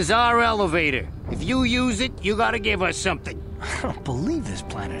 Yeah, this is our elevator. If you use it, you gotta give us something. I don't believe this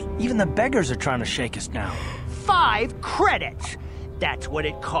planet. Even the beggars are trying to shake us down. 5 credits! That's what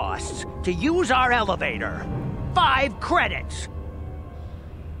it costs to use our elevator. 5 credits!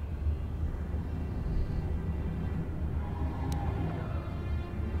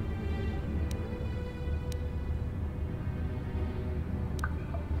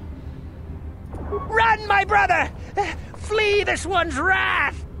 Run, my brother! Flee this one's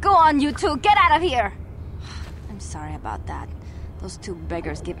wrath! Go on, you two. Get out of here! I'm sorry about that. Those 2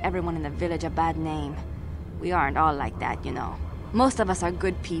 beggars give everyone in the village a bad name. We aren't all like that, you know. Most of us are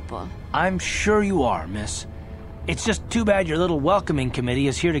good people. I'm sure you are, miss. It's just too bad your little welcoming committee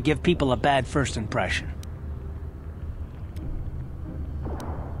is here to give people a bad first impression.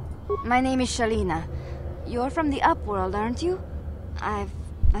 My name is Shalina. You're from the Upworld, aren't you? I've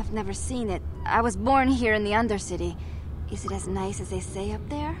never seen it. I was born here in the Undercity. Is it as nice as they say up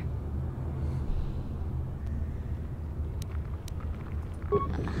there?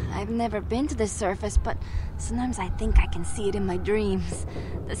 I've never been to the surface, but sometimes I think I can see it in my dreams.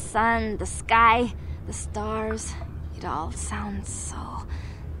 The sun, the sky, the stars. It all sounds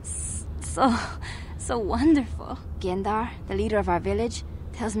so wonderful. Gendar, the leader of our village,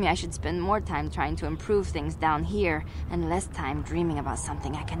 tells me I should spend more time trying to improve things down here and less time dreaming about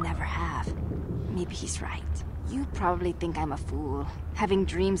something I can never have. Maybe he's right. You probably think I'm a fool, having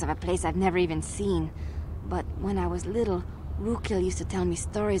dreams of a place I've never even seen. But when I was little, Rukil used to tell me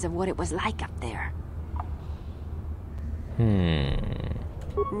stories of what it was like up there.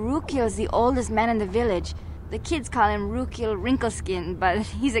 Rukil's the oldest man in the village. The kids call him Rukil Wrinkleskin, but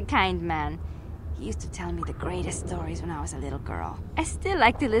he's a kind man. He used to tell me the greatest stories when I was a little girl. I still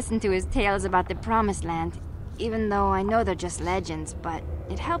like to listen to his tales about the Promised Land, even though I know they're just legends, but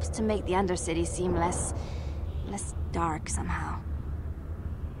it helps to make the Undercity seem less dark somehow.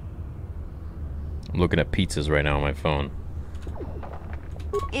 I'm looking at pizzas right now on my phone.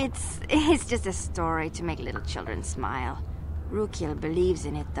 It's just a story to make little children smile. Rukil believes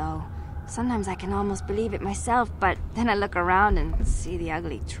in it, though. Sometimes I can almost believe it myself, but then I look around and see the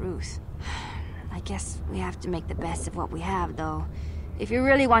ugly truth. I guess we have to make the best of what we have, though. If you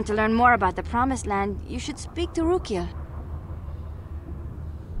really want to learn more about the Promised Land, you should speak to Rukil.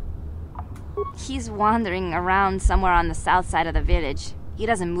 He's wandering around somewhere on the south side of the village. He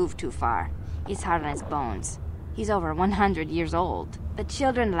doesn't move too far. He's hard on his bones. He's over 100 years old. The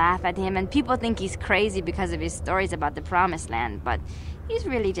children laugh at him, and people think he's crazy because of his stories about the Promised Land, but he's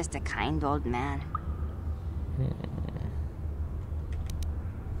really just a kind old man.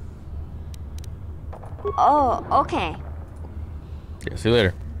 Oh, okay. Yeah, see you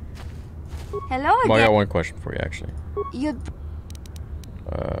later. Hello again. Well, I got one question for you, actually.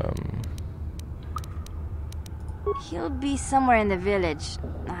 He'll be somewhere in the village.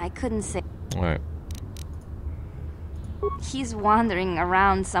 I couldn't say. Alright. He's wandering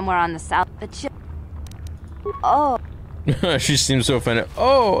around somewhere on the south. Oh. She seems so offended.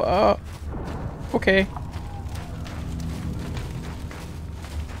 Oh, okay.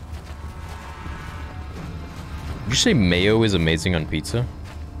 Did you say mayo is amazing on pizza?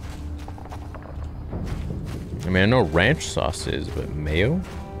 I mean, I know ranch sauce is, but mayo?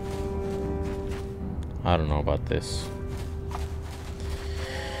 I don't know about this.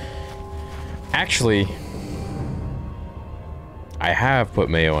 Actually, I have put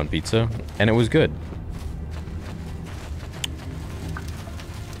mayo on pizza, and it was good.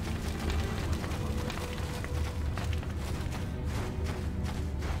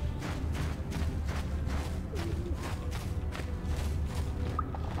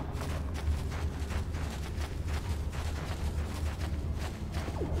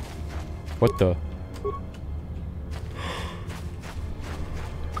 What the?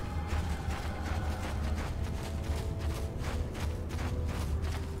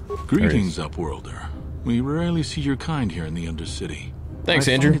 Greetings, Upworlder. We rarely see your kind here in the Undercity. Thanks,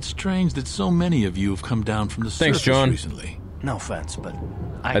 I Andrew. find it strange that so many of you have come down from the Thanks, surface John. recently. No offense, but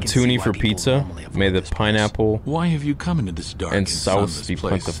I A can see toonie why for people pizza. normally avoid May the this place. pineapple Why have you come into this dark and and sauce sunless be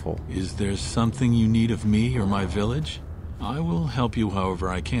place? plentiful. Is there something you need of me or my village? I will help you however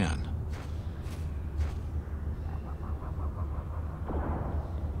I can.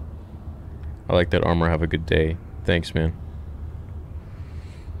 I like that armor. Have a good day. Thanks, man.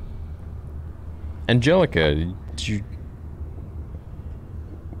 Angelica, did you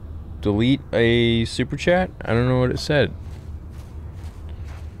delete a super chat? I don't know what it said.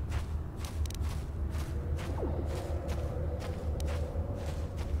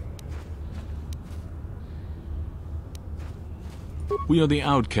 We are the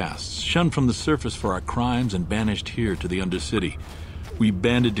outcasts, shunned from the surface for our crimes and banished here to the Undercity. We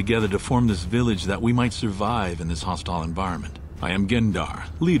banded together to form this village that we might survive in this hostile environment. I am Gendar,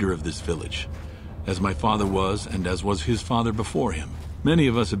 leader of this village, as my father was and as was his father before him. Many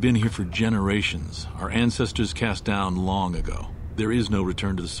of us have been here for generations, our ancestors cast down long ago. There is no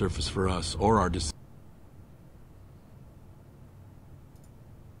return to the surface for us or our descendants.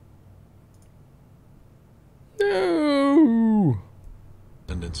 No.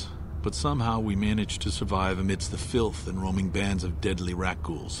 But somehow we managed to survive amidst the filth and roaming bands of deadly rat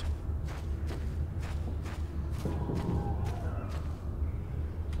ghouls.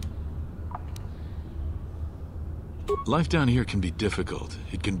 Life down here can be difficult.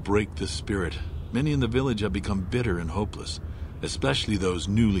 It can break the spirit. Many in the village have become bitter and hopeless, especially those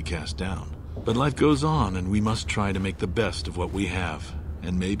newly cast down. But life goes on, and we must try to make the best of what we have.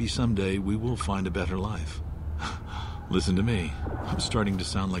 And maybe someday we will find a better life. Listen to me. I'm starting to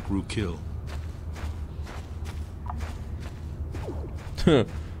sound like Rookil.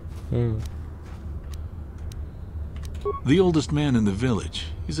 The oldest man in the village.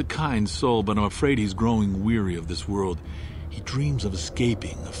 He's a kind soul, but I'm afraid he's growing weary of this world. He dreams of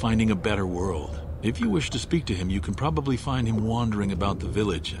escaping, of finding a better world. If you wish to speak to him, you can probably find him wandering about the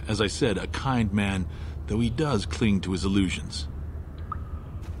village. As I said, a kind man, though he does cling to his illusions.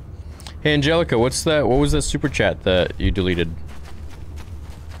 Hey, Angelica, what's that? What was that super chat that you deleted?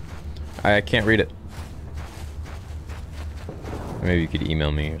 I can't read it. Maybe you could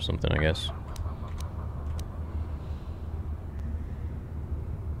email me or something, I guess.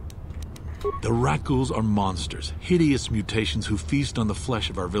 The rat ghouls are monsters, hideous mutations who feast on the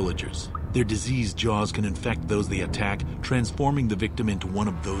flesh of our villagers. Their diseased jaws can infect those they attack, transforming the victim into one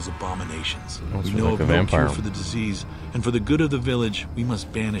of those abominations. We know of no cure for the disease, and for the good of the village, we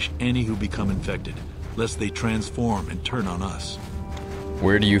must banish any who become infected, lest they transform and turn on us.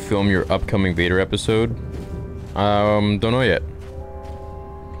 Where do you film your upcoming Vader episode? Don't know yet.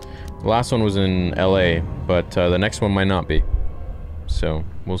 The last one was in LA, but the next one might not be. So,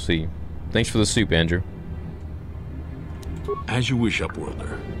 we'll see. Thanks for the soup, Andrew. As you wish,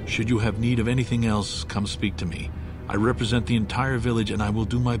 Upworlder. Should you have need of anything else, come speak to me. I represent the entire village, and I will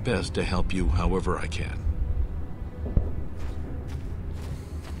do my best to help you however I can.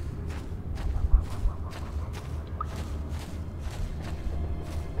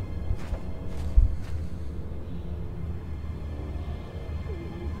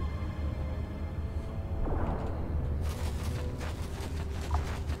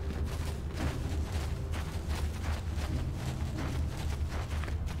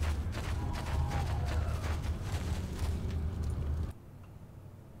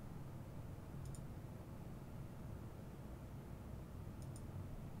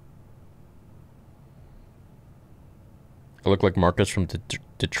 I look like Marcus from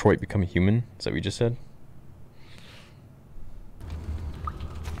Detroit Become Human. Is that what you just said?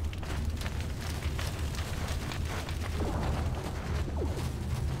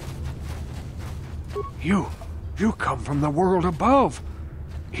 You come from the world above.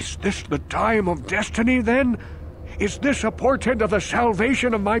 Is this the time of destiny, then? Is this a portent of the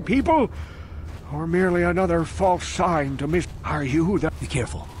salvation of my people? Or merely another false sign to miss... Are you the... Be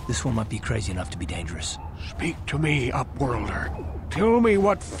careful. This one might be crazy enough to be dangerous. Speak to me, Upworlder. Tell me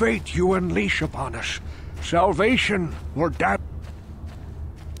what fate you unleash upon us. Salvation or death?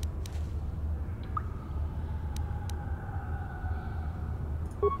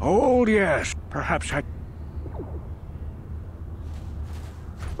 Oh, yes. Perhaps I...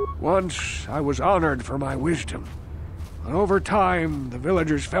 Once I was honored for my wisdom. But over time, the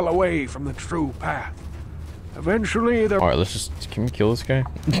villagers fell away from the true path. Eventually, the... Alright, let's just... Can we kill this guy?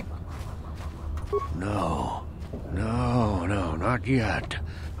 No, not yet.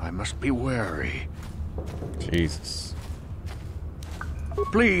 I must be wary. Jesus.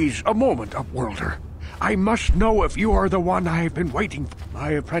 Please, a moment, Upworlder. I must know if you are the one I have been waiting for.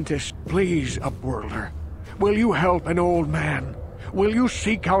 My apprentice, please, Upworlder. Will you help an old man? Will you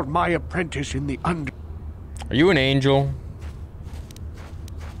seek out my apprentice in the under... Are you an angel?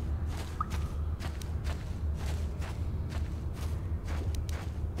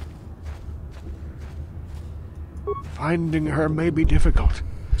 Finding her may be difficult.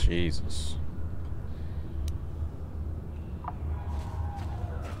 Jesus.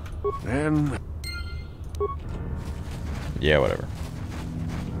 Then... Yeah, whatever.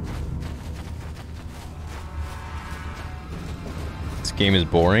 This game is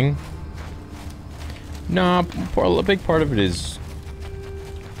boring. Nah, a big part of it is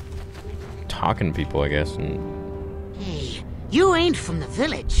talking to people, I guess. And hey, you ain't from the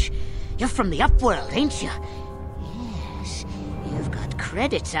village. You're from the Upworld, ain't you? Yes, you've got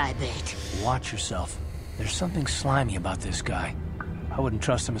credits, I bet. Watch yourself. There's something slimy about this guy. I wouldn't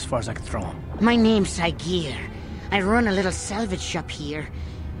trust him as far as I could throw him. My name's Saigir. I run a little salvage shop here.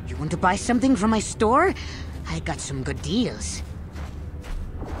 You want to buy something from my store? I got some good deals.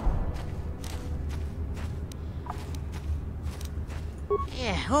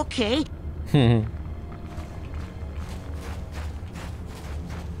 Yeah, okay.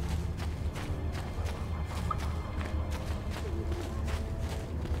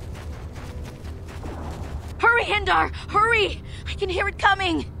 Hurry, Hindar! Hurry! I can hear it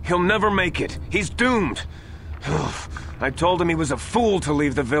coming! He'll never make it. He's doomed. I told him he was a fool to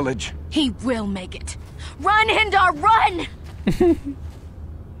leave the village. He will make it. Run, Hindar, run!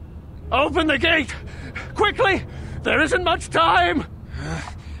 Open the gate! Quickly! There isn't much time!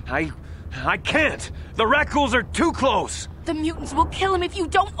 I can't. The Rakghouls are too close. The mutants will kill him if you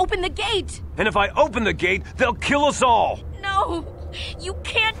don't open the gate! And if I open the gate, they'll kill us all. No! You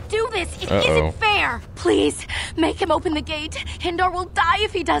can't do this! It isn't fair! Please, make him open the gate. Hindar will die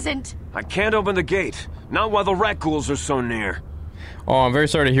if he doesn't. I can't open the gate. Not while the Rakghouls are so near. oh, I'm very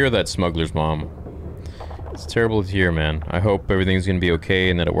sorry to hear that, Smuggler's mom. It's terrible to hear, man. I hope everything's gonna be okay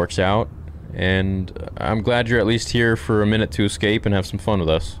and that it works out. And I'm glad you're at least here for a minute to escape and have some fun with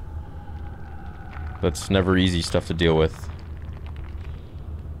us. That's never easy stuff to deal with.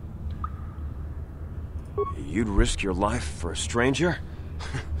 You'd risk your life for a stranger?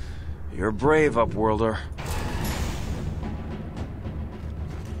 You're brave, Upworlder.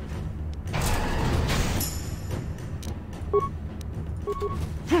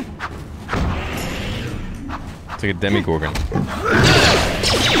 It's like a Demigorgon.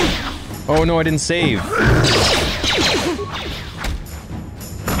 Oh no, I didn't save.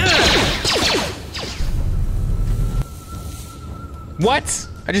 What?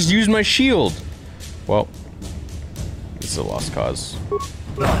 I just used my shield. Well, this is a lost cause.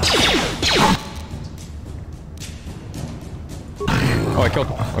 Oh, I killed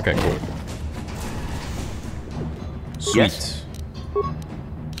him. Okay, cool. Sweet. Yes.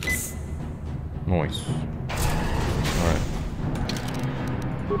 Nice. Alright.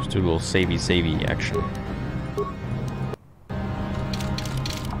 Let's do a little savey action.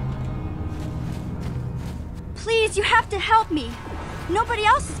 Please, you have to help me. Nobody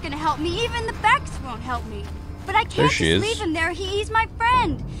else is gonna help me. Even the Becks won't help me. But I can't just leave him there. He's my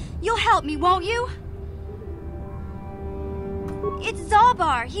friend. You'll help me, won't you? It's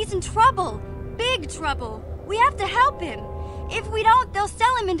Zalbar. He's in trouble. Big trouble. We have to help him. If we don't, they'll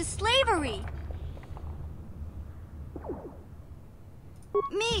sell him into slavery.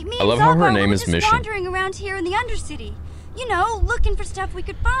 Me I love and how Zalbar her name were is just Mission. wandering around here in the Undercity. You know, looking for stuff we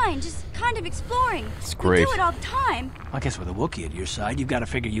could find, just kind of exploring. It's great. We do it all the time. I guess with a Wookiee at your side, you've got to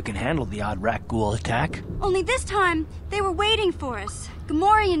figure you can handle the odd rat ghoul attack. Only this time, they were waiting for us.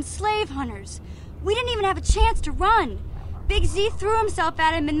 Gamorrean slave hunters. We didn't even have a chance to run. Big Z threw himself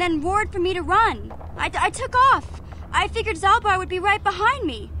at him and then roared for me to run. I took off. I figured Zalbar would be right behind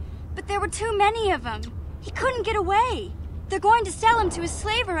me. But there were too many of them. He couldn't get away. They're going to sell him to a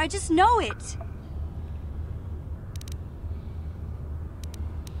slaver, I just know it.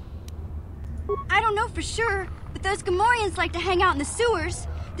 I don't know for sure, but those Gamorreans like to hang out in the sewers.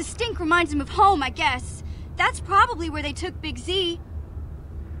 The stink reminds them of home, I guess. That's probably where they took Big Z.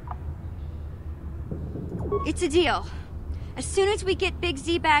 It's a deal. As soon as we get Big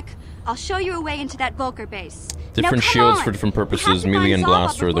Z back, I'll show you a way into that Vulker base. Different shields for different purposes. Melee and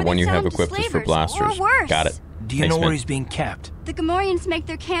blaster. The one you have equipped is for blasters. Got it. Do you know where he's being kept? The Gamorreans make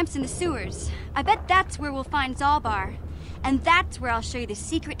their camps in the sewers. I bet that's where we'll find Zalbar. And that's where I'll show you the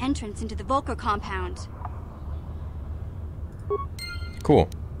secret entrance into the Vulker compound. Cool.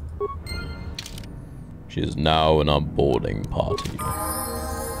 She is now in our boarding party.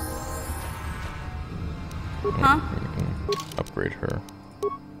 Huh? We can upgrade her.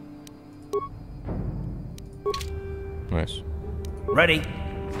 Nice. Ready?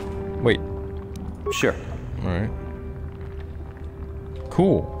 Wait. Sure. Alright.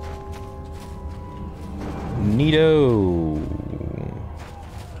 Cool. Neato.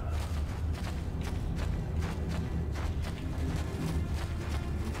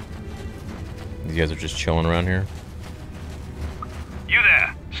 These guys are just chilling around here. You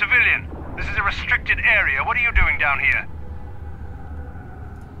there, civilian. This is a restricted area. What are you doing down here?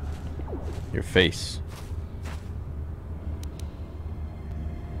 Your face.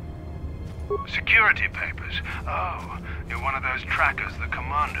 Security papers. Oh, you're one of those trackers the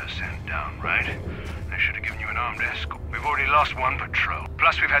commander sent down, right? They should have given you an armed escort. We've already lost one patrol.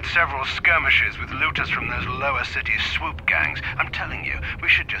 Plus we've had several skirmishes with looters from those lower city swoop gangs. I'm telling you, we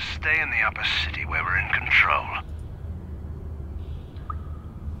should just stay in the upper city where we're in control.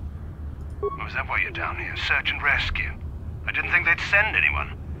 Oh, is that why you're down here? Search and rescue? I didn't think they'd send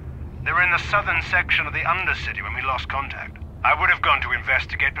anyone. They were in the southern section of the Undercity when we lost contact. I would have gone to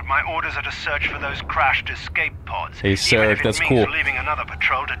investigate, but my orders are to search for those crashed escape pods. Hey, Sarek, that's cool. Leaving another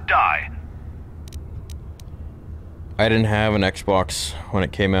patrol to die. I didn't have an Xbox when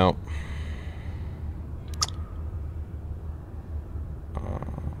it came out.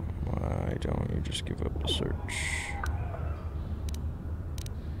 Why don't you just give up the search?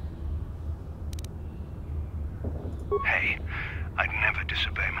 Hey, I'd never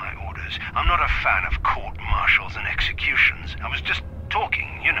disobey my orders. I'm not a fan of court-martials and executions. I was just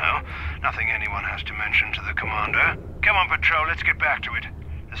talking, you know. Nothing anyone has to mention to the commander. Come on, Patrol, let's get back to it.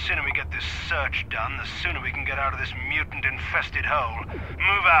 The sooner we get this search done, the sooner we can get out of this mutant-infested hole.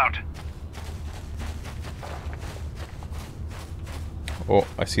 Move out. Oh,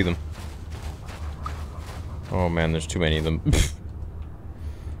 I see them. Oh man, there's too many of them.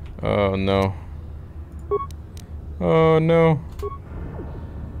 Oh no. Oh no.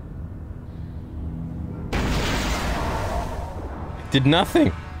 Did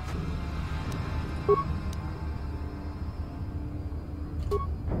nothing.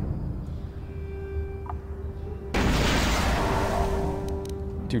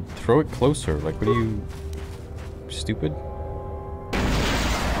 Dude, throw it closer. Like, what are you... stupid?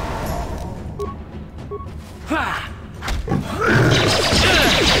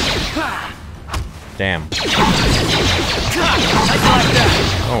 Damn.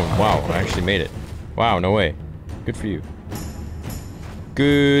 Oh, wow. I actually made it. Wow, no way. Good for you.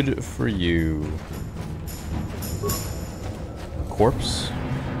 Good for you. Corpse?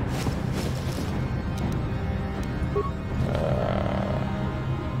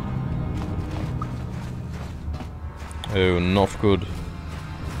 Oh, not good.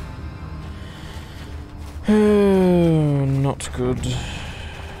 Oh, not good.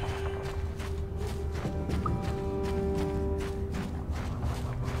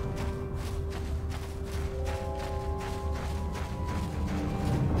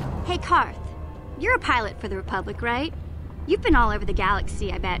 Hey, Carth. You're a pilot for the Republic, right? You've been all over the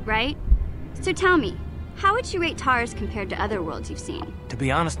galaxy, I bet, right? So tell me, how would you rate Taris compared to other worlds you've seen? To be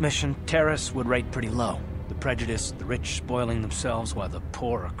honest, Mission, Taris would rate pretty low. The prejudice, the rich spoiling themselves while the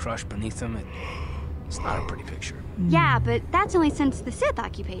poor are crushed beneath them, it's not a pretty picture. Yeah, but that's only since the Sith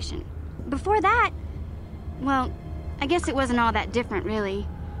occupation. Before that, well, I guess it wasn't all that different, really.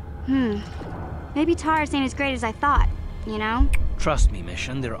 Maybe Taris ain't as great as I thought, you know? Trust me,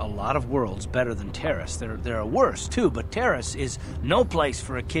 Mission, there are a lot of worlds better than Terrace. There are worse, too, but Terrace is no place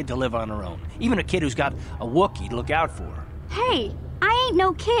for a kid to live on her own. Even a kid who's got a Wookiee to look out for. Hey, I ain't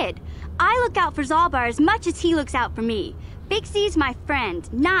no kid. I look out for Zalbar as much as he looks out for me. Big C's my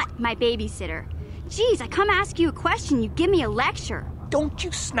friend, not my babysitter. Geez, I come ask you a question, you give me a lecture. Don't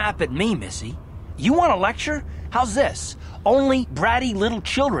you snap at me, Missy. You want a lecture? How's this? Only bratty little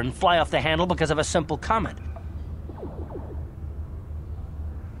children fly off the handle because of a simple comment.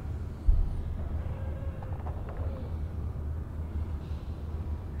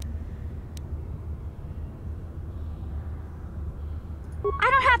 I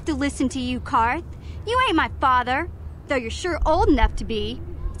don't have to listen to you, Carth. You ain't my father, though you're sure old enough to be.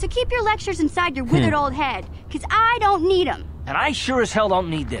 So keep your lectures inside your withered old head, 'cause I don't need them. And I sure as hell don't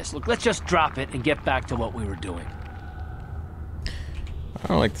need this. Look, let's just drop it and get back to what we were doing. I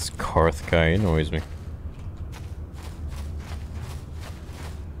don't like this Carth guy, he annoys me.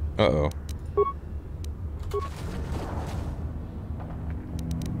 Uh-oh.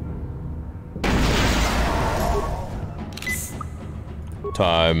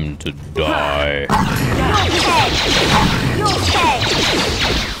 Time to die.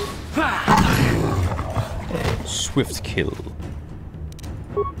 Swift kill.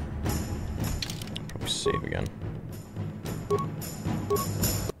 Probably save again.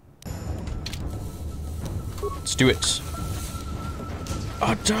 Let's do it.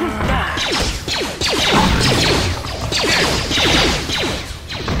 Attack!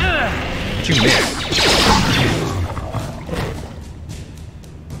 Did you miss?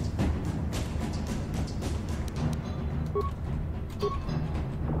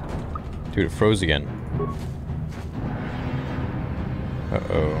 Dude, it froze again.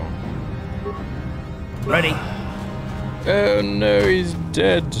 Uh-oh. Ready? Oh no, he's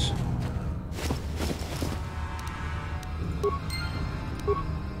dead.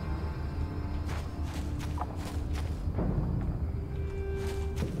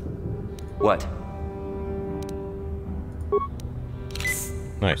 What?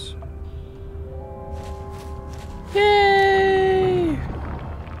 Nice. Yay!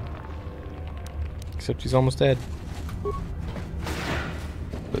 Except he's almost dead.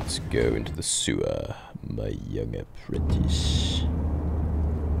 Let's go into the sewer, my young apprentice.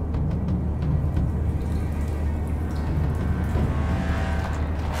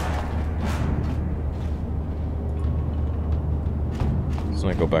 Doesn't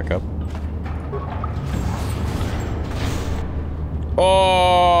I go back up? Oh!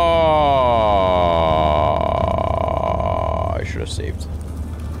 I should have saved.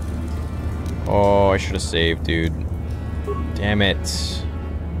 Oh, I should have saved, dude. Damn it.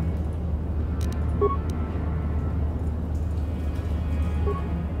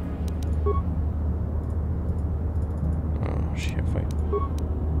 Oh, she can't fight.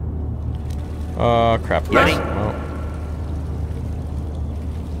 Oh, crap. Ready? Oh.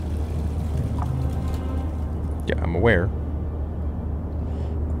 Yeah, I'm aware.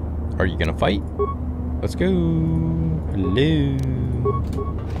 Are you gonna fight? Let's go. Hello.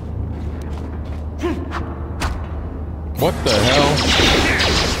 What the hell?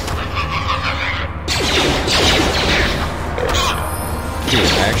 Dude,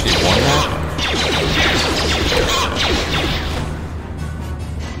 I actually won that?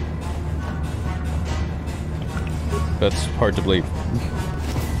 That's hard to believe.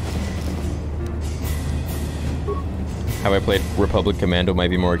 Have I played Republic Commando might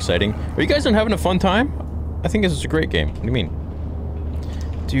be more exciting. Are you guys not having a fun time? I think this is a great game. What do you mean?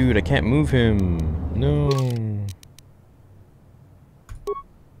 Dude, I can't move him. No.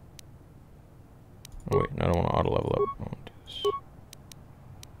 Oh wait, I don't want to auto level up. I want to do this.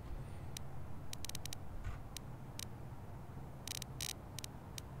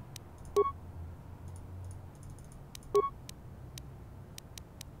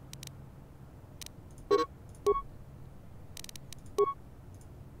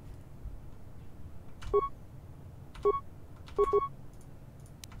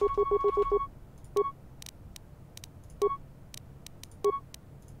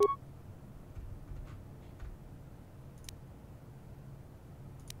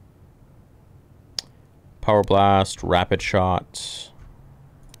 Power blast, rapid shot,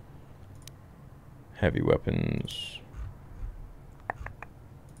 heavy weapons,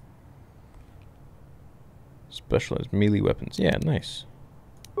 specialized melee weapons. Yeah, nice.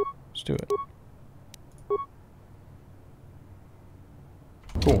 Let's do it.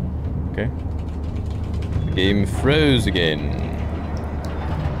 Cool. Okay. The game froze again.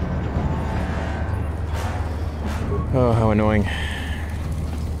 Oh, how annoying.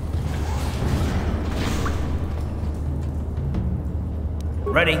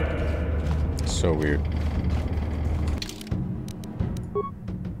 Ready. So weird.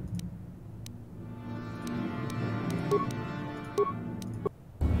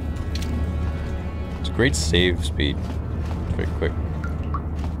 It's great save speed. Very quick.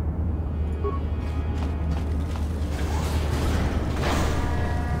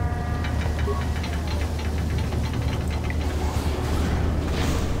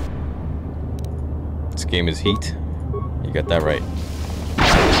 This game is heat. You got that right.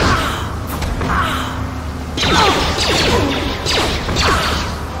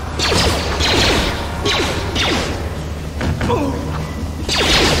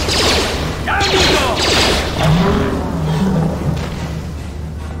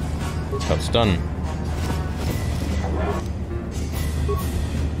 That's how it's done.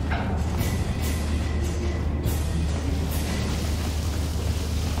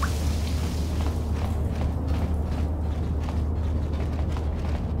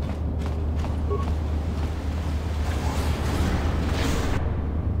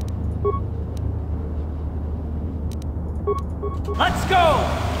 Let's go!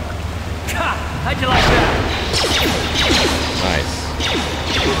 Ha! How'd you like that? Nice.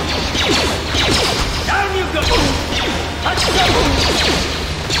 Down you go! Let's go!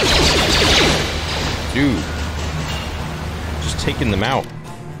 Dude. Just taking them out.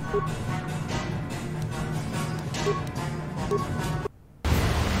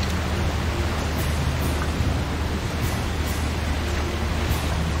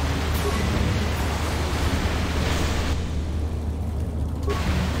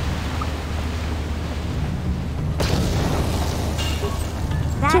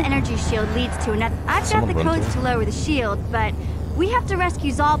 That energy shield leads to another. I've got the codes to lower the shield, but we have to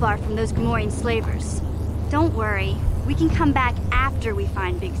rescue Zalbar from those Gamorrean slavers. Don't worry, we can come back after we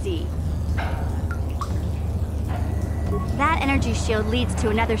find Big Z. That energy shield leads to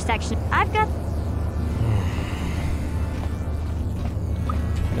another section. I've got.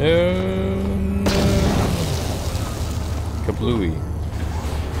 Kablooey.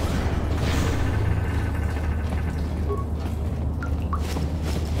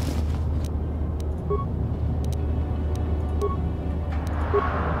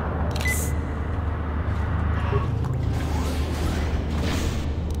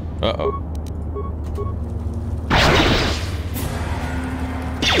 Uh-oh.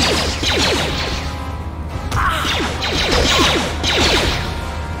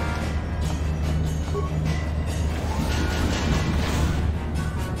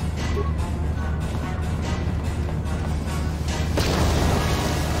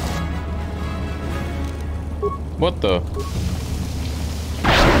 What the?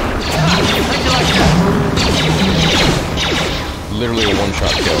 Literally a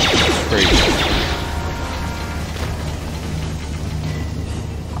one-shot kill. It's crazy.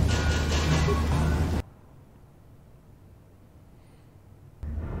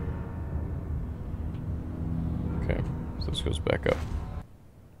 Okay, so this goes back up.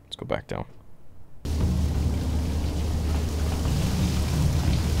 Let's go back down.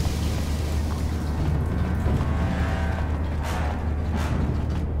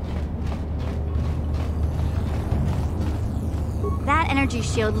 That energy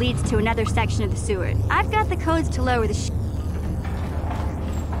shield leads to another section of the sewer. I've got the codes to lower the shield.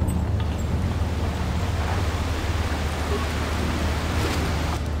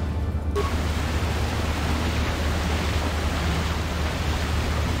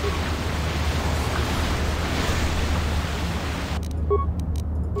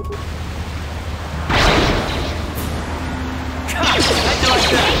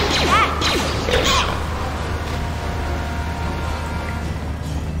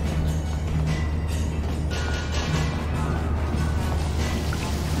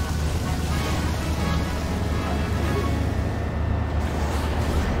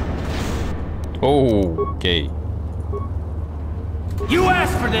 Okay. You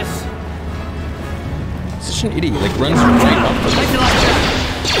asked for this! Such an idiot, like runs right up for How'd you like that?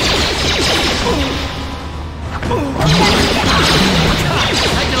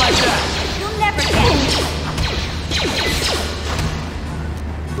 How'd you like that? You'll never get.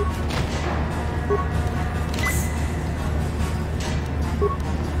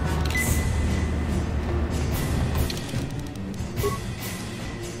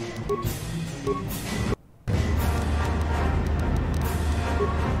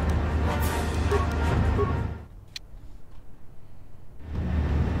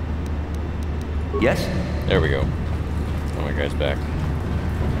 Yes? There we go. Oh, my guy's back.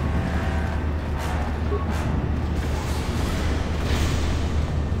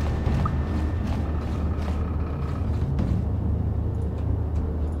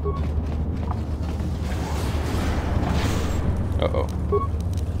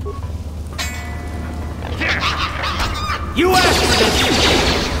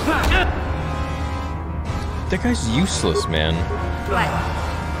 That guy's useless, man. What?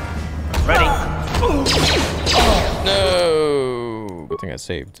 Ready? No! Good thing I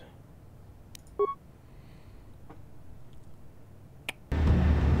saved.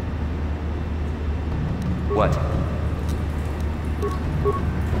 What?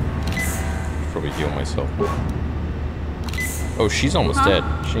 Probably heal myself. Oh, she's almost dead.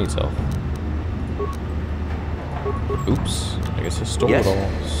 She needs help. Oops. I guess I stole it all.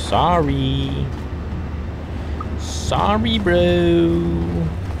 Sorry. Sorry, bro.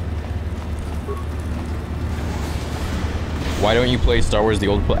 Why don't you play Star Wars The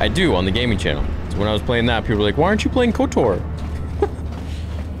Old Play? I do, on the gaming channel. So when I was playing that, people were like, why aren't you playing KOTOR?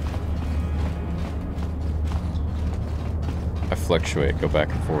 I fluctuate, go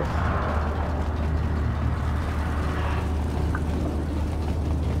back and forth.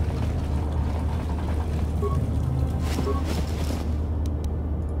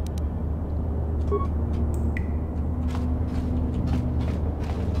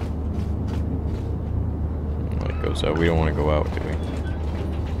 So we don't want to go out, do we?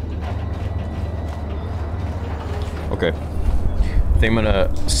 Okay. I think I'm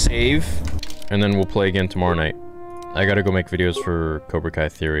gonna save, and then we'll play again tomorrow night. I gotta go make videos for Cobra Kai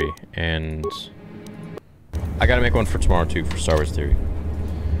Theory, and I gotta make one for tomorrow too, for Star Wars Theory.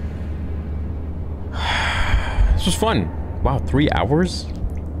 This was fun. Wow, 3 hours?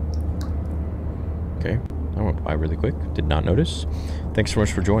 Okay, that went by really quick. Did not notice. Thanks so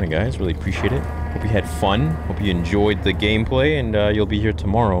much for joining, guys. Really appreciate it. Hope you had fun. Hope you enjoyed the gameplay, and you'll be here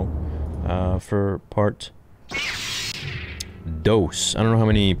tomorrow for part dos. I don't know how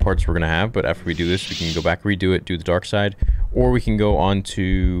many parts we're gonna have, but after we do this, we can go back, redo it, do the dark side, or we can go on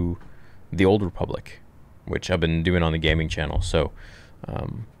to the Old Republic, which I've been doing on the gaming channel. So,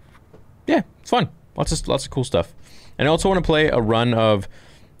 yeah, it's fun. Lots of cool stuff. And I also want to play a run of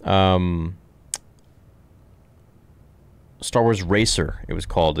Star Wars Racer, it was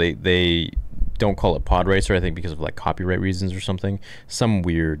called. They don't call it Pod Racer, I think because of like copyright reasons or something. Some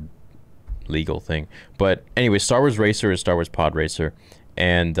weird legal thing. But anyway, Star Wars Racer is Star Wars Pod Racer.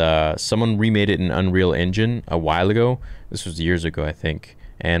 And someone remade it in Unreal Engine a while ago. This was years ago, I think.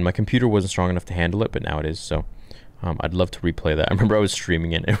 And my computer wasn't strong enough to handle it, but now it is. So I'd love to replay that. I remember I was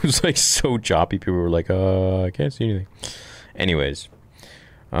streaming it. It was like so choppy. People were like, I can't see anything. Anyways.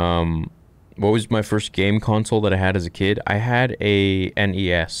 What was my first game console that I had as a kid? I had a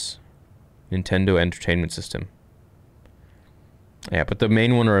NES, Nintendo Entertainment System. Yeah, but the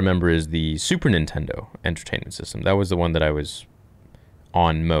main one I remember is the Super Nintendo Entertainment System. That was the one that I was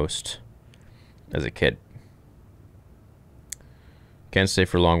on most as a kid. Can't stay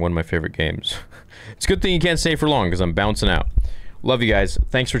for long, one of my favorite games. It's a good thing you can't stay for long because I'm bouncing out. Love you guys.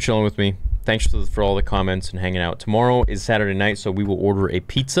 Thanks for chilling with me. Thanks for all the comments and hanging out. Tomorrow is Saturday night, so we will order a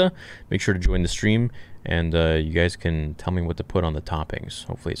pizza. Make sure to join the stream, and you guys can tell me what to put on the toppings.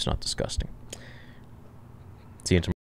 Hopefully it's not disgusting. See you tomorrow.